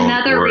yet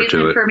another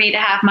reason for me to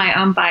have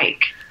my own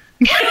bike.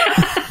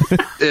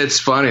 It's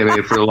funny. I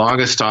mean, for the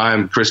longest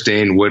time,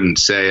 Christine wouldn't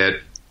say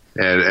it.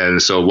 And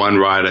so one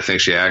ride, I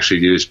think she actually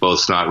used both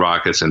snot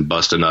rockets and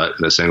bust a nut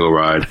in a single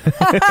ride.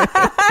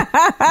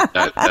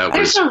 that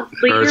was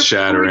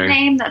earth-shattering.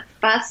 Name that's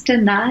Bust a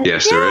Nut?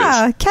 Yes,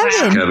 there is.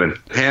 Kevin.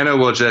 Hannah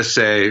will just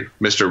say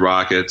Mr.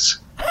 Rockets.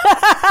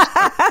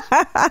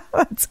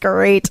 That's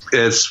great.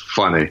 It's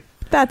funny.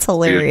 That's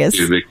hilarious.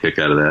 You get a big kick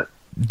out of that.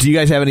 Do you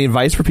guys have any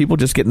advice for people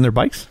just getting their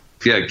bikes?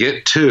 Yeah,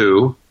 get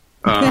two.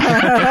 And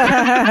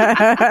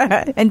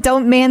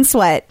don't man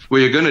sweat.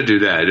 Well, you're going to do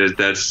that.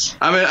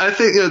 I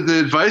think the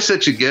advice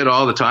that you get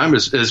all the time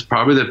is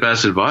probably the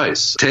best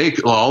advice.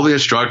 Take all the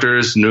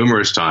instructors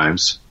numerous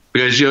times,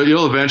 because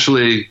you'll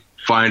eventually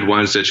find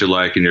ones that you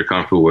like and you're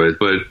comfortable with.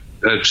 But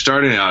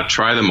starting out,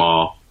 try them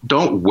all.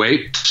 Don't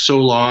wait so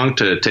long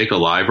to take a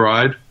live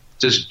ride.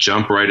 Just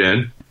jump right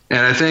in. And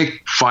I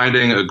think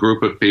finding a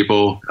group of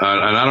people,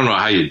 and I don't know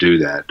how you do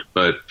that,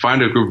 but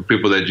find a group of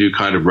people that you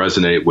kind of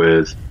resonate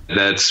with.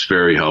 That's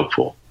very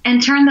helpful.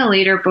 And turn the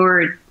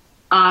leaderboard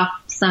off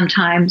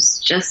sometimes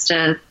just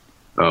to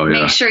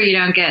make sure you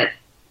don't get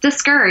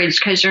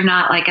discouraged because you're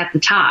not like at the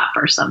top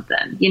or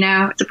something. You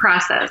know, it's a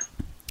process.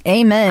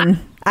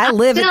 Amen. I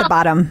live at the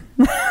bottom.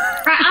 Right,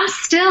 I'm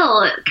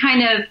still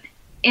kind of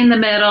in the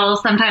middle,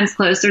 sometimes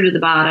closer to the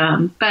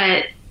bottom,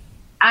 but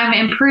I'm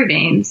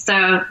improving,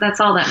 so that's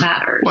all that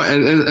matters. Well,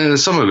 and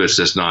some of it's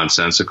just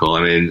nonsensical.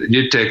 I mean,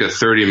 you take a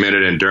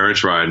 30-minute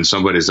endurance ride and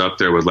somebody's up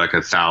there with like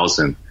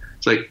 1,000.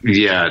 It's like,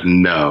 yeah,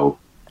 no,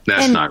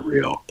 that's not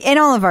real. And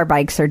all of our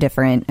bikes are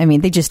different. I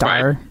mean, they just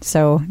are.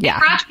 So, yeah.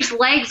 Roger's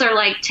legs are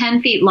like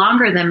 10 feet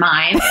longer than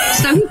mine,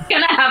 so he's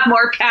going to have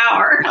more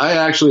power. I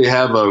actually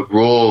have a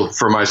rule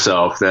for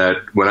myself that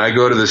when I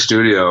go to the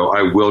studio,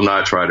 I will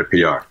not try to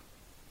PR.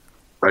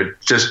 I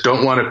just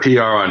don't want to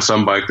PR on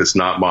some bike that's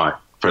not mine.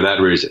 For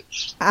that reason.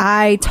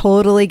 I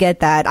totally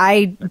get that.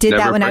 I did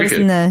that when I was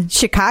in the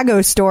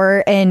Chicago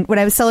store and when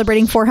I was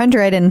celebrating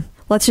 400, and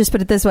let's just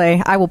put it this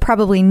way, I will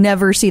probably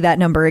never see that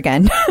number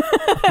again.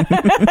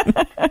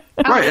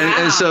 Right.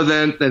 And so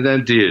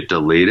then do you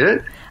delete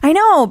it? I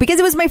know, because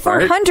it was my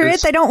 400th.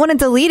 Right? I don't want to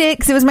delete it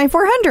because it was my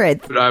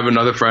 400th. I have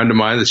another friend of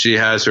mine that she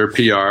has her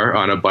PR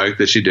on a bike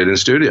that she did in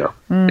studio.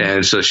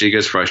 And so she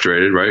gets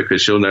frustrated, right?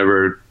 Because she'll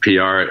never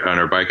PR on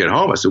her bike at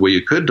home. I said, well,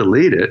 you could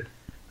delete it.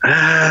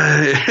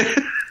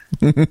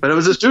 But it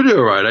was a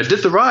studio ride. I did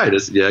the ride. I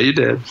said, yeah, you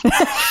did.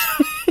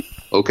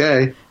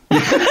 Okay.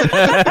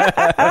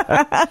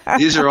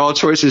 These are all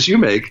choices you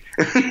make.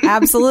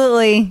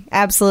 Absolutely.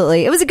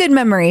 Absolutely. It was a good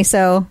memory,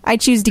 so I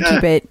choose to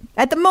keep it.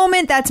 At the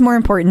moment, that's more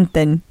important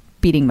than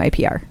beating my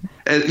PR.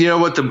 And you know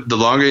what? The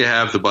longer you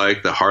have the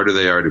bike, the harder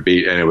they are to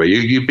beat anyway.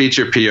 You beat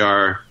your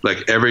PR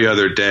like every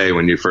other day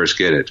when you first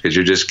get it because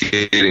you're just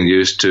getting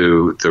used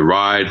to the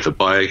ride, the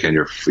bike, and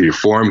your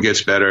form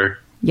gets better.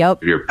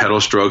 Yep. Your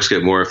pedal strokes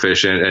get more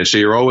efficient. And so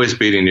you're always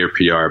beating your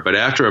PR. But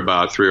after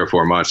about 3 or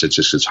 4 months,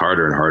 it's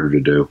harder and harder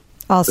to do.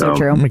 Also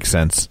true. Makes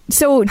sense.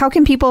 So how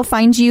can people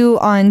find you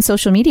on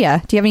social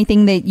media? Do you have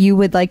anything that you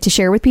would like to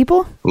share with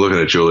people? I'm looking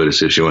at Julie to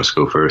see if she wants to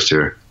go first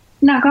here.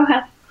 No, go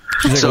ahead.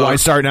 She's like, why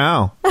start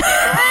now?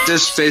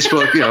 Just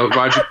Facebook,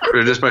 Roger,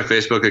 just my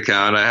Facebook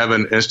account. I have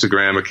an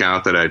Instagram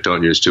account that I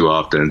don't use too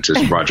often,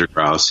 just Roger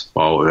Kraus.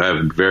 I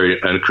have very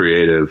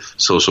uncreative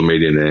social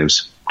media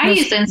names. I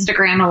use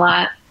Instagram a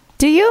lot.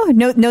 Do you?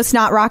 No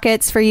snot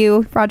rockets for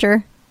you,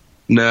 Roger?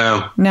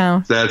 No.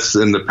 That's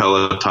in the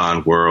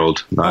Peloton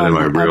world, not in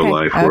my real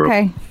life world.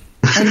 Okay.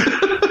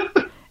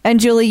 And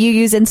Julie, you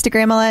use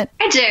Instagram a lot?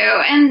 I do,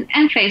 and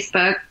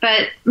Facebook,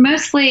 but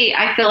mostly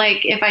I feel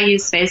like if I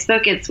use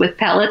Facebook, it's with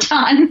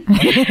Peloton. No,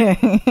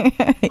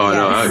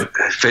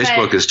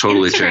 Facebook is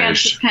totally Instagram's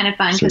changed. Just kind of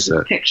fun because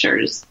it's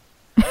pictures.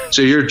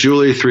 So you're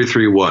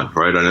Julie331,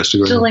 right, on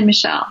Instagram? Julie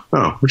Michelle.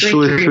 Oh, what's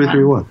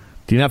Julie331?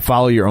 Do you not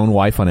follow your own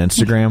wife on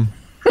Instagram?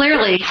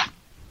 Clearly.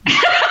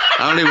 I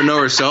don't even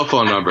know her cell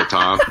phone number,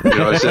 Tom.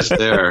 It's just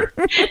there.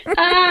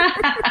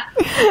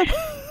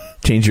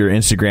 Change your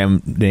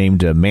Instagram name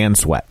to Man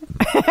Sweat.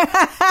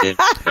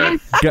 Gonna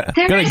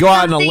go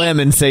out on a limb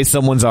and say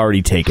someone's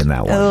already taken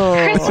that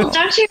one. Crystal,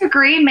 don't you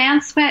agree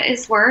man sweat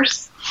is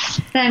worse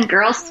than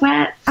girl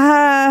sweat?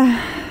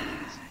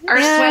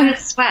 Sweat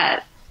is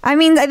sweat. I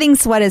mean, I think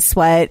sweat is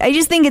sweat. I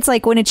just think it's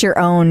like when it's your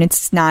own,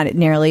 it's not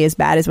nearly as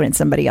bad as when it's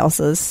somebody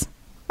else's.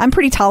 I'm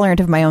pretty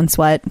tolerant of my own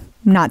sweat.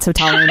 I'm not so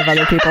tolerant of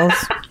other people's.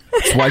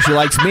 That's why she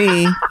likes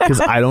me,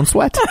 because I don't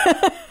sweat.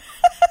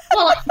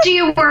 Well, do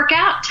you work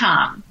out,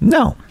 Tom?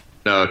 No,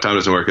 Tom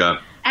doesn't work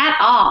out. At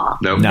all?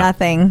 Nope. No.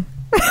 Nothing.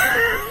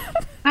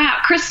 Wow.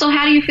 Crystal,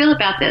 how do you feel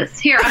about this?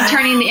 Here, I'm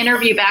turning the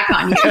interview back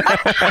on you.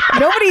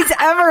 Nobody's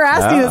ever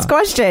asked me this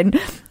question.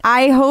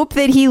 I hope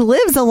that he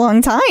lives a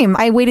long time.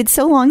 I waited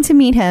so long to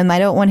meet him. I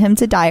don't want him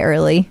to die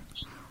early.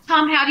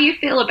 Tom, how do you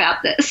feel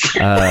about this?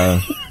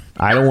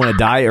 I don't want to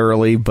die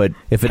early, but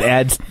if it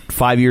adds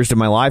 5 years to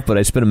my life, but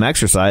I spend them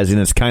exercising,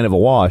 it's kind of a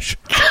wash.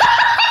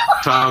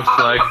 Tom's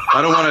like,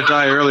 I don't want to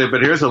die early,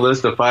 but here's a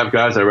list of 5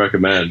 guys I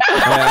recommend.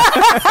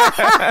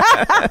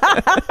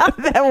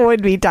 That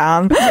would be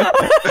Tom.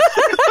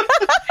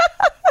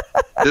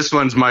 This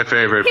one's my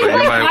favorite, but you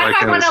might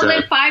like I want to him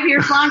live 5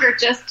 years longer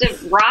just to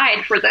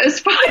ride for those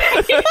 5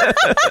 years.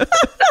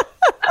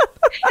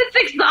 It's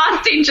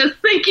exhausting just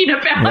thinking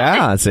about it.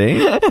 Yeah,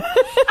 see?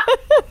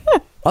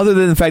 Other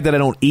than the fact that I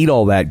don't eat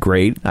all that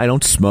great, I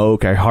don't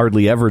smoke, I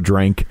hardly ever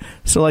drink.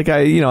 So, like,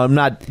 I'm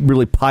not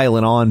really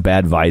piling on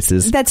bad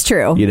vices. That's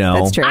true.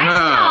 That's true.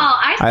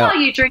 I saw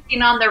you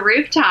drinking on the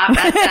rooftop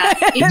at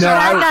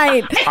that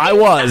night. I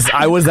was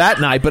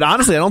that night, but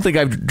honestly, I don't think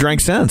I've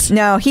drank since.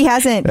 No, he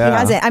hasn't. Yeah. He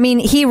hasn't. I mean,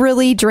 he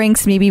really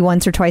drinks maybe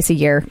once or twice a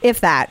year,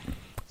 if that.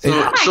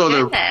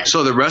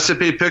 So the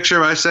recipe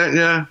picture I sent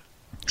you,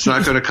 it's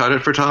not going to cut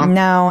it for Tom?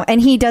 No, and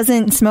he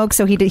doesn't smoke,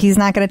 so he's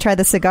not going to try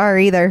the cigar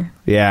either.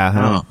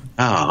 Yeah.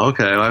 Oh,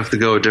 okay. I'll have to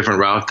go a different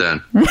route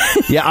then.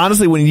 Yeah,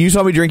 honestly, when you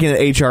saw me drinking at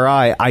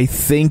HRI, I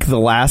think the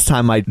last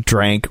time I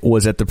drank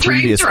was at the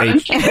previous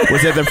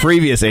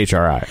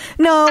HRI.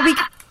 No,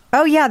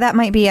 oh yeah, that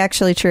might be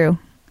actually true.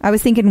 I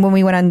was thinking when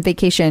we went on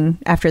vacation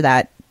after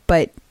that,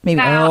 but maybe.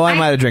 Oh, I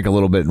might have drank a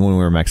little bit when we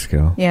were in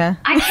Mexico. Yeah.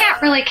 I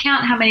can't really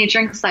count how many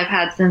drinks I've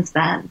had since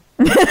then.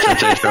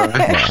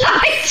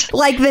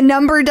 Like the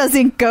number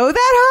doesn't go that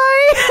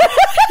high?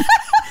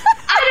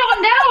 I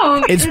don't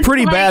know. It's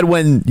pretty bad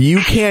when you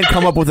can't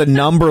come up with a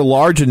number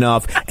large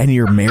enough and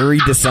you're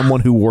married to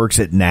someone who works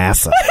at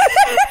NASA.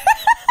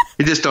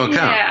 You just don't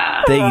count.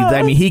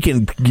 Yeah. He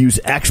can use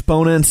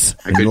exponents.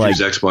 I could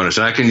use exponents.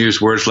 And I can use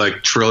words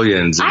like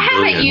trillions and I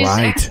haven't billions. used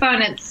Right.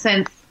 exponents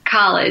since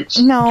college.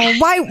 No,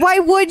 why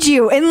would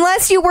you?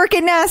 Unless you work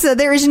at NASA,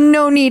 there is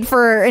no need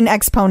for an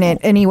exponent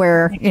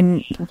anywhere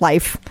in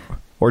life.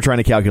 Or trying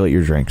to calculate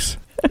your drinks.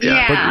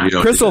 Yeah. You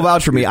don't Crystal do that.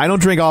 vouch for me. I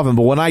don't drink often,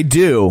 but when I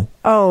do,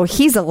 Oh,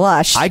 he's a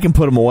lush. I can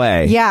put them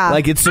away. Yeah.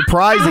 Like, it's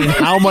surprising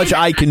how much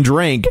I can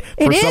drink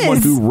for It someone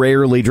is. who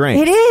rarely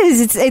drinks. It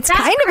is. It's That's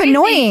kind of crazy.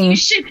 annoying.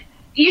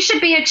 You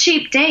should be a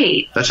cheap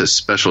date. That's a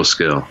special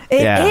skill.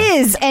 It Yeah.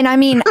 is. And I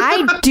mean,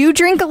 I do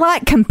drink a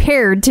lot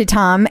compared to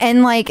Tom.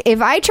 And like, if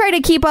I try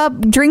to keep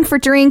up drink for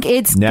drink,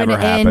 it's going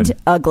Never to end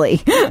happen.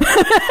 ugly.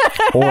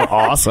 Or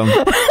awesome.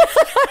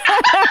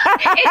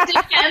 It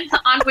depends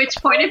on which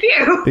point of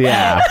view.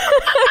 Yeah.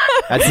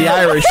 That's the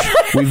Irish.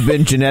 We've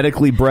been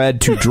genetically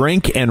bred to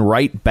drink and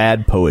write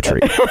bad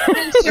poetry.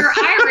 Since you're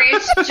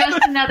Irish, just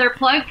another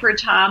plug for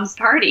Tom's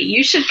party.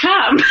 You should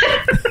come.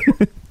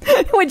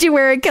 Would you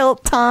wear a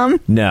kilt, Tom?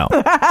 No.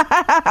 They're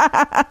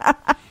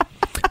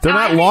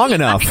not long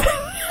enough.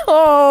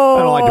 Oh.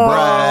 I don't like to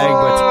brag,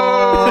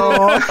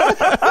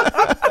 but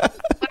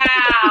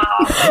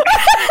Wow.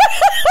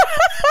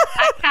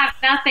 I have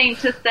nothing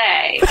to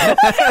say.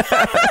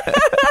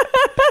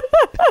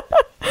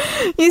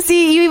 You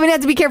see, you even have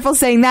to be careful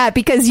saying that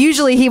because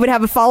usually he would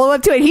have a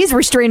follow-up to it. He's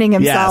restraining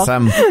himself. yes,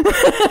 I'm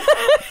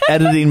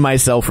editing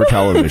myself for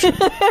television.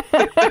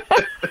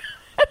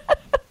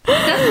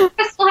 Does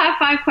Crystal have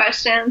 5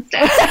 questions?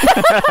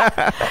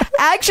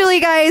 Actually,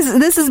 guys,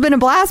 this has been a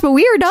blast, but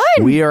we are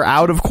done. We are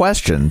out of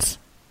questions.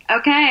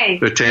 Okay.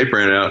 The tape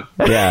ran out.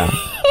 Yeah.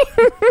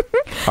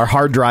 Our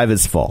hard drive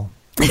is full.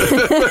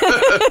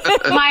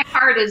 My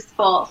heart is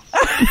full.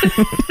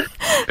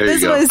 There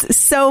This you go. was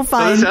so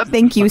fun. This has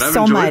been Thank you fun. I've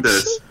so enjoyed much.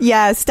 this.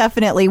 Yes,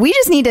 definitely. We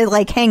just need to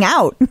like hang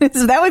out.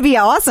 So that would be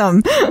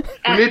awesome.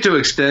 We need to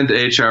extend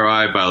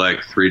HRI by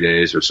like 3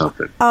 days or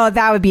something. Oh,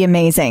 that would be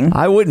amazing.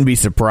 I wouldn't be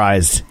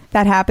surprised.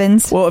 That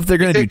happens. Well, if they're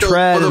going to do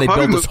tread and they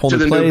build this whole to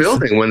new the place. new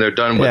building when they're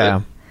done with Yeah.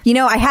 it. You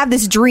know, I have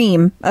this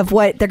dream of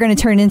what they're going to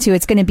turn into.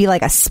 It's going to be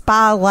like a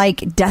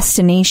spa-like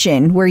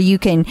destination where you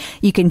can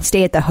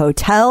stay at the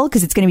hotel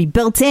because it's going to be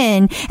built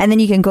in, and then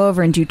you can go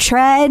over and do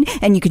tread,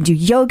 and you can do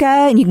yoga,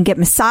 and you can get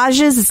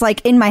massages. It's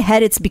like in my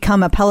head, it's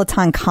become a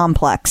Peloton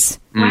complex.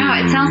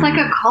 Wow, it sounds like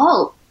a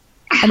cult.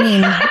 I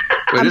mean,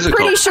 I'm is a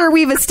pretty cult. sure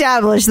we've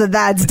established that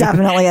that's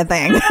definitely a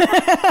thing.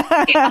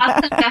 It'd be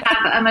awesome to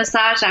have a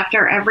massage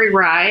after every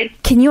ride.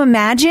 Can you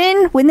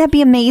imagine? Wouldn't that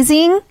be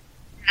amazing?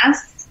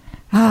 Yes,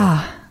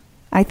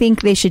 I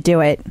think they should do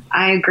it.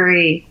 I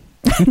agree.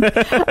 All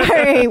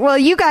right. Well,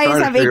 you guys Trying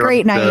to have a figure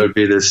great out if That night. would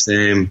be the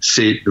same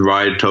seat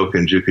ride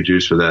tokens you could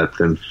use for that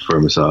than for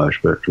a massage,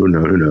 but who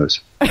knows?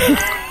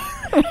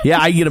 Yeah,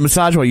 I get a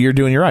massage while you're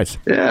doing your rides.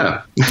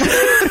 Yeah.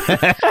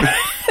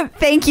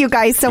 Thank you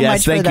guys so Yes,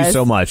 much for thank this. you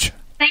so much.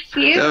 Thank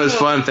you. That was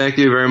fun. Thank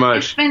you very It's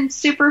much. been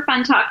super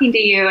fun talking to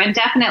you, and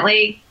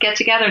definitely get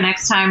together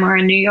next time we're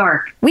in New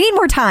York. We need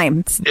more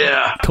time.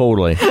 Yeah,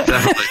 Totally.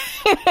 definitely.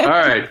 All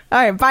right. All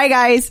right. Bye,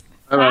 guys.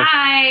 Bye-bye.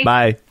 Bye.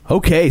 Bye.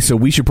 Okay, so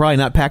we should probably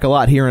not pack a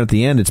lot here at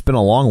the end. It's been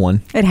a long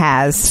one. It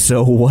has.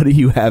 So what do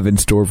you have in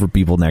store for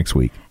people next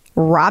week?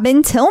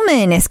 Robin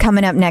Tillman is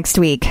coming up next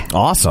week.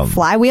 Awesome.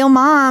 Flywheel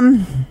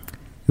Mom.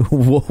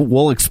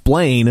 we'll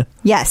explain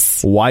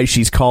Yes. why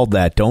she's called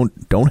that. Don't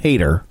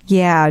hate her.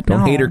 Yeah.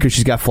 Don't hate her because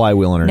she's got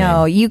flywheel in her name.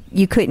 No,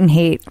 you couldn't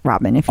hate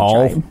Robin if you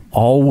tried.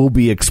 All will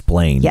be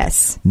explained.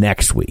 Yes.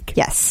 Next week.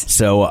 Yes.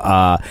 So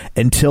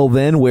until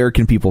then, where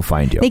can people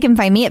find you? They can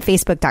find me at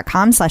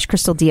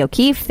facebook.com/Crystal D.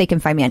 O'Keefe. They can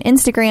find me on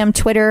Instagram,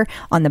 Twitter,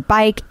 on the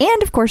bike,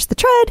 and of course the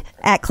tread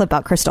at Clip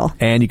Out Crystal.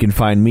 And you can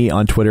find me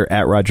on Twitter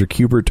at Roger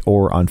Kubert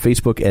or on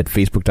Facebook at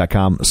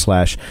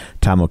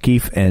facebook.com/Tom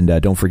O'Keefe.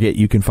 And don't forget,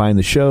 you can find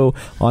the show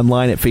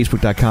online at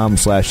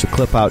facebook.com/The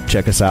Clip Out.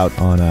 Check us out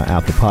on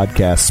Apple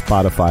Podcasts,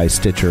 Spotify,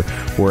 Stitcher,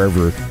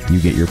 wherever you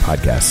get your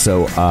podcasts.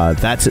 So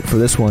that's it for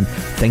this one.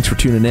 Thanks for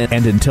tuning in.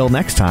 And until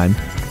next time,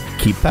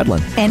 keep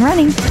pedaling. And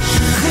running.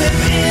 Clip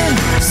in,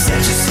 set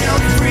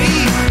yourself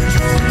free.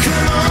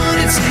 Come on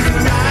and take